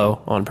set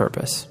low on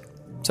purpose.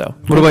 So,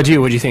 what about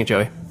you? What do you think,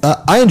 Joey?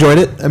 I enjoyed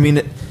it. I mean,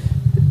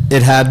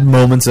 it had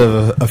moments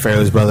of a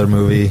Fairley's Brother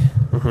movie,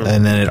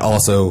 and then it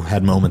also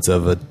had moments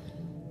of a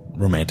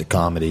romantic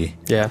comedy.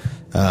 Yeah.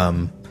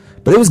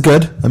 But it was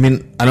good. I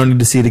mean, I don't need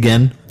to see it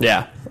again.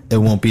 Yeah. It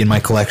won't be in my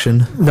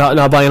collection.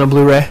 Not buying on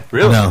Blu-ray?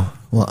 Really? No.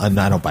 Well, I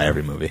don't buy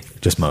every movie,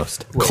 just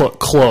most.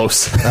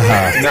 Close.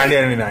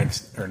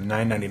 $9.99 or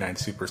 $9.99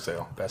 super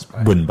sale, Best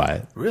Buy. Wouldn't buy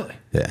it. Really?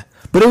 Yeah,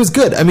 but it was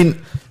good. I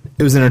mean,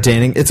 it was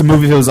entertaining. It's a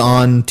movie. If it was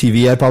on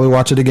TV, I'd probably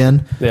watch it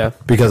again. Yeah,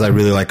 because I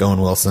really like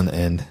Owen Wilson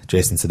and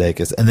Jason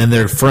Sudeikis, and then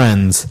they're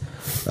friends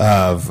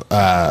of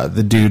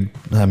the dude.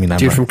 I mean,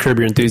 dude from Curb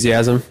Your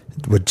Enthusiasm.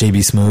 With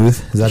JB Smooth,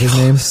 is that his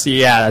name?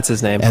 Yeah, that's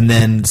his name. And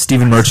then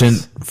Stephen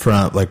Merchant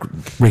from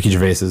Ricky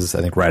Gervais's,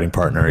 I think, writing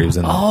partner. He was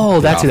in.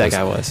 Oh, that's who that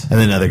guy was. And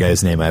then another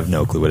guy's name, I have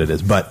no clue what it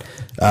is. But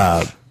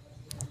the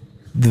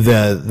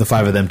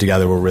five of them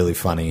together were really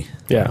funny.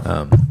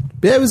 Yeah,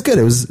 yeah, it was good.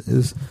 It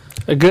was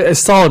a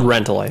solid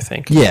rental, I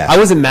think. Yeah, I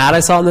wasn't mad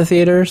I saw it in the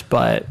theaters,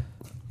 but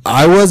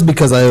I was,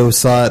 because I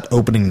saw it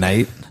opening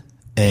night,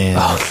 and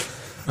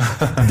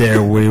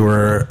there we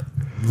were.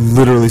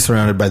 Literally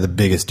surrounded by the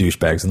biggest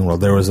douchebags in the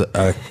world. There was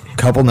a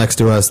couple next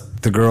to us.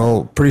 The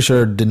girl, pretty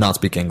sure, did not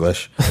speak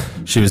English.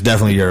 She was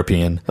definitely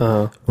European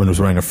when was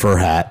wearing a fur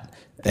hat.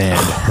 And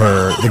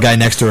the guy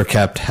next to her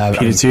kept having...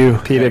 Peter 2.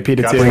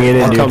 Bring it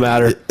in, dude. Come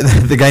at her.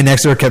 The guy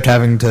next to her kept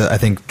having to, I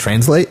think,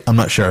 translate. I'm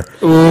not sure.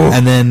 Ooh.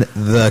 And then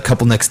the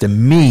couple next to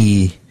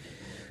me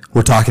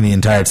were talking the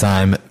entire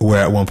time,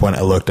 where at one point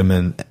I looked at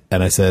him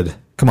and I said,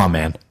 "Come on,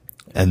 man."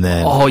 And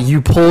then... Oh,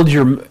 you pulled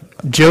your...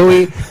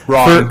 Joey,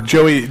 wrong.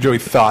 Joey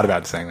thought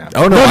about saying that.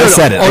 Oh no, I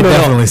said it. I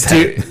definitely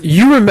said it.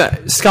 You remember,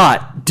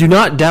 Scott? Do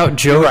not doubt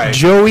Joey. Right.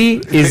 Joey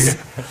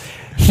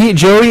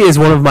is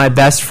one of my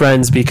best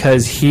friends,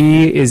 because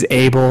he is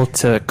able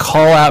to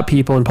call out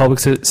people in public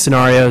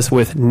scenarios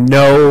with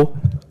no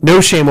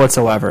shame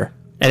whatsoever,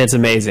 and it's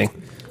amazing.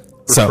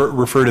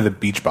 Refer to the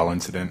beach ball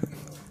incident.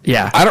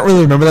 Yeah, I don't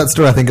really remember that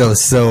story. I think I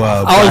was so.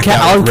 I'll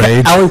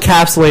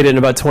encapsulate it in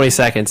about 20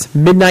 seconds.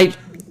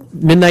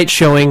 Midnight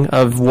showing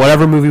of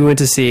whatever movie we went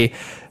to see.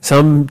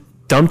 Some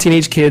dumb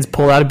teenage kids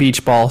pulled out a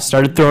beach ball,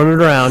 started throwing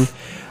it around,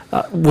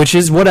 which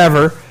is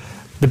whatever.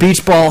 The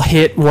beach ball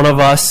hit one of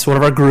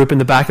our group, in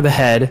the back of the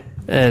head,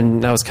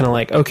 and I was kind of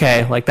like,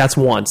 okay, like that's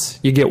once.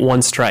 You get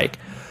one strike.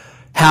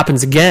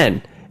 Happens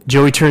again.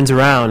 Joey turns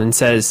around and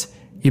says,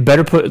 "You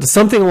better put,"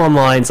 something along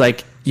the lines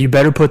like, "You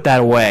better put that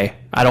away.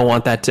 I don't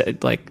want that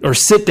to," or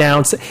sit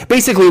down.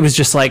 Basically, it was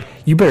just like,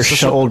 "You better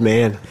shut." An old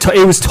man.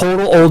 It was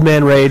total old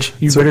man rage.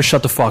 You better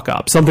shut the fuck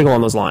up. Something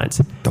along those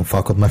lines. Don't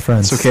fuck with my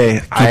friends. It's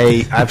okay.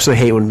 I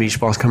absolutely hate when beach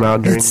balls come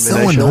out during it's the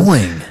midnight so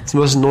annoying. show. It's the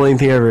most annoying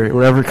thing ever.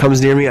 Whenever it comes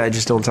near me, I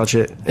just don't touch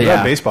it. What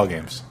about baseball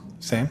games?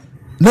 Same?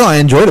 No, I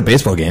enjoy the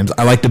baseball games.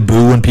 I like to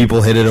boo when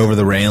people hit it over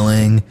the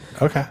railing.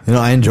 Okay.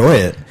 I enjoy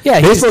it. Yeah,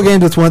 baseball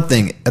games, it's one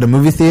thing. At a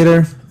movie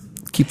theater,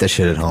 keep that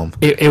shit at home.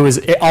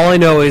 All I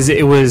know is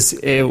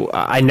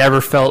I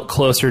never felt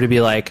closer to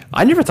be like,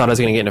 I never thought I was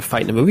going to get in a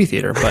fight in a movie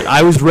theater, but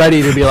I was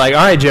ready to be like,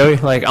 all right, Joey,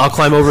 like, I'll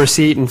climb over a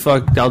seat and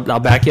I'll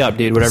back you up,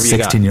 dude, whatever you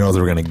got. 16-year-olds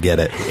were going to get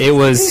it. It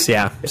was,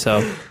 yeah.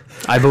 So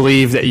I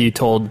believe that you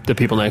told the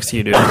people next to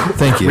you, dude.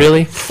 Thank you.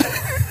 Really?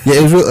 Yeah,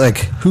 it was really, like,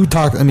 who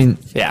talked, I mean.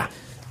 Yeah.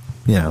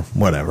 You know,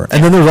 whatever.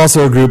 And then there was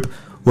also a group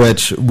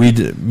which me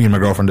and my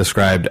girlfriend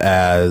described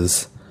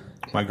as.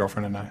 My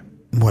girlfriend and I.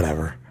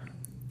 Whatever.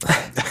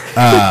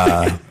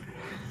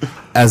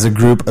 As a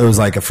group, it was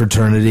like a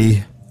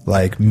fraternity,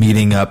 like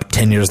meeting up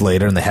 10 years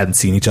later, and they hadn't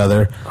seen each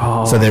other.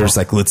 Oh. So they were just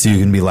like, let's see who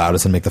can be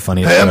loudest and make the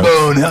funniest jokes.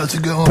 Bone, how's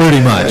it going?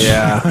 Pretty much.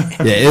 Yeah.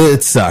 Yeah,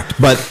 it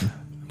sucked. But,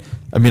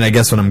 I mean, I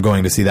guess when I'm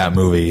going to see that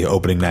movie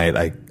opening night,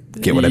 I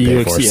get what I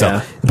pay for.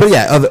 Yeah. So, but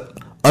yeah, other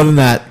than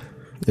that,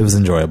 it was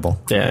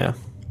enjoyable. Yeah.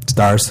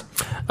 Stars?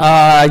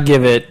 I'd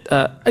give it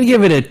a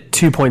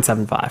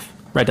 2.75,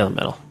 right down the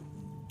middle.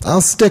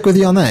 I'll stick with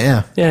you on that,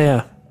 yeah.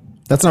 Yeah.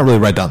 That's not really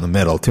right down the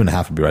middle.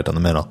 2.5 would be right down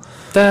the middle.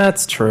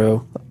 That's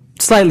true.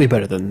 Slightly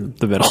better than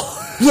the middle.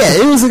 Yeah,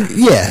 it was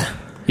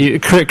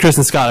Chris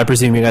and Scott, I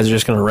presume you guys are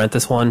just going to rent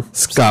this one?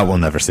 Scott will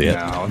never see it. No,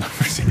 I'll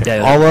never see it.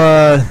 Yeah.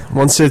 I'll,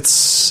 once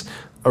it's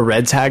a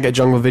red tag at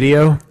Jungle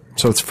Video,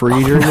 so it's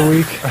free during the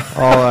week,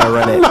 I'll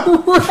rent it.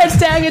 Red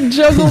tag at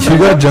Jungle Video? You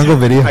go to Jungle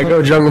Video? I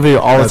go to Jungle Video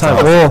all the time.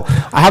 Awesome. Well,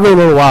 I haven't in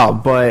a little while,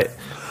 but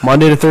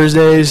Monday to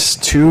Thursdays,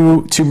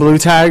 two blue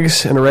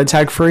tags and a red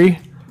tag free.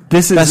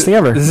 Best thing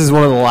ever. This is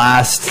one of the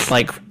last,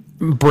 like,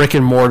 brick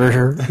and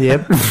mortar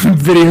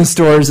video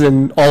stores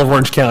in all of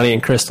Orange County,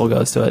 and Crystal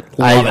goes to it.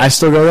 I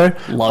still go there.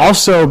 Love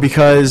also,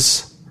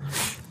 because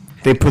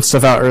they put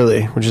stuff out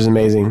early, which is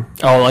amazing.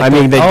 Oh, like I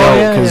mean, they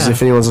don't, because yeah.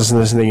 if anyone's listening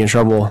to this and they get in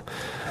trouble, I'm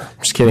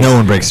just kidding. No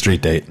one breaks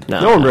street date.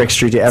 No one breaks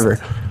street date ever.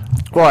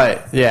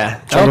 But,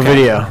 yeah, Jungle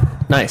Video.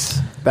 Nice.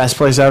 Best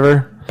place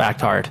ever.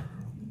 Backed hard.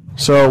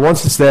 So,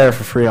 once it's there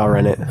for free, I'll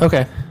rent it.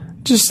 Okay.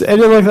 I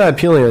didn't look that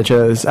appealing at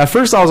shows. At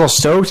first, I was all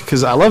stoked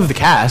because I love the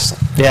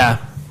cast. Yeah.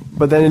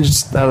 But then it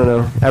just, I don't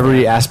know,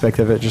 every aspect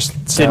of it just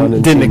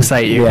didn't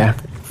excite you. Yeah.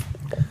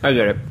 I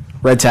get it.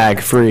 Red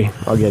tag, free.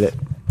 I'll get it.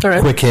 All right.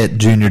 Quick hit,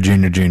 junior,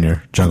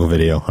 Jungle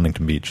Video,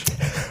 Huntington Beach.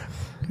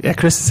 Yeah,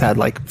 Chris has had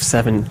like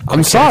 7.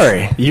 I'm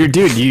sorry. You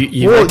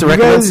like to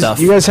recommend stuff.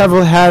 You guys have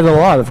had a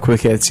lot of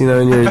quick hits, you know,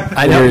 and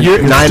I know.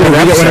 you're 9 We get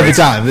one every episodes.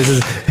 time. This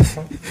is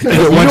You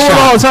get one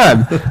all the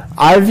time.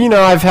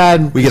 I've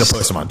had. We get to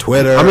post them on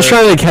Twitter. I'm just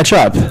trying to catch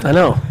up. I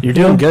know. You're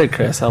doing good,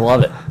 Chris. I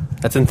love it.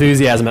 That's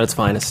enthusiasm at its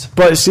finest.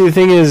 But see, the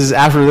thing is,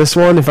 after this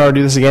one, if I were to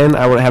do this again,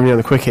 I wouldn't have any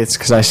other quick hits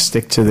because I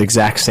stick to the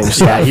exact same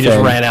stuff. Yeah, you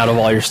just ran out of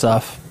all your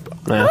stuff.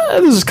 Yeah.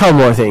 There's a couple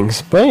more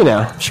things, but you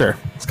know, Sure.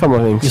 it's a couple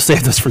more things. You'll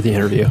save this for the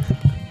interview.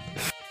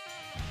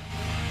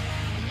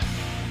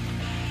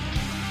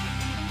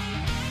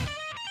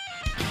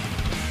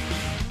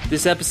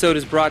 This episode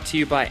is brought to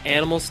you by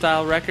Animal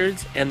Style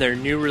Records and their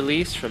new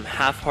release from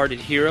Half Hearted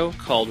Hero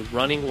called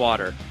Running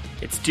Water.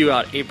 It's due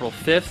out April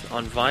 5th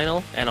on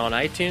vinyl and on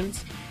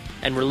iTunes,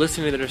 and we're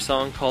listening to their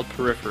song called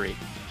Periphery.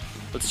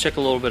 Let's check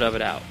a little bit of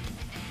it out.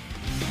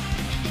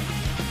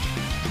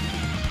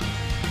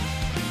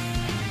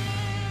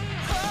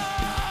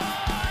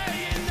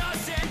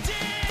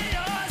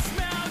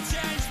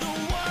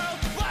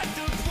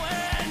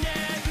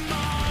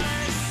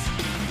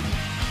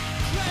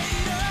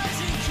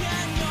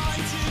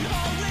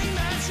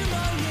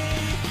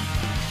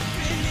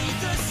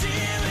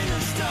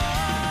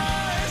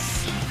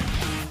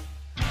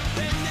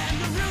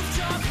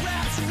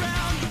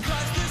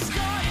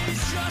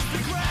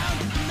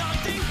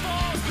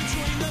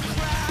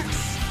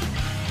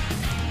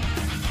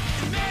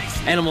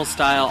 Animal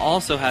Style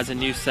also has a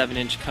new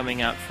 7-inch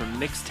coming out from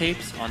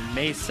Mixtapes on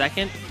May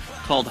 2nd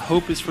called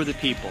Hope is for the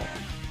People.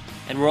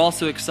 And we're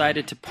also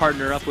excited to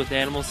partner up with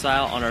Animal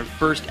Style on our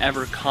first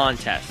ever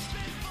contest.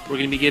 We're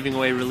going to be giving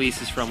away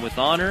releases from With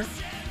Honor,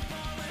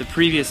 the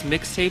previous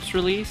Mixtapes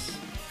release,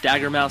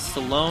 Daggermouth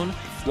Stallone,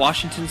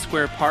 Washington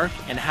Square Park,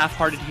 and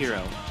Half-Hearted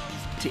Hero.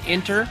 To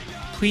enter,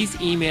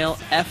 please email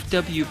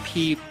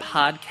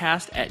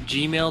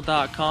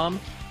fwppodcast@gmail.com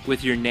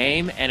with your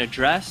name and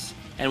address,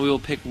 and we will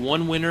pick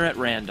one winner at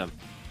random.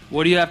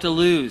 What do you have to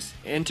lose?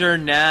 Enter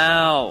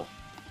now!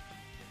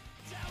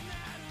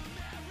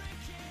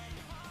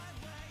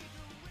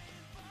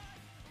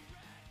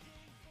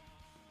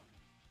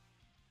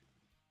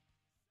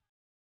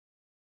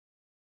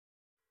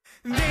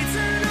 They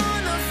turn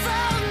on the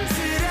phone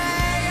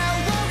today.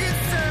 I woke in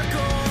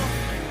circle.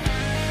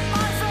 I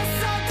felt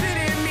something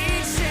in me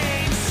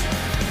change.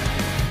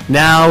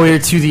 Now we're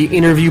to the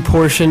interview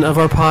portion of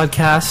our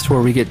podcast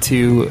where we get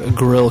to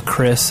grill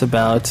Chris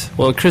about...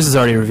 Well, Chris has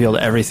already revealed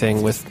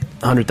everything with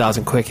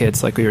 100,000 quick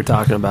hits like we were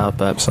talking about,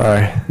 but...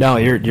 Sorry. No,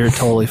 you're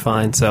totally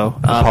fine, so...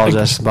 I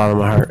apologize from the bottom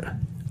of my heart.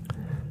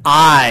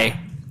 I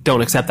don't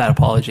accept that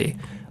apology.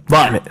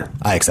 But...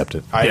 I accept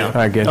it. All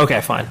right, good.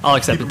 Okay, fine. I'll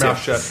accept Keep it your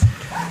too. mouth shut.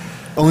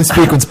 Only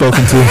speak when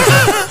spoken to.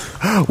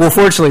 Well,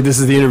 fortunately, this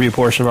is the interview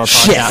portion of our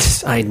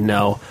podcast. I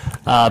know.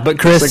 But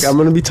Chris... It's like I'm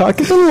going to be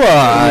talking to a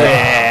lot.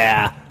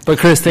 Yeah. But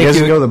Chris, You thank guys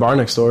you. can go to the bar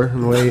next door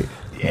and wait.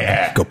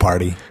 Yeah. Go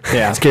party.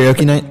 Yeah. It's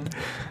karaoke night.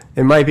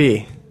 It might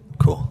be.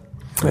 Cool.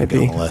 Might Get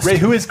be. on the list. Ray,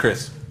 who is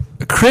Chris?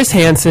 Chris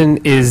Hansen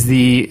is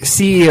the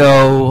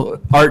CEO,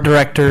 art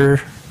director,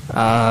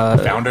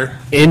 Founder?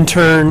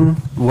 intern,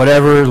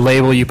 whatever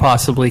label you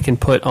possibly can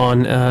put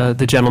on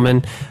the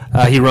gentleman.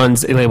 He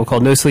runs a label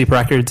called No Sleep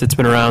Records. It's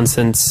been around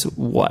since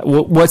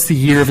what's the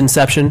year of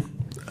inception?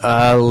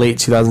 Late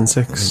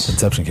 2006.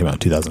 Inception came out in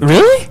 2000.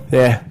 Really?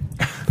 Yeah.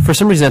 For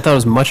some reason, I thought it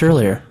was much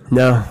earlier.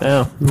 No.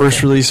 Oh,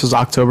 First release was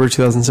October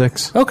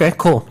 2006. okay,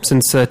 cool.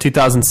 Since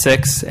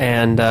 2006,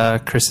 and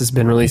Chris has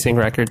been releasing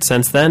records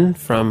since then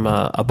from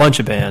a bunch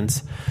of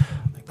bands,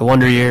 like The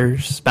Wonder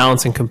Years,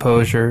 Balance and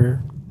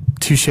Composure,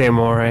 Touche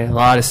Amore,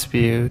 La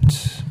Dispute.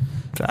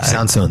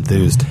 Sounds so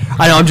enthused.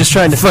 I know. I'm just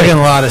trying to Fucking a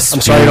lot of. I'm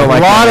sorry you don't like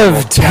a lot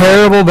that. of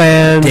terrible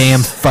bands. Damn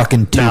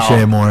fucking touche, No.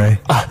 Amore.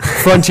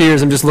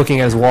 Frontiers. I'm just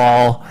looking at his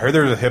wall. I heard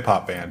there was a hip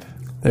hop band.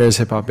 There's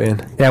hip hop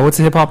band. Yeah, what's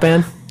a hip hop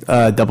band?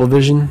 Double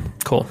Vision.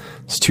 Cool.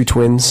 It's two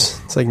twins.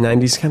 It's like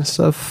 90s kind of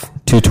stuff.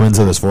 Two twins,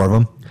 so there's four of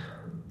them.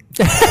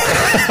 Good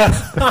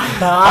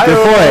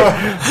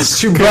point. It's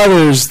two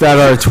brothers that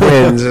are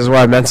twins is what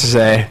I meant to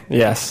say.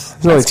 Yes.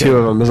 There's only two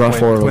of them. There's not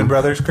four of Twin them.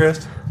 brothers,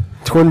 Chris?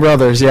 Twin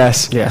brothers,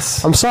 yes.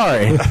 Yes. I'm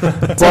sorry.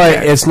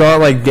 But it's not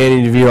like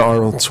Danny DeVito,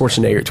 Arnold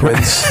Schwarzenegger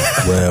twins.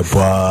 We're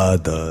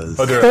brothers.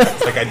 Oh, they're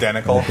like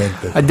identical.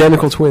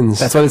 Identical twins.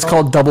 That's why it's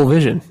called Double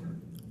Vision.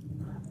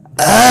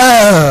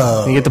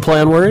 Oh. You get the play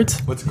on words?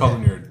 What's it called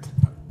when you're an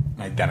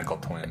identical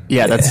twin?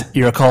 Yeah, that's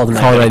you're called an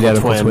Called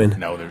identical, identical twin.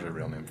 No, there's a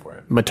real name for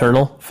it.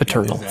 Maternal,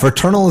 fraternal.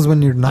 Fraternal is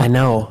when you're not. I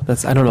know.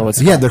 I don't know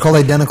what's. Yeah, they're called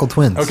identical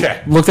twins.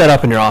 Okay, Look that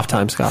up in your off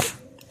time, Scott.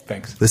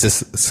 thanks. This is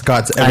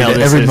Scott's. I know,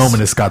 this Every is-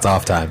 moment is Scott's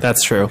off time.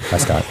 That's true. Hi,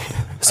 Scott.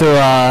 So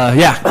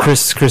yeah,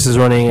 Chris is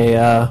running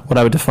a what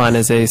I would define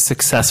as a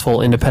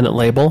successful independent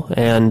label,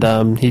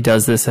 and he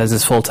does this as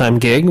his full time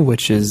gig,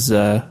 which is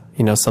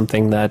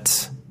something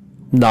that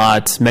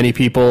not many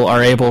people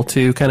are able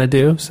to kind of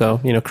do. So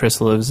Chris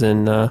lives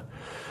in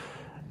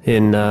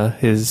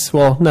his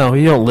no,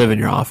 you don't live in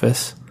your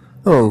office.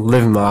 I don't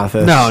live in my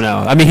office. No.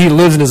 I mean, he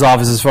lives in his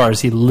office as far as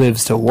he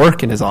lives to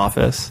work in his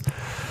office.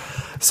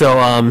 So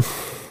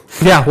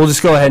yeah, we'll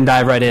just go ahead and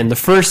dive right in. The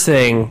first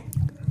thing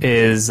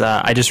is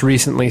I just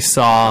recently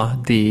saw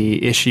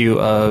the issue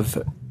of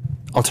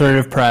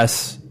Alternative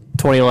Press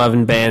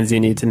 2011 bands you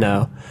need to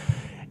know.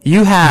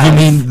 You have. You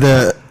mean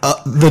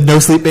the no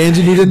sleep bands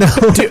you need to know?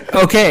 Dude,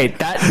 okay,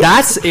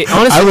 that's it,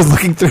 honestly. I was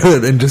looking through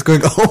it and just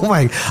going, oh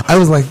my! I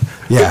was like,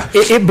 yeah.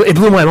 It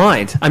blew my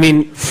mind. I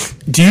mean,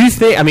 do you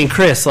think? I mean,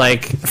 Chris,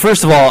 like,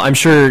 first of all, I'm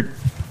sure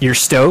you're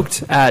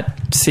stoked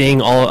at seeing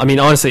all. I mean,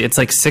 honestly, it's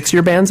like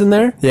 6-year bands in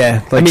there.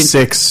 Yeah, like I mean,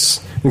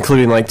 6,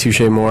 including like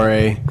Touche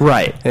Amore.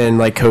 Right. And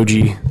like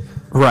Koji.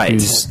 Right.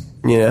 Who's,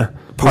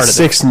 Part of it.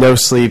 6 no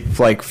sleep,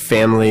 like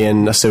family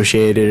and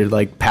associated,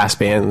 like past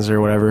bands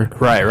or whatever.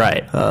 Right.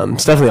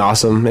 It's definitely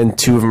awesome. And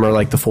 2 of them are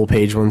like the full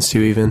page ones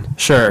too, even.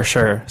 Sure.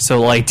 So,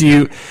 like,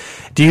 do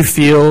you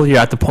feel you're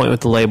at the point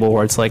with the label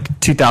where it's like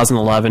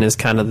 2011 is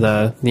kind of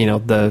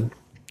the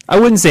I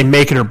wouldn't say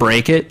make it or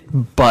break it,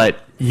 but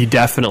you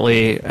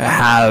definitely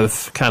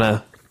have kind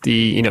of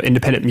the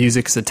independent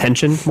music's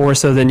attention more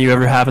so than you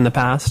ever have in the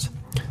past?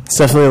 It's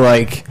definitely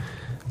like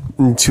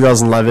in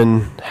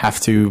 2011 have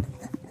to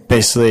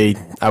basically,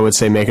 I would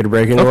say, make it or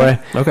break it in a way.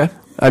 Okay.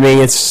 I mean,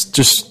 it's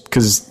just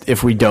because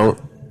if we don't,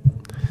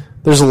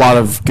 there's a lot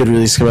of good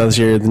releases coming out this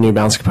year. The new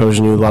Balance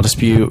Composure, new La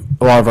Dispute,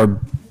 a lot of our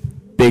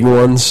big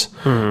ones.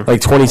 Like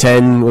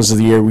 2010 was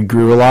the year we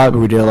grew a lot, but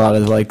we did a lot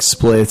of like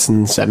splits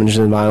and 7-inch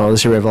and vinyl.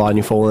 This year we have a lot of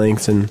new full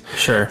lengths, and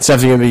Sure. it's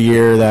definitely gonna be a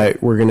year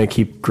that we're gonna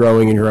keep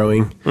growing and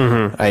growing.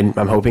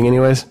 I'm hoping,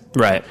 anyways.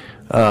 Right.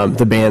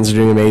 The bands are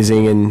doing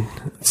amazing, and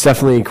it's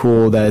definitely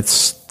cool that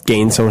it's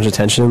gained so much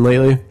attention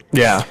lately.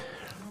 Yeah.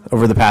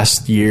 Over the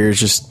past years,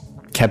 just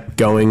kept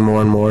going more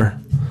and more.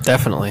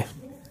 Definitely.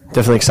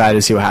 Definitely excited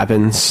to see what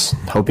happens.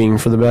 Hoping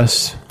for the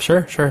best.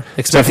 Sure.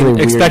 definitely weird.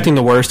 Expecting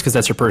the worst because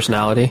that's your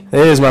personality. It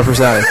is my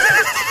personality.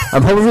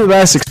 I'm hoping for the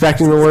best,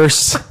 expecting the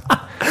worst.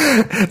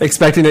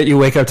 Expecting that you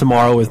wake up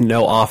tomorrow with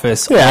no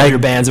office. Yeah, all your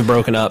bands have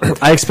broken up.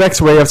 I expect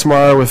to wake up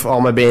tomorrow with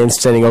all my bands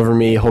standing over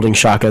me, holding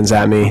shotguns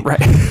at me. Right.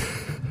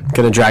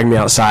 Gonna drag me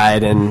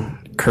outside and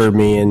curb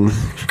me and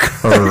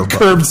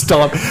Curb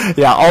stomp.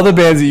 Yeah, all the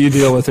bands that you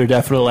deal with are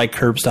definitely like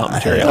curb stomp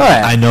material.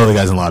 I know the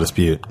guys in La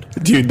Dispute,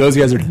 Dude, those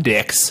guys are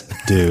dicks.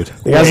 dude.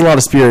 the guys in a lot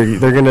of spirit.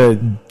 They're gonna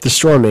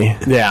destroy me.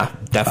 Yeah,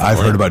 definitely. I've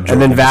heard about.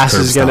 And then Joe Vass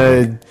curb is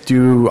gonna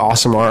do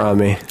awesome art on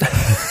me.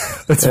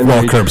 That's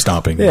more curb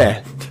stomping.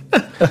 Yeah.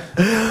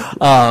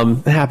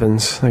 It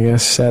happens, I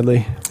guess,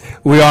 sadly.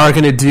 We are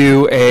going to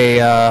do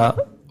a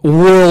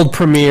world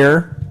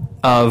premiere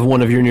of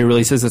one of your new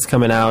releases that's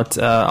coming out.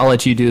 I'll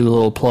let you do the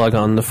little plug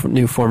on the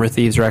new Former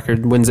Thieves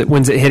record. When's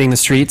it hitting the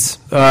streets?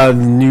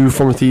 New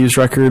Former Thieves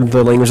record,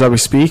 The Language That We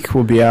Speak,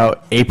 will be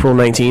out April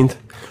 19th.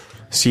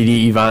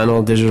 CD,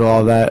 vinyl, digital,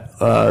 all that.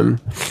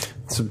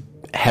 It's a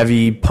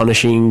heavy,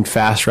 punishing,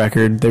 fast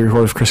record. They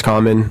recorded with Chris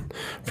Common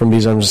from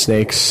These Arms and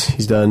Snakes.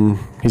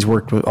 He's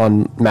worked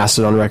on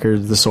Mastodon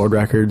records, The Sword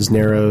records,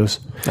 Narrows.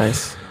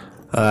 Nice.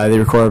 They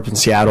recorded up in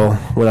Seattle.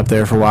 Went up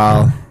there for a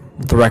while.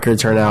 The record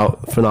turned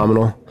out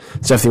phenomenal.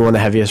 It's definitely one of the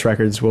heaviest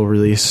records we'll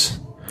release.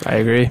 I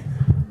agree.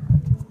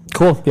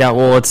 Cool. Yeah.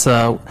 Well, let's.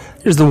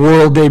 Here's the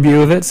world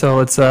debut of it. So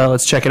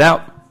let's check it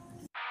out.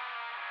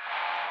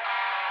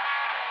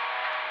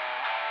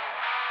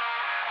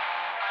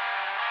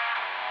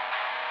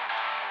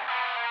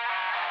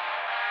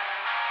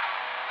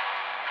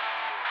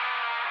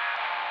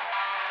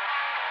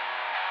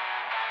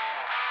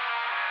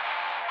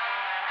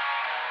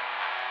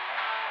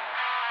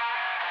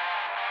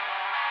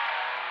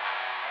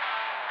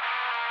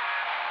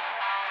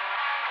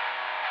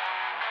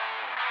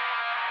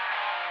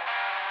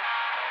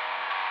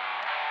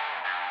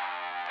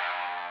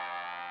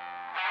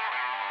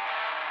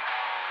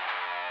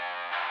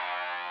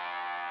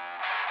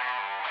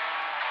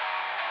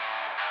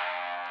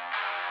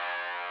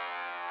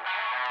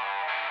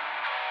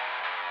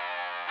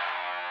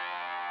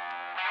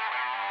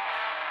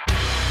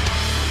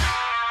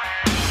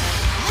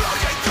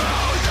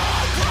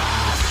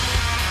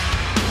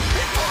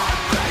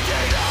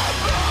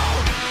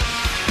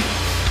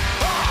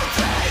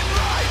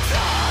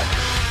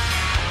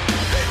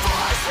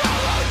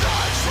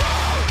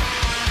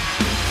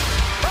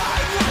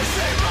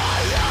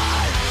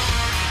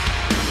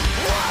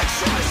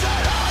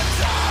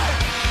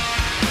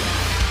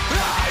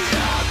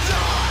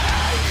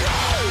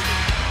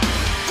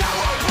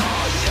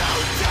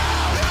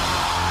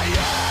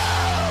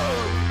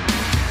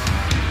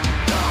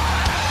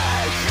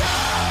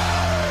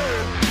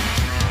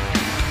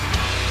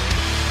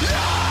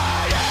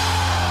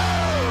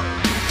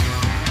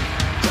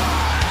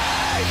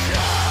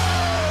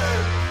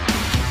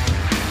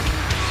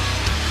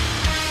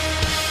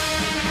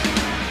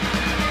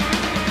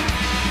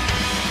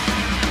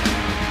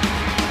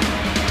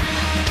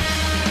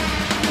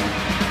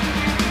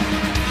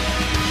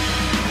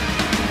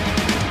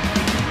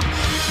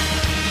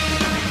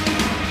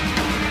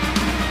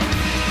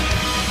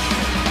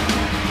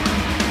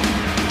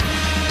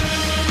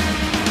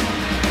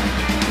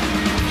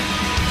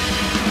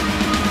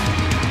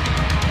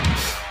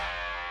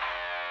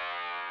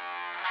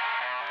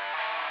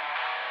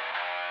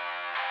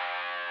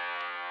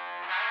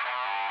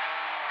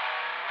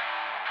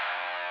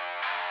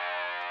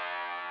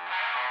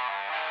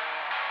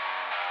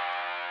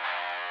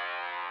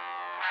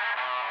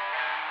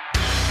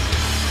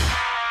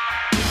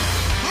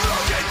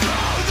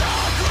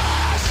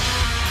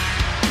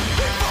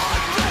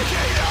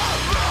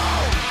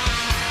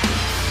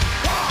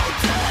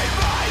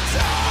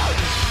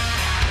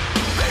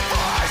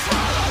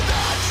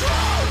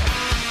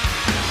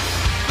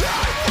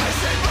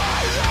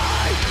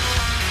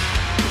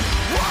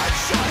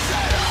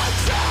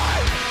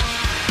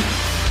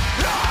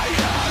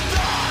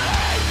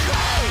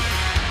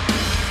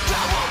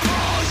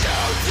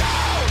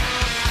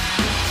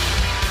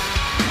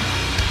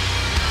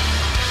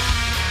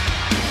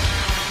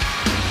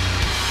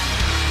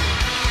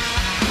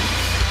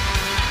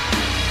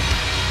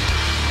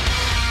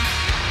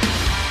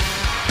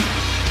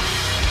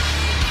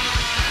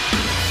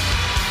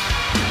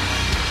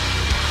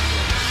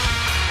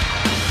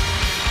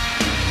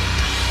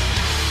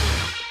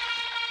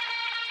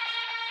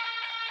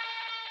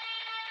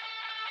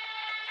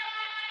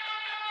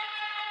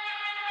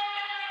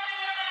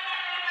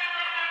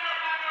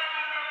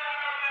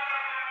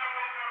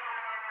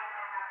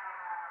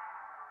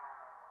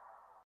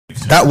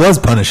 That was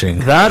punishing.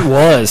 That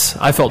was.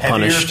 I felt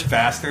Heavier, punished.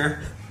 faster,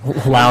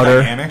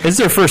 Louder. dynamic. It's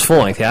their first full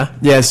length, yeah?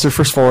 Yeah, it's their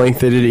first full length.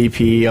 They did an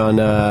EP on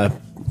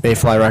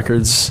Mayfly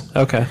Records.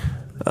 Okay.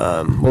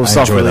 Well,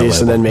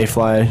 self-release, and then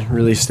Mayfly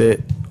released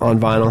it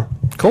on vinyl.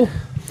 Cool.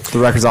 The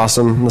record's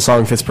awesome. The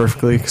song fits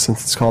perfectly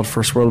since it's called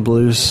First World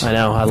Blues. I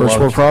know. First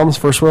World Problems,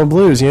 First World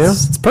Blues, you know?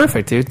 It's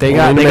perfect, dude. They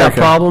Only got America.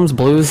 problems,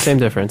 blues, same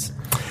difference.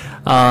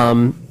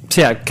 So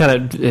yeah,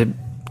 kind of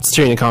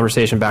steering the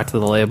conversation back to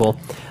the label.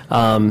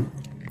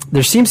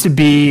 There seems to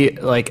be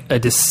like a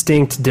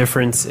distinct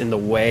difference in the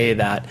way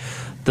that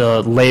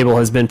the label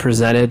has been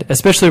presented,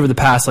 especially over the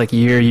past like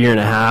year and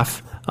a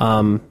half.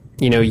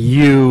 You know,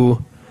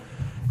 you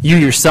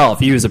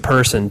yourself, you as a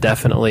person,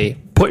 definitely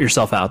put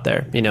yourself out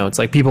there. You know, it's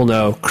like people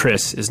know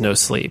Chris is No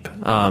Sleep,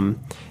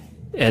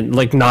 and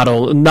like not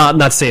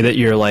to say that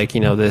you're like, you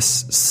know,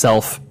 this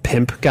self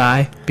pimp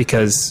guy,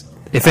 because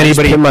if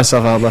anybody pimp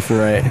myself out left and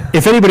right.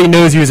 If anybody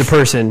knows you as a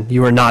person,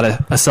 you are not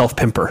a self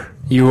pimper.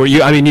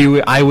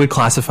 I would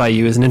classify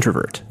you as an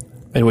introvert.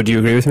 And would you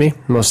agree with me?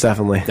 Most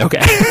definitely. Okay.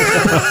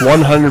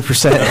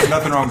 100%.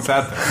 Nothing wrong with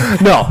that,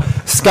 though. No,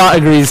 Scott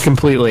agrees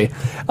completely.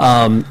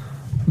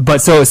 But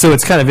so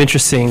it's kind of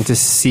interesting to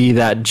see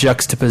that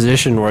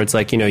juxtaposition where it's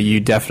like, you know, you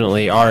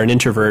definitely are an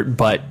introvert,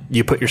 but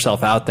you put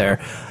yourself out there.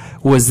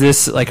 Was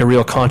this like a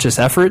real conscious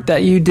effort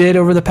that you did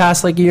over the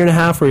past like year and a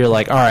half, where you're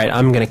like, all right,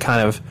 I'm going to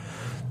kind of,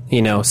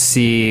 you know,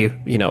 see,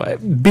 you know,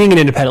 being an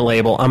independent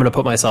label, I'm going to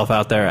put myself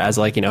out there as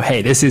like, you know,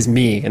 hey, this is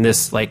me, and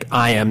this, like,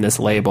 I am this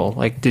label.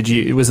 Like,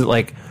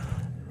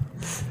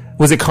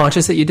 was it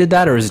conscious that you did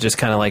that, or is it just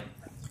kind of like?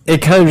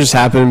 It kind of just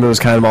happened, but it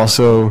was kind of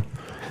also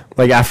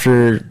like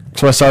after,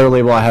 so I started a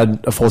label, I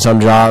had a full-time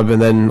job,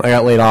 and then I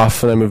got laid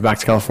off, and I moved back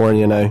to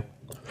California, and I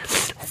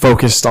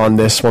focused on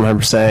this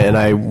 100%, and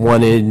I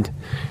wanted,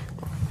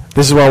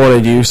 this is what I wanted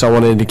to do, so I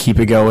wanted to keep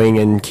it going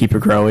and keep it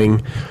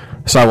growing.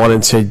 So I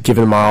wanted to give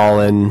it my all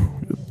and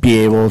be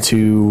able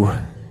to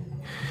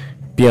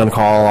be on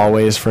call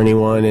always for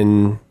anyone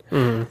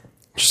and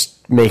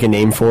just make a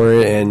name for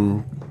it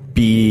and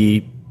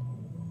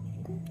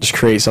just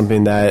create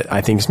something that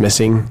I think is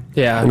missing.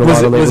 Yeah. in a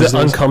Was lot it, of was labels it these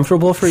days.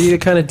 uncomfortable for you to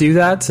kind of do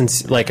that?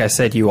 Since, like I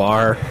said, you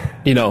are,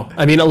 you know,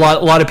 I mean, a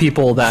lot of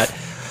people that,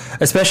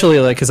 especially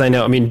like, because I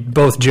know, I mean,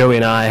 both Joey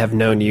and I have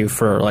known you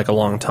for like a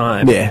long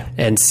time. Yeah.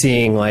 And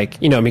seeing like,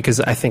 you know, I mean, because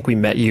I think we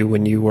met you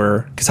when you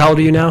were, because how old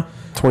are you now?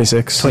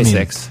 26.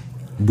 26.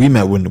 We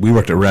met when we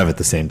worked at Rev at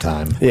the same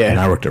time. Yeah. And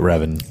I worked at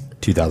Rev in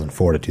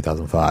 2004 to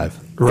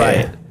 2005. Right.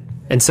 Yeah.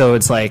 And so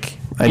it's like,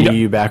 I knew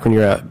you back when you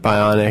were at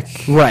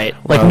Bionic. right.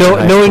 Like I was in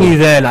high knowing school. you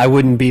then, I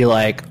wouldn't be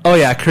like, oh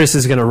yeah, Chris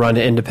is going to run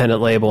an independent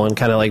label and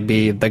kind of like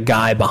be the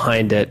guy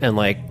behind it and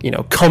like, you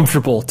know,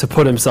 comfortable to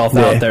put himself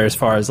Yeah. out there as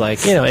far as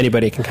like, you know,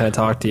 anybody can kind of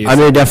talk to you. I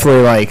mean,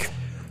 definitely, like,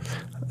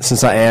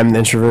 since I am an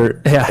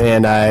introvert Yeah.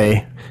 and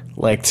I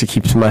like to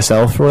keep to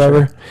myself or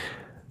whatever,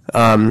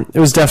 it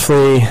was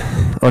definitely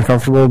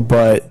uncomfortable,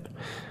 but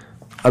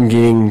I'm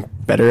getting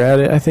better at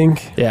it, I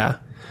think. Yeah.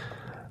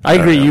 I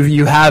agree.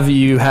 You have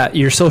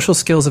your social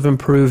skills have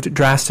improved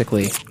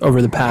drastically over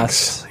the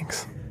past.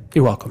 Thanks.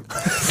 You're welcome.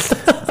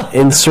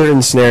 In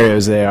certain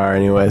scenarios, they are,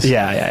 anyways.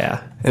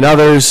 Yeah. In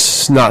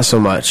others, not so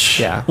much.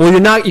 Yeah. Well,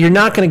 you're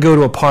not going to go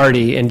to a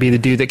party and be the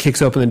dude that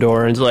kicks open the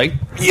door and is like,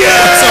 Yeah!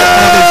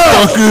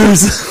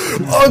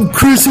 Motherfuckers! I'm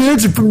Chris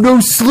Hansen from No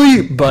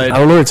Sleep. but I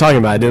don't know what you're talking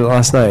about. I did it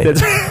last night.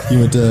 You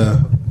went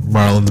to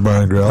Marlon's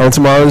Bar and Grill. I went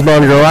to Marlon's Bar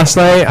and Grill last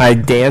night. I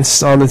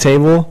danced on the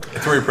table.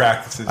 That's where he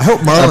practices. I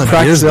hope Marlon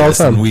practice hears it all the this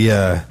time. and we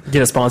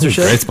get a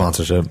sponsorship. great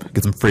sponsorship.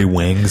 Get some free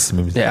wings.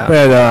 Maybe Yeah.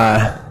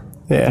 But,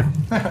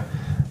 yeah.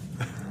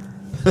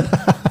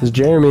 It's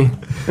Jeremy.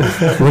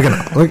 Look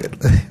at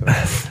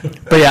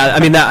But yeah, I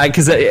mean that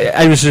because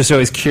I was just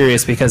always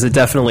curious because it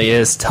definitely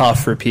is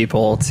tough for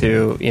people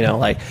to, you know,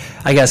 like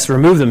I guess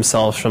remove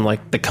themselves from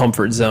like the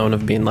comfort zone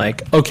of being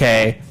like,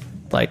 okay,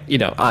 like, you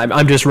know,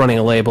 I'm just running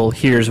a label.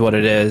 Here's what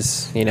it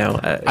is. You know,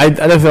 I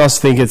definitely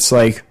also think it's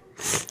like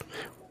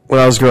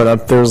when I was growing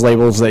up, there was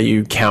labels that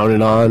you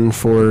counted on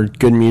for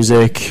good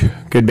music,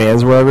 good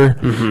bands, whatever.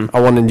 I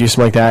wanted to do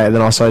something like that, and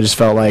then also I just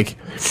felt like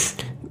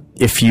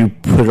if you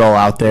put it all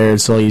out there,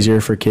 it's a little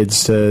easier for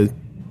kids to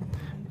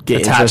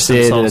get Attach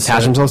interested and themselves attach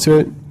to it. themselves to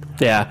it.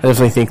 yeah, I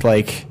definitely think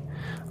like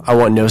I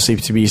want No Sleep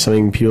to be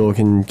something people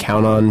can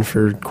count on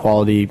for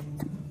quality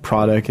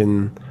product,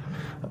 and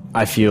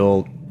I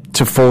feel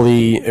to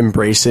fully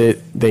embrace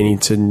it, they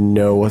need to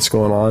know what's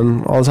going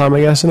on all the time, I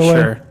guess, in a way.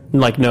 sure.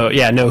 Like know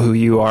who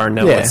you are,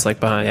 know Yeah. what's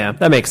like behind. Yeah,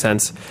 that makes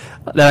sense.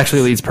 That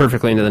actually leads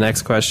perfectly into the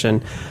next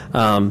question.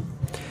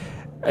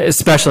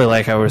 Especially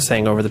like I was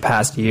saying over the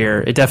past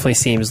year, it definitely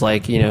seems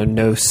like, you know,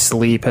 No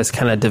Sleep has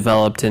kind of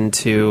developed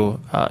into,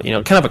 you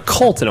know, kind of a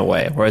cult in a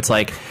way where it's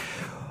like,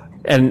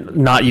 and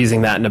not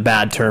using that in a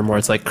bad term where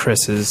it's like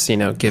Chris is, you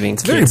know, giving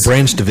very kids.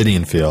 Branch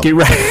Davidian feel. Get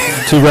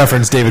right. To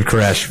reference David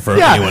Koresh for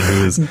anyone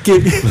who is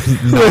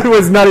Who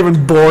was not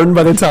even born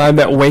by the time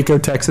that Waco,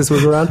 Texas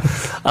was around.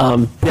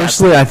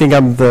 Personally, I think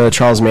I'm the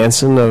Charles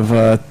Manson of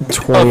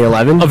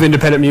 2011. Of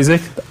independent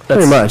music.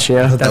 Pretty much,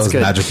 yeah. that That's was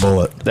good. Magic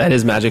Bullet. That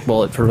is Magic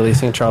Bullet for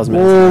releasing Charles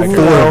Well, Manson.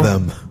 record. Four Well,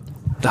 of them.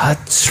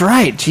 That's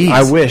right. Jeez.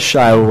 I wish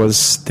I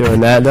was doing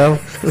that, though.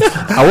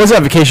 I was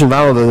at Vacation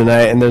Vinyl the other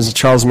night, and there's a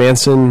Charles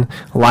Manson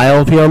Lyle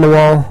LP on the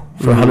wall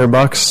for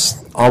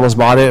 $100. Almost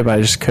bought it, but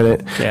I just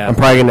couldn't. Yeah. I'm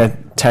probably going to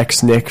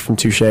text Nick from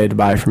Touche to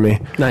buy it for me.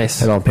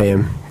 Nice. And I'll pay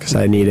him, because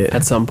I need it.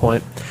 At some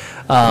point.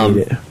 Need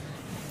it.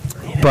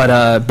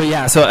 But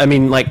yeah, so I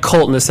mean, like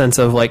cult in the sense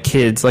of like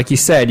kids, like you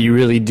said, you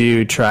really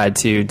do try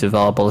to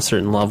develop a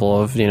certain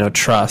level of, you know,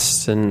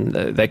 trust, and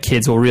that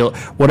kids will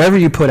whatever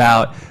you put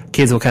out,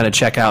 kids will kind of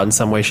check out in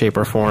some way, shape,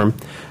 or form.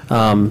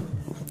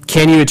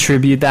 Can you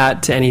attribute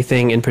that to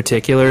anything in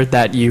particular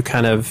that you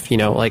kind of, you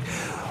know, like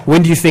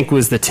when do you think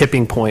was the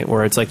tipping point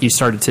where it's like you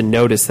started to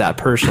notice that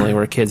personally,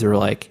 where kids were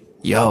like,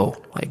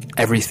 yo, like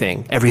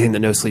everything that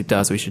No Sleep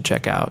does, we should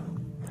check out?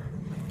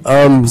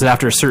 Was it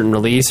after a certain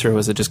release, or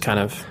was it just kind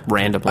of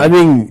randomly? I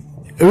mean,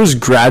 it was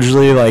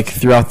gradually, like,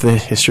 throughout the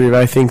history of it,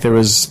 I think there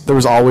was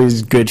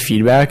always good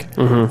feedback.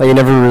 Like, I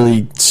never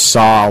really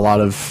saw a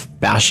lot of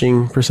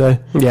bashing, per se.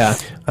 Yeah.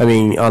 I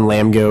mean, on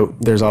Lamb Goat,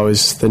 there's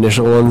always the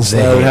initial ones. They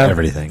that we hate have.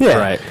 everything. Yeah.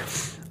 Right.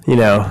 You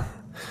know,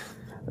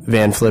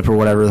 Van Flip or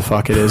whatever the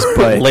fuck it is.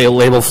 But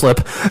Label flip.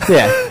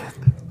 yeah,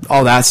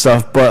 all that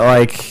stuff. But,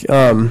 like,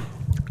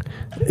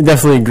 it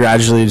definitely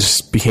gradually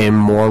just became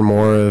more and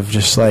more of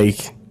just, like,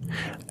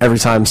 every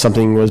time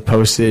something was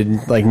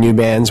posted, like new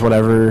bands,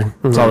 whatever,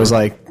 it's always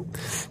like,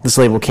 this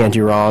label can't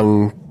do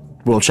wrong,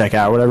 we'll check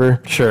out,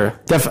 whatever. Sure.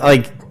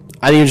 Like,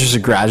 I think it's just a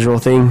gradual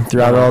thing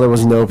throughout it all. There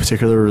was no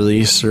particular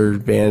release or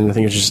band. I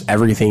think it's just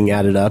everything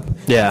added up.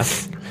 Yeah.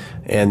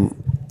 And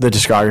the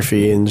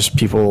discography and just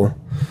people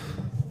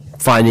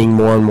finding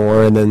more and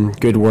more, and then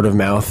good word of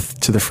mouth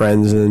to the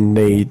friends, and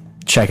they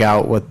check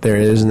out what there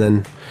is, and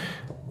then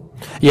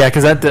Yeah,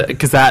 because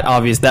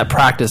that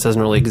practice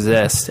doesn't really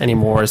exist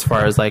anymore. As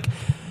far as like,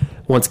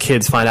 once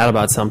kids find out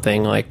about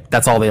something, like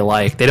that's all they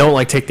like. They don't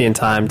like take the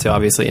time to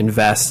obviously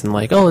invest and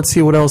like, oh, let's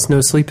see what else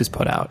No Sleep has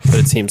put out. But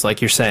it seems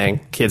like you're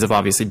saying kids have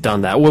obviously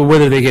done that.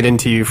 Whether they get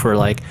into you for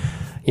like,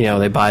 you know,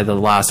 they buy the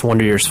last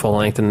Wonder Years full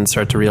length and then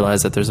start to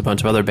realize that there's a bunch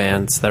of other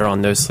bands that are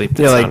on No Sleep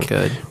that sound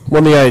good.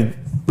 One thing I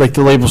like,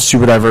 the label's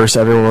super diverse.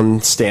 Everyone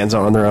stands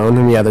out on their own.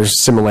 And yeah, there's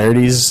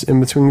similarities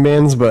in between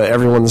bands, but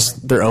everyone's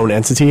their own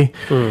entity.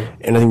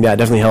 And I think that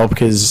definitely helped,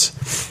 because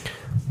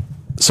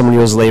somebody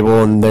goes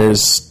label and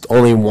there's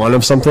only one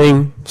of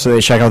something, so they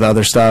check out the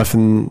other stuff.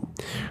 And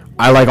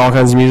I like all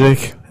kinds of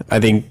music. I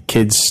think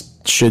kids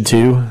should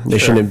too. They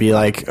shouldn't be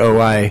like, oh,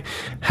 I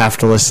have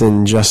to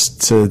listen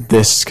just to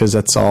this because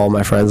that's all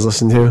my friends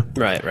listen to.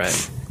 Right.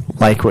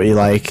 Like what you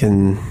like,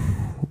 and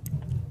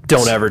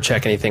don't ever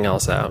check anything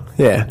else out.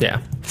 Yeah.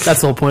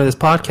 That's the whole point of this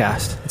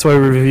podcast. That's why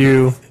we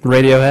review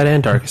Radiohead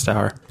and Darkest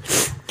Hour.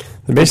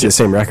 They're basically the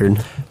same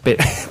record.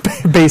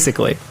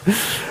 Basically.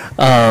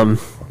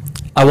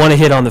 I want to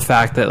hit on the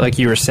fact that, like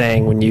you were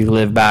saying, when you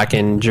lived back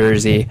in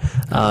Jersey,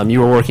 you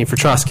were working for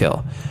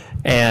Trustkill.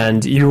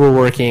 And you were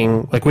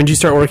working, like, when did you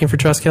start working for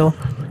Trustkill?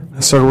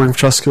 I started working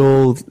for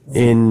Trustkill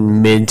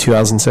in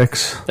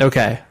mid-2006.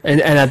 Okay.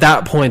 And at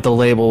that point, the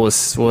label was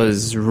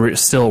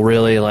still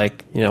really,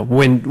 like, you know,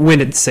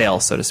 winded sail,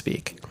 so to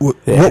speak.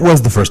 What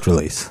was the first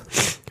release?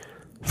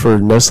 For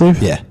No Sleep?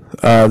 Yeah.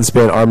 This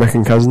band, Our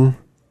American Cousin.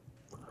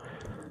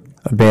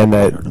 A band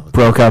that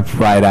broke up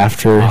right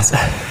after,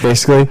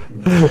 basically.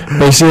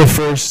 Basically, the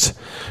first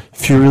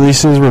few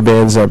releases were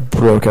bands that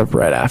broke up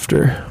right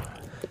after.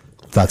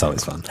 That's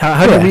always fun.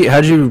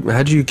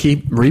 How'd you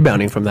keep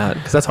rebounding from that?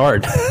 Because that's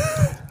hard.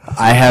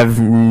 I have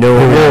no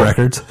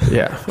records.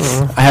 Yeah.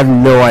 I have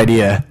no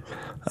idea.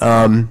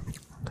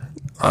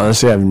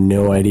 Honestly, I have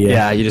no idea.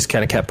 Yeah, you just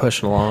kind of kept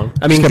pushing along.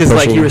 I mean, because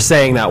like you were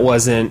saying, that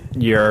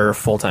wasn't your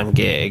full-time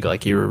gig.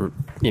 Like you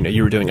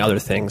were doing other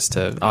things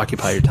to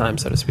occupy your time,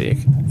 so to speak.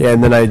 Yeah,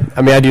 and then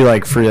I do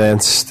like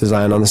freelance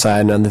design on the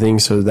side and other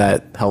things, so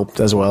that helped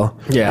as well.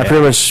 Yeah, I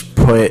pretty much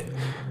put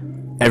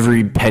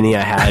every penny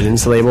I had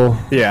into the label.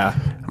 Yeah.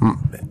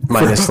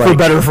 Minus for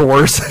better or for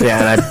worse. Yeah,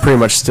 and I pretty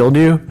much still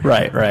do.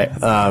 Right.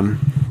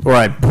 Or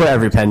I put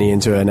every penny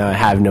into it, and I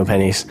have no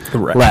pennies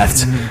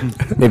left.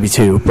 Maybe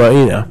two, but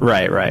you know.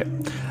 Right.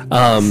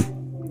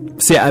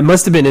 So yeah, it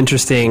must have been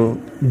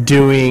interesting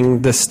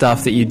doing the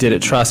stuff that you did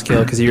at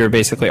Trustkill, because you were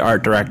basically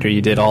art director.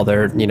 You did all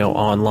their,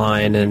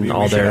 online and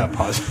all their.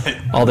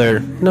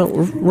 No,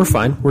 we're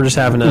fine. We're just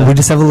having we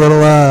just have a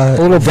little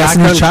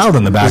background child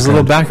in the background. There's a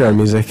little background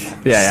music.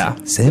 Yeah.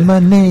 Say my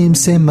name.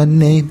 Say my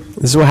name.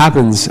 This is what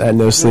happens at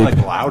No Sleep.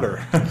 Like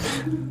louder.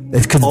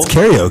 It's because it's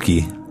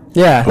karaoke.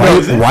 Yeah.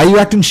 Why are you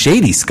acting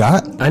shady,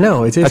 Scott? I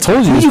know. I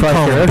told you, it's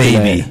probably karaoke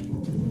baby. night.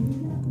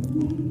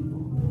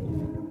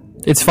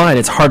 It's fine.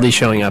 It's hardly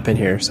showing up in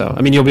here, so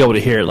I mean, you'll be able to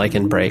hear it like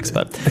in breaks,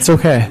 but it's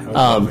okay.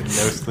 No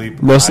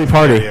Sleep. No Sleep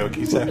party.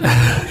 Karaoke session.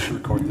 Should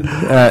record this.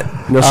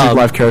 No Sleep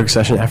live karaoke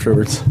session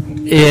afterwards.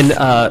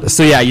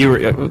 So yeah,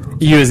 you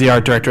as the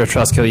art director of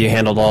Trustkill, you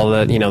handled all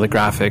the the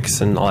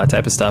graphics and all that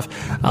type of stuff.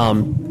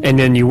 And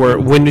then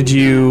when did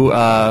you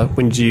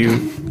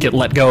get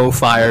let go,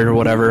 fired, or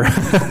whatever?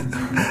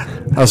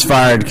 I was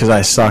fired because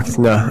I sucked.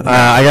 No,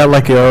 I got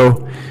let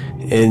go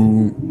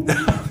in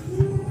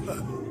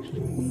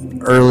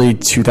early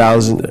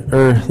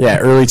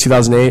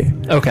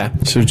 2008. Okay,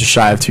 so just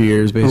shy of 2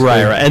 years, basically.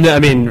 Right. And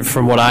I mean,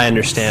 from what I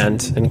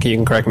understand, and you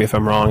can correct me if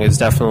I'm wrong, it's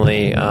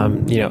definitely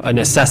a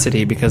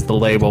necessity because the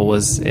label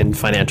was in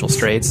financial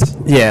straits.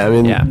 Yeah, I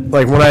mean,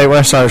 like when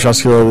I started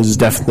Trustkill, it was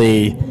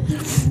definitely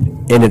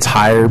in its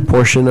higher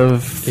portion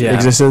of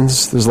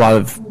existence. There's a lot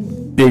of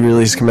big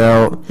releases coming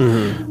out,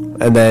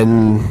 and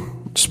then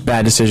just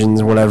bad decisions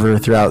and whatever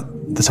throughout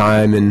the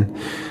time, and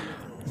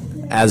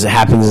as it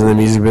happens in the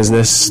music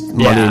business,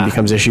 money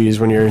becomes issues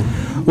when you're.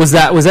 Was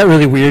that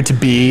really weird to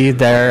be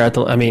there at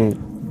the? I mean,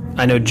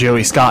 I know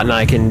Joey Scott and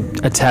I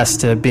can attest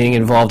to being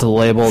involved with a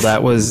label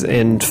that was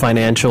in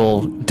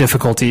financial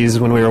difficulties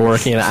when we were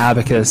working at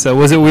Abacus. So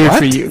was it weird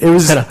for you?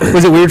 Was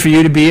it weird for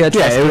you to be at?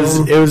 Yeah,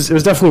 it was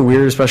definitely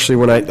weird, especially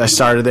when I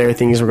started there.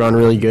 Things were going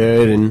really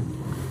good, and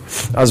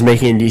I was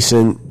making a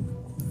decent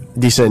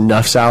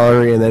enough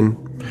salary, and then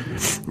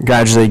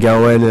gradually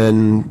going,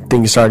 and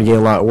things started getting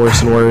a lot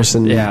worse and worse,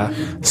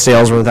 and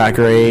sales weren't that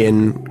great,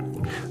 and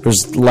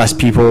there's less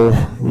people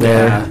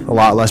there, a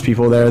lot less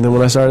people there than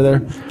when I started there.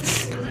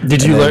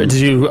 Did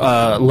you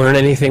learn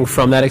anything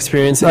from that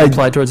experience that you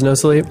applied towards No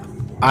Sleep?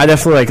 I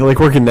definitely like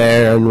working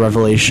there and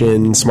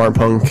Revelation, Smart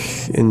Punk,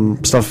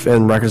 and stuff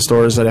in record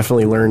stores. I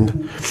definitely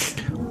learned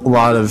a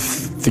lot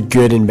of the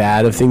good and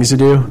bad of things to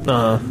do,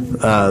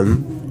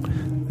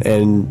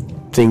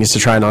 and things to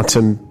try not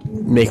to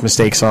make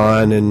mistakes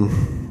on, and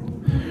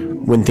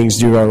when things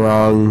do go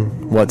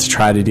wrong, what to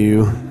try to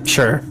do.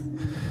 Sure.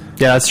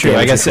 Yeah, that's true.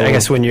 I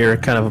guess when you're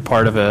kind of a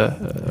part of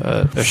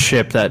a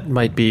ship that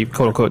might be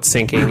quote unquote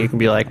sinking, you can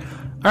be like,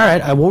 all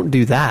right, I won't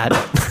do that.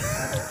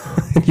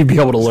 You'd be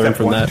able to learn Step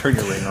from one, that. turn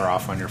your ringer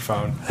off on your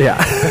phone. Yeah.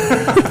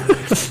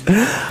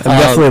 I've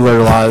definitely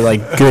learned a lot of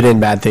like good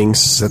and bad things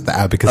Is that the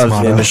Abacus of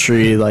motto? the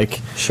industry. Like,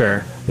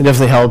 Sure. it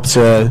definitely helped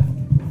to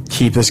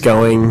keep this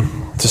going,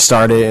 to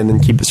start it, and then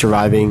keep it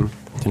surviving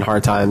in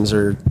hard times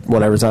or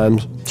whatever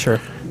times. Sure.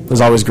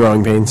 There's always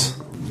growing pains.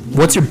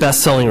 What's your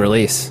best-selling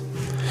release?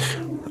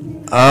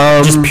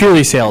 Just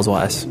purely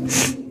sales-wise.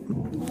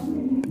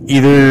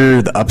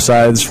 Either the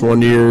Upsides from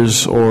Wonder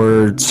Years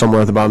or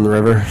Somewhere at the Bottom of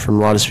the River from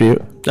Law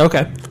Dispute.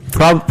 Okay.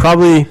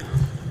 Probably,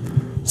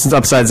 since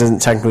Upsides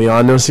isn't technically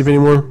on No Sleep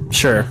anymore,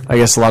 Sure. I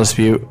guess Law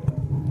Dispute.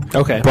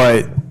 Okay.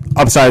 But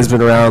Upside's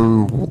been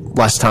around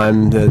less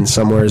time than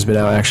Somewhere has been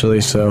out, actually,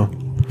 so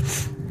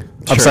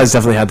Upside's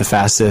definitely had the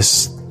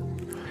fastest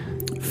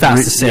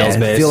sales yeah,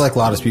 base. I feel like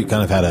Law Dispute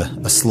kind of had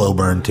a slow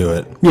burn to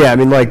it. Yeah, I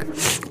mean, like,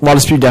 Law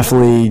Dispute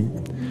definitely,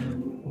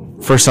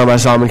 first time I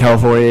saw him in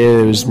California,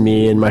 it was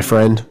me and my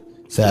friend.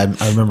 So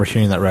I remember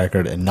hearing that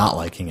record and not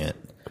liking it,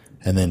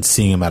 and then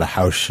seeing him at a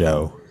house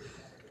show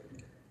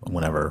a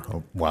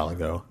while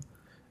ago,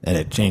 and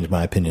it changed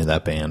my opinion of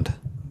that band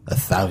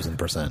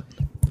 1,000%.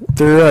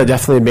 They're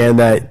definitely a band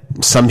that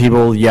some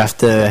people, you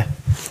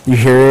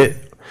hear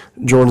it,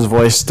 Jordan's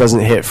voice doesn't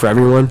hit for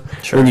everyone.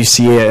 Sure. When you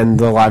see it and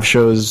the live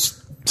show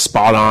is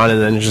spot on, and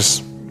then it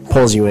just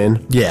pulls you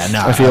in. Yeah, no,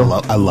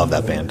 I love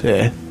that band.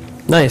 Yeah.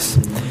 Nice.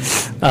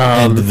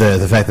 And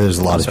the fact that there's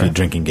a Law Dispute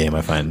drinking game,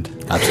 I find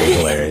absolutely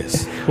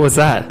hilarious. What's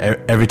that?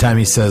 Every time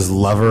he says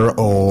lover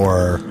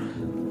or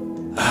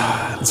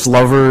It's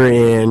Lover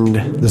and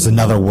there's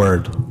another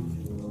word.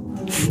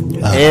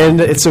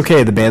 and It's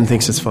Okay. The band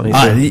thinks it's funny,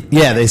 too.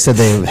 Yeah, they said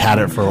they had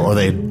it or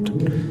they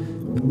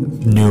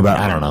knew about.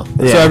 I don't know.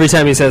 Yeah. So every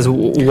time he says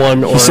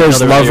one or He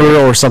says another,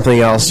 Lover or something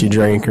else you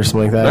drink or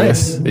something like that.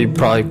 nice. You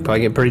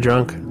probably get pretty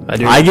drunk. I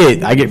do.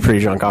 I get pretty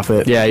drunk off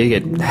it. Yeah, you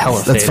get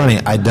hella. That's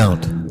faded. funny. I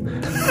don't.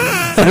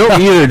 I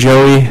don't either,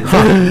 Joey.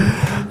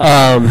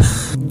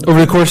 Over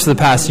the course of the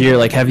past year,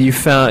 like,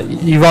 you've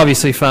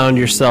obviously found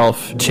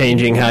yourself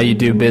changing how you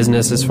do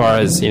business as far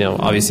as,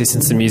 obviously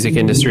since the music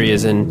industry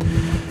is in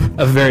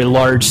a very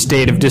large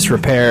state of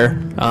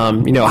disrepair. How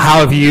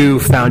have you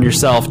found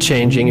yourself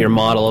changing your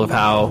model of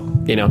how,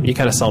 you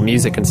kind of sell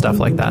music and stuff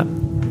like that?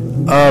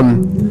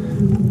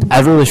 I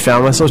haven't really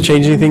found myself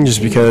changing anything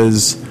just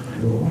because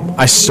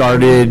I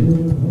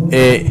started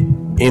it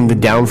in the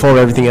downfall of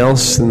everything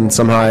else, and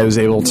somehow I was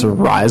able to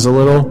rise a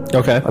little.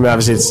 Okay. I mean,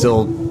 obviously, it's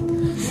still.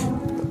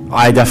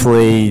 I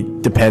definitely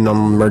depend on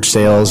merch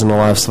sales and a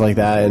lot of stuff like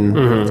that, and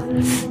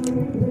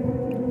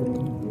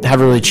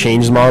haven't really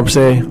changed the model per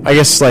se. I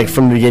guess, like,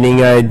 from the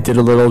beginning, I did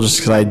a little just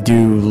because I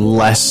do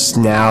less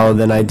now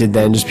than I did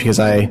then, just because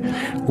I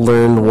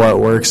learned what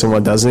works and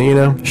what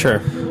doesn't. Sure.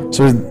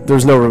 So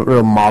there's no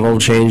real model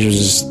change. There's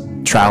just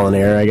trial and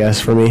error, I guess,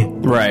 for me.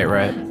 Right.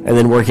 And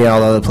then working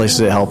out all the other places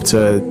that help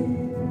to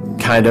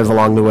kind of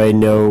along the way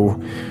know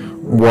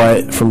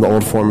what from the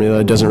old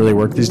formula doesn't really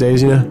work these days,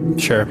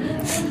 Sure.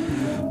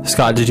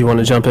 Scott, did you want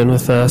to jump in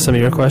with some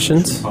of your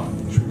questions? Oh,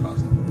 sure,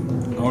 pause it.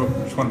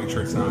 I just want to make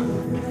sure it's not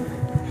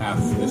half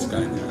this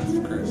guy and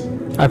half Chris.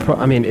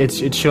 I mean,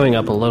 it's showing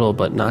up a little,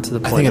 but not to the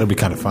point. I think it'll be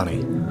kind of funny.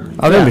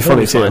 I think it'd be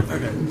funny too.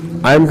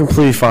 fine. I'm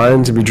completely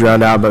fine to be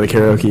drowned out by the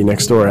karaoke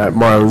next door at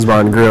Marlin's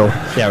Bar and Grill.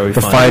 Yeah, we'll be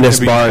the fine. finest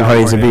To be bar in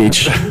Huntington California.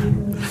 Beach.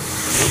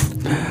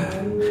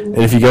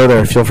 And if you go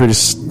there, feel free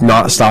to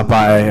not stop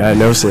by at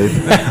No Sleep.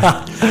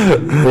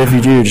 And if you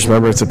do, just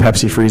remember it's a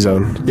Pepsi-free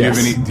zone. Do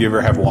you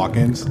ever have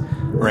walk-ins?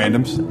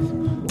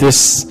 Randoms?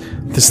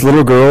 This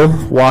little girl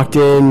walked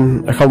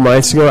in a couple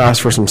nights ago,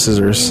 asked for some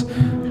scissors.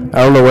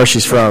 I don't know where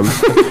she's from,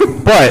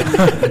 but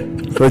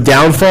the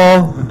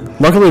downfall.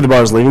 Luckily, the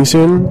bar's leaving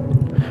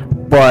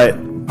soon. But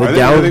Where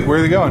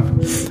are they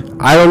going?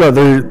 I don't know.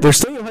 They're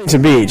staying at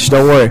Huntington Beach.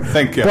 Don't worry.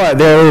 Thank you. But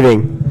they're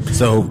leaving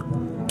So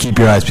keep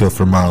your eyes peeled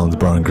for Marlin's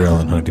Bar and Grill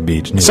in Huntington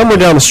Beach. somewhere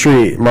down the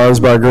street. Marlin's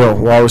Bar Grill.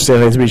 While we're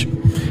staying at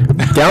Huntington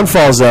Beach.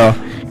 Downfalls though.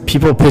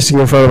 People pissing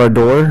in front of our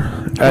door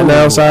at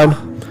the outside.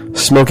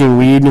 Smoking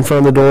weed in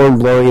front of the door and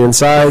blowing it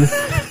inside,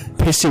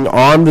 pissing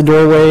on the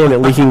doorway and it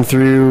leaking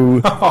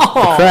through the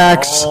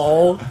cracks.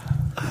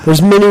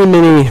 There's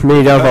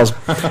many downfalls.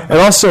 And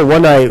also,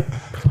 one night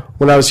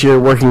when I was here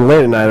working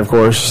late at night, of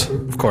course,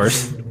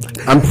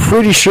 I'm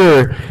pretty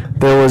sure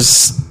there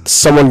was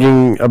someone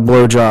getting a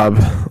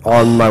blowjob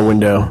on my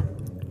window.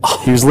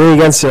 He was leaning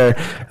against there.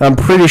 I'm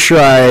pretty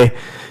sure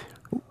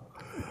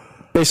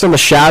based on the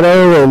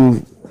shadow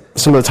and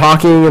some of the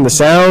talking and the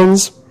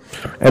sounds,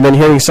 and then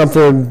hearing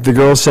something, the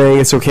girl saying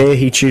it's okay,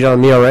 he cheated on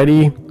me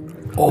already,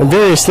 and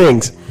various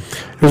things.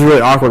 It was a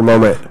really awkward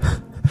moment.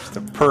 It's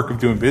the perk of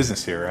doing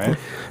business here, right?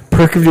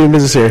 Perk of doing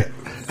business here.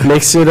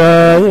 Makes it,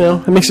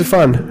 it makes it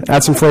fun.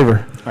 Add some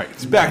flavor. All right,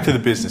 it's back to the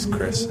business,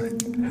 Chris.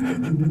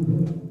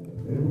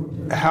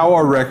 How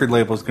are record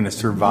labels going to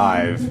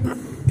survive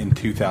in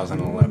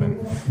 2011?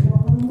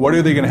 What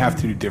are they going to have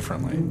to do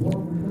differently?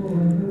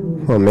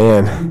 Oh,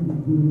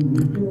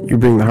 man. You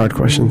bring the hard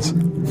questions.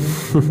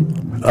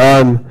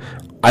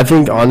 I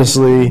think,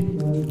 honestly,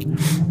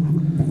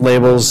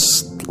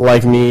 labels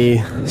Like Me,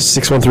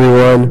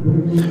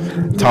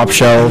 6131, Top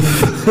Shelf,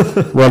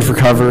 Run for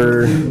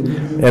Cover,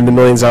 and the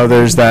millions of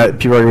others that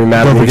people are going to be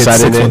mad at me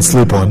excited. 6 1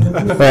 Sleep One.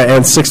 Right,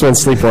 and 6 1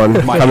 Sleep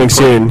One coming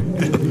soon.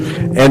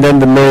 And then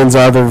the millions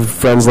of other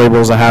friends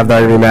labels I have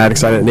that are going to be mad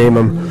excited to name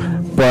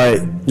them.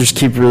 But just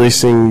keep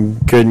releasing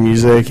good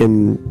music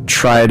and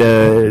try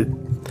to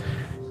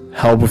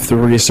help with the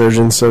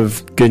resurgence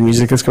of good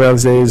music that's coming out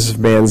these days.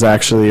 Bands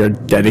actually are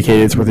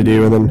dedicated to what they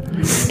do, and then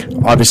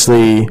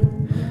obviously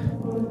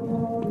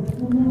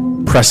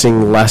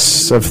pressing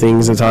less of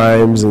things at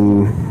times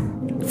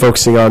and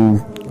focusing on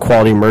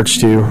quality merch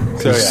too.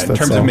 So yeah, in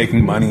terms of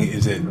making money,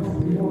 is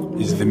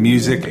the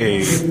music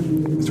a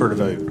sort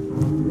of a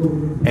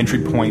entry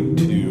point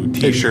to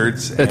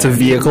T-shirts? It's a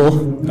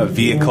vehicle. A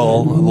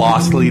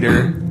loss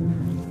leader.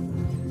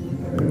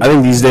 I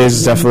think these days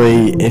it's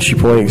definitely an entry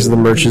point because the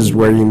merch is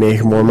where you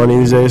make more money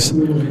these days. I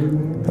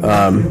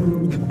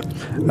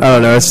don't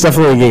know. It's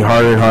definitely getting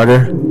harder and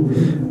harder.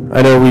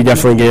 I know we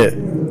definitely get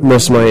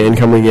most of my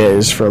income we get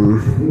is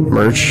from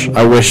merch.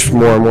 I wish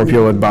more and more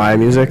people would buy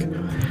music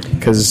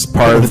because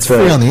part of it's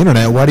free on the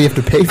internet. Why do you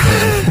have to pay for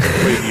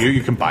it? Wait,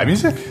 you can buy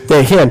music? Yeah,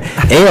 you can.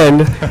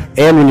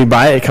 And when you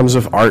buy it, it comes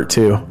with art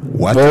too.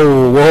 What?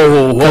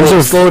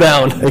 Whoa, slow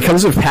down. It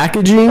comes with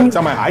packaging It's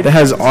on my iTunes. that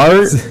has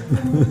art.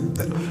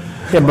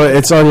 Yeah, but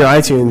it's on your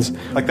iTunes.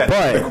 Like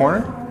that in the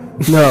corner?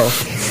 No.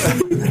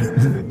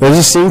 There's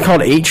a scene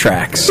called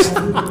 8-tracks.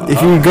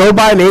 If you go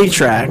buy an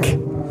 8-track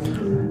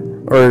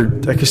or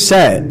a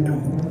cassette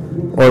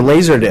or a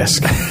laser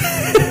disc,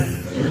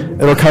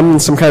 it'll come in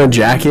some kind of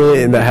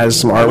jacket that has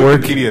some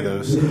artwork. Wikipedia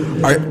those.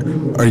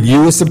 Are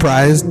you as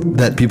surprised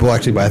that people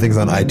actually buy things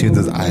on iTunes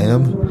as I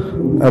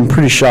am? I'm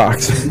pretty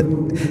shocked.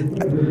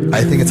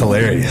 I think it's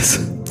hilarious.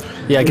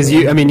 Yeah, because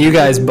you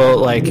guys both,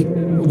 like,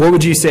 what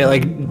would you say,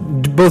 like,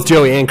 both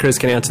Joey and Chris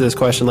can answer this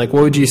question. Like,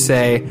 what would you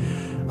say,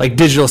 like,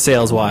 digital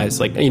sales wise,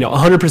 like,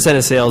 100%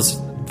 of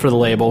sales for the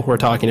label we're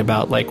talking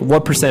about, like,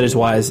 what percentage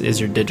wise is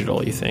your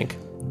digital, you think?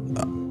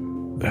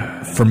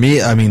 For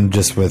me, I mean,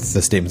 just with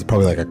the statements,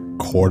 probably like a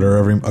quarter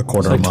a month.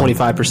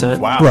 25%.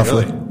 Wow,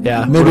 roughly. really?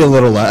 Yeah, maybe a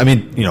little less. I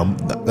mean,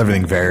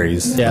 everything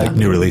varies. Yeah. Like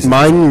new releases.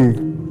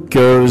 Mine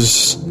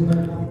goes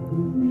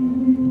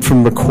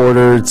from a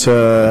quarter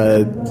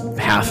to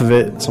half of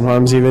it,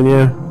 sometimes even,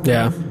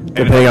 yeah.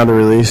 depending on the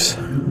release.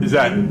 Is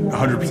that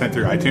 100%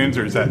 through iTunes,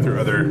 or is that through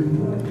other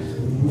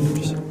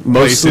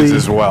Mostly places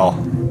as well?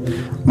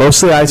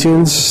 Mostly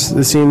iTunes,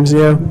 it seems,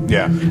 Yeah,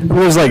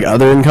 There's like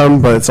other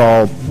income, but it's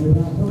all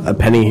a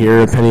penny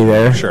here, a penny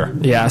there. sure.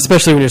 Yeah,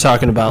 especially when you're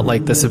talking about,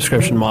 like, the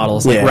subscription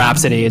models. Like Yeah.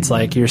 Rhapsody, it's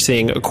like you're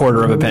seeing a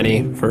quarter of a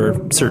penny for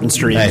certain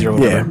streams Hey, or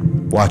whatever.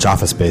 Yeah. Watch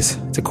Office Space.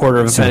 It's a quarter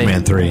of a penny.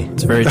 Superman 3.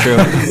 It's very true.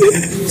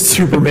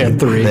 Superman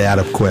 3. They add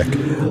up quick.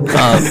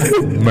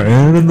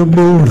 Man in the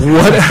moon.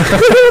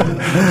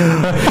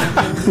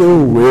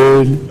 So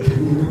weird.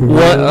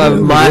 What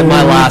my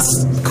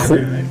last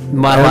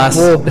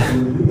Well,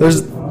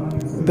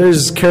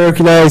 there's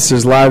karaoke nights,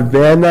 there's live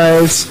band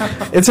nights.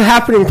 It's a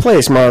happening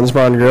place, Mom's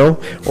Bond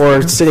Grill,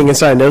 or sitting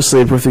inside No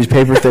Sleep with these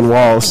paper thin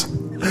walls.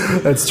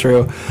 That's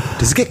true.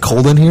 Does it get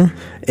cold in here?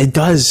 It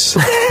does.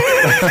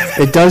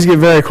 It does get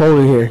very cold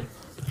in here.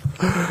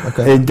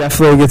 Okay. It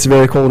definitely gets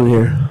very cold in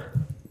here.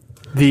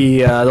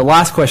 The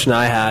last question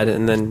I had,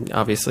 and then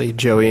obviously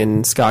Joey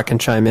and Scott can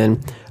chime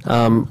in.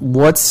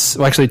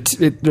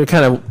 They're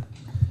kind of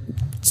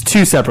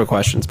two separate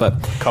questions,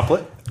 but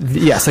Couplet?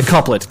 yes, a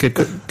couplet.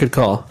 Good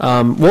call.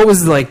 What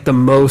was like the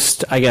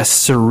most, I guess,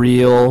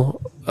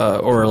 surreal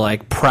or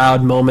like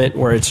proud moment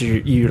where it's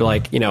you're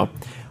like,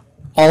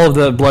 all of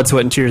the blood,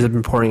 sweat, and tears have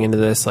been pouring into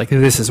this. Like,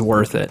 this is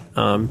worth it.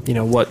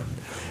 What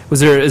is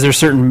there a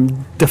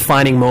certain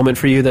defining moment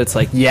for you that's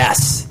like,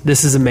 yes,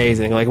 this is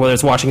amazing? Like, whether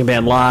it's watching a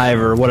band live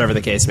or whatever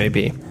the case may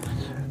be.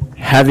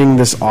 Having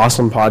this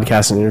awesome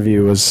podcast and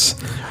interview was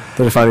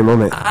the defining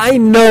moment. I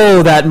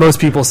know that most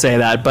people say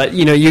that, but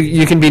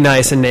you can be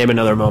nice and name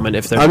another moment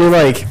if there. I mean,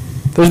 like,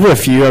 there's been a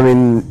few. I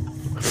mean,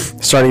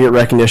 starting to get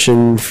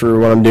recognition for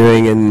what I'm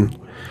doing and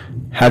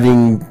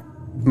having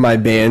my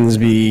bands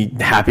be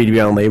happy to be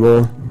on a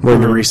label,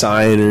 willing to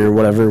re-sign or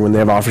whatever when they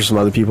have offers from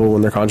other people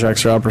when their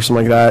contracts are up or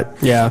something like that.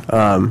 Yeah.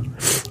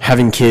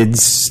 Having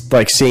kids,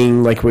 like,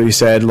 seeing, like what you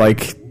said,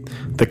 like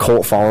the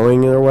cult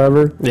following or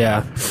whatever.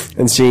 Yeah.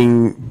 And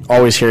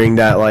always hearing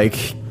that,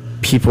 like,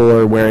 people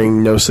are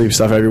wearing No Sleep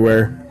stuff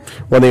everywhere.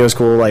 One thing that was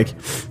cool, like,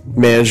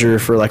 manager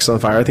for Lex on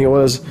Fire, I think it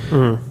was,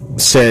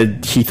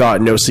 said he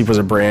thought No Sleep was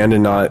a brand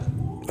and not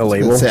a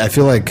label. I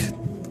feel like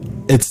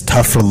it's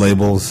tough for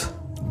labels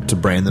to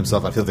brand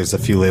themselves. I feel like there's a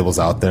few labels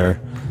out there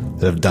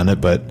that have done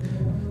it, but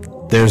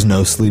there's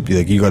No Sleep.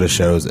 Like, you go to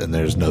shows and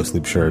there's No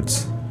Sleep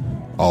shirts.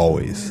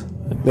 Always.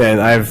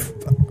 And I have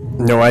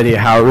no idea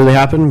how it really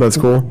happened, but it's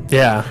cool.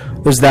 Yeah.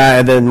 There's that,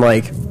 and then,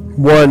 like,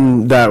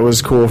 one that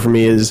was cool for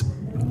me is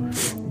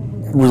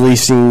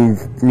releasing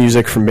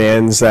music from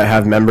bands that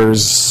have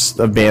members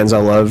of bands I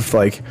love,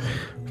 like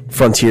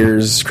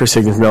Frontiers, Chris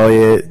Hansen from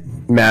Elliott,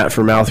 Matt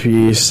from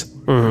Mouthpiece,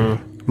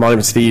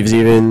 Former Thieves,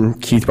 even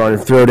Keith Barney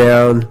from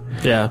Throwdown,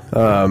 Yeah.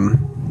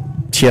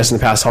 TS in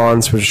the Past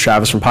Haunts, which is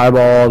Travis from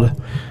Piebald.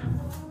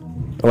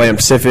 Atlantic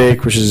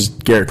Pacific, which is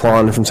Garrett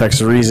Klon from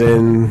Texas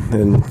Reason,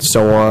 and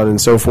so on and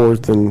so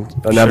forth. And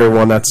another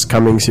one that's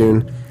coming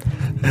soon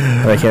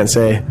that I can't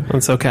say.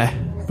 That's okay.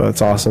 But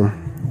it's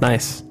awesome.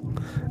 Nice.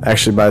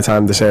 Actually, by the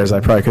time this airs, I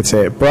probably could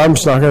say it, but I'm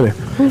just not going to.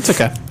 It's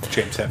okay.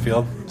 James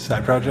Hetfield,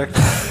 side project.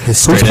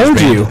 His Who straight edge told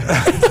band. you?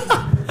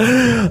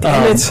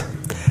 Damn it.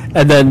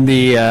 And then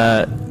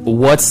the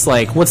what's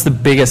the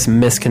biggest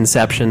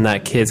misconception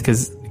that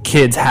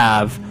kids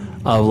have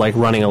of like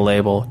running a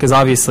label? Because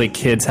obviously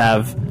kids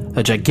have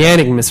a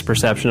gigantic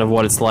misperception of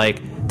what it's like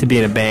to be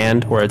in a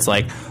band, where it's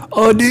like,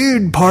 oh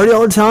dude, party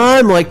all the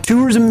time, like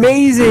tour's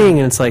amazing,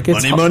 and it's like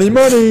it's Money.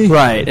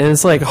 right, and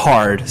it's like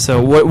hard.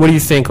 So what do you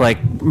think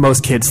like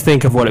most kids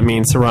think of what it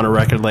means to run a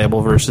record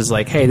label versus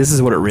like, hey, this is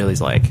what it really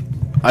is like?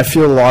 I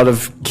feel a lot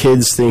of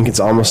kids think it's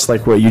almost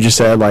like what you just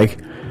said, like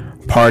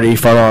party,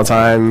 fun all the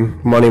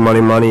time,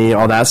 money,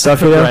 all that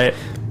stuff, you know? Right.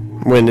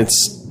 When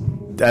it's,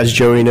 as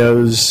Joey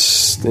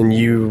knows, and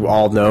you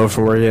all know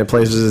from working at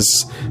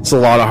places, it's a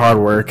lot of hard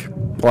work,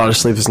 a lot of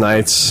sleepless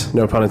nights,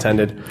 no pun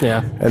intended.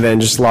 Yeah. And then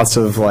just lots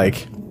of,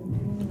 like,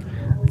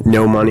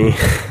 no money.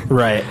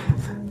 Right.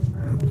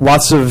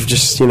 Lots of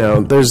just,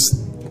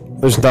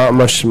 there's not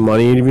much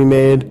money to be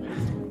made.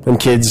 And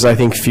kids, I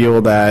think,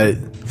 feel that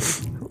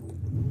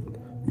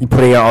you're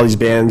putting out all these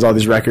bands, all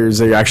these records,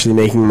 that you're actually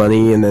making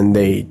money, and then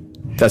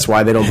that's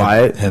why they don't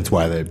buy it. Hence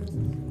why they,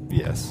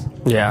 yes.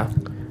 Yeah.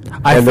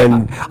 I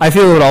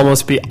feel it would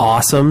almost be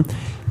awesome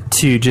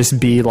to just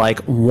be like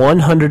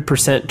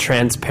 100%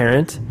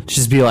 transparent.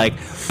 Just be like,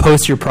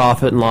 post your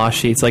profit and loss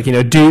sheets. Like,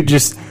 dude,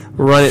 just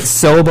run it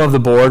so above the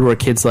board where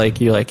kids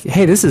you're like,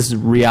 hey, this is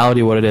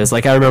reality what it is.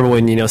 Like, I remember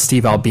when,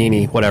 Steve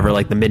Albini, whatever,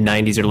 like the mid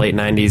 90s or late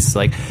 90s,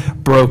 like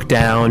broke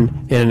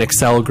down in an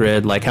Excel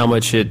grid, like how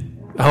much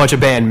a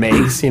band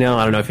makes, I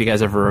don't know if you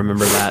guys ever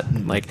remember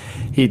that. Like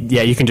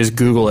you can just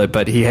Google it,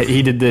 but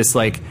he did this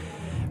like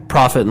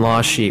profit and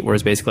loss sheet where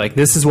it's basically like,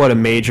 this is what a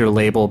major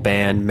label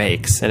band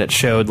makes, and it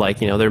showed like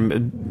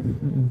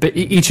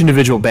each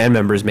individual band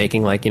member is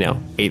making like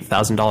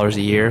 $8,000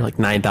 a year, like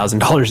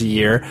 $9,000 a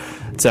year.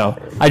 So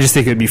I just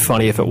think it'd be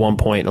funny if at one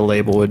point a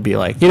label would be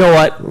like, you know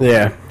what,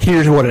 yeah,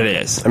 here's what it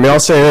is. I mean, I'll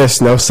say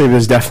this: No Sleep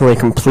is definitely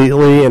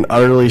completely and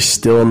utterly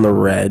still in the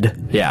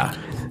red. Yeah.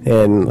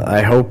 And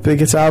I hope it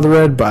gets out of the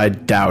red, but I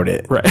doubt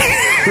it. Right.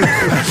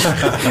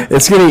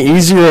 It's getting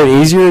easier and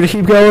easier to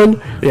keep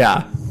going.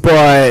 Yeah.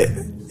 But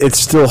it's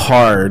still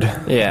hard.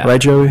 Yeah. Right,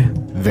 Joey?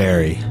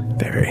 Very.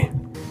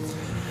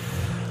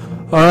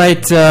 All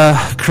right,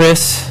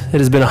 Chris, it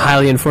has been a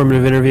highly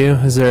informative interview.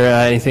 Is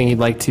there anything you'd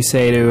like to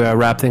say to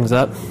wrap things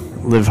up?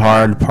 Live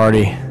hard,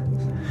 party.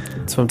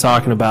 That's what I'm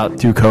talking about.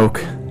 Do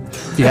coke.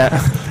 Yeah.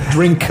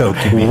 Drink Coke,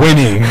 you mean.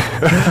 Winning.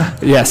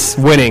 Yes,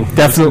 winning.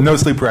 Definitely. No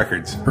Sleep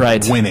Records.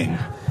 Right. Winning.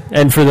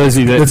 And for those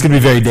of you That's going to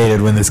be very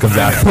dated when this comes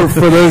out.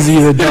 for those of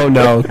you that don't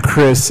know,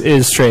 Chris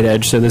is straight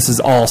edge, so this is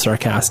all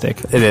sarcastic.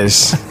 It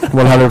is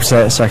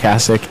 100%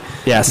 sarcastic.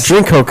 Yes.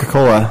 Drink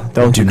Coca-Cola.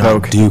 Don't do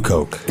Coke. Do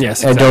Coke.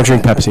 Yes. And don't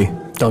drink Pepsi.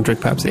 Don't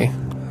drink Pepsi.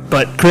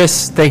 But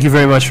Chris, thank you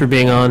very much for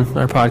being on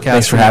our podcast.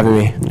 Thanks for having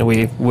me.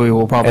 We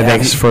will probably And have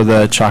thanks you. for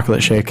the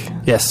chocolate shake.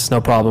 Yes, no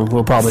problem.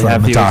 We'll probably From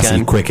have you Matassi,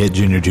 again. Quick Hit,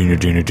 Junior. So-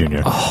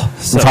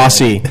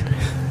 Matassi.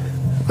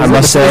 I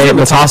must say,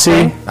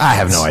 Matassi. I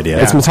have no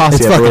idea. It's Matassi,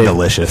 It's I fucking believe.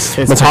 delicious.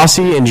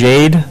 Matassi and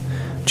Jade.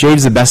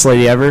 Jade's the best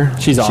lady ever.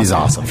 She's awesome. She's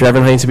awesome. If you're ever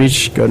in Huntington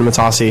Beach, go to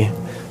Matassi.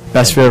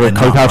 Best favorite, And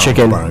Kung not Pao Ronald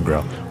chicken. Bar and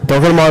Grill.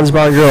 Don't go to Mom's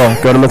Bar and Grill.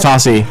 Go to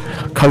Matassi.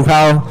 Kung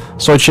Pao,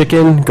 soy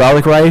chicken,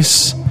 garlic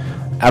rice,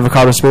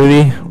 avocado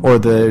smoothie, or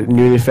the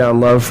newly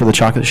found love for the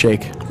chocolate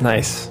shake.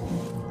 Nice.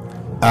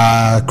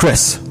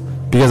 Chris,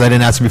 because I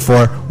didn't ask you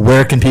before,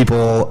 where can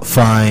people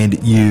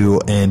find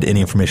you and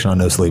any information on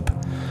No Sleep?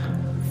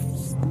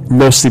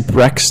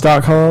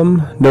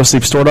 NoSleepRex.com,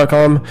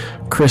 NoSleepStore.com,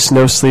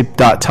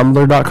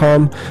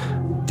 ChrisNoSleep.tumblr.com. Do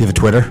you have a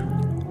Twitter?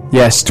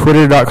 Yes,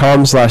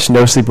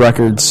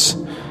 Twitter.com/NoSleepRecords.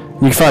 You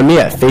can find me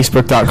at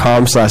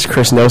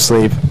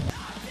Facebook.com/ChrisNoSleep.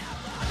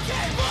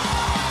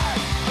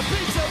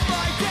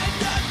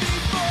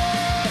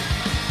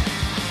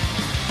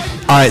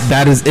 Alright,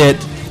 that is it.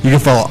 You can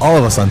follow all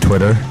of us on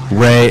Twitter.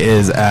 Ray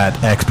is at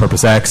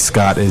XPurposeX.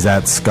 Scott is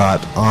at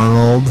Scott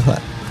Arnold.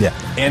 Yeah.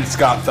 And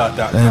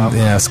ScottThought.com. And,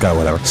 yeah, Scott,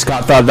 whatever.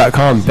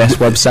 ScottThought.com, best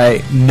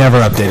website.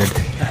 Never updated.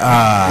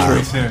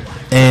 Very soon.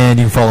 And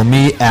you can follow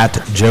me at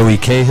Joey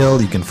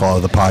Cahill. You can follow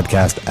the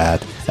podcast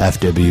at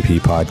FWP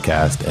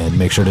Podcast. And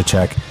make sure to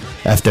check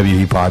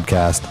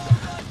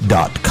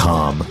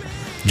FWPpodcast.com.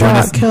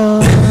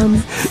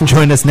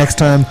 Join us next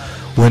time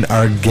when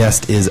our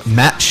guest is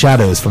Matt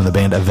Shadows from the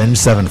band Avenged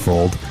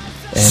Sevenfold.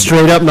 And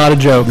Straight up, not a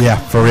joke. yeah,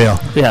 for real.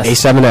 Yes.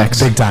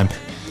 A7X. Big time.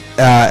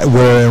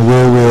 Where we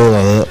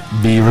will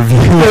be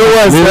reviewing.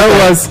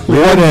 That was.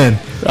 What in?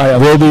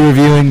 We'll be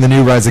reviewing the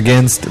new Rise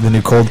Against, the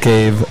new Cold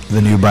Cave,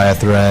 the new By a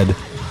Thread,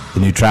 the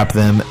new Trap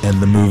Them, and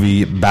the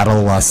movie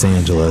Battle Los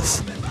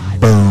Angeles.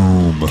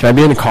 Boom. Can I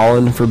be in a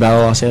call-in for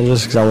Battle Los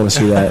Angeles? Because I want to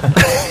see that.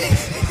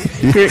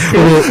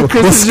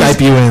 We'll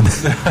Skype you in.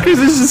 Chris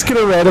is just going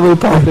to randomly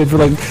pop in for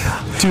like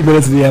 2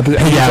 minutes of the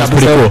episode. Yeah, it's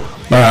pretty cool. All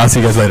right, I'll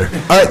see you guys later.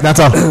 All right, that's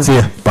all. See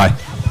ya. Bye.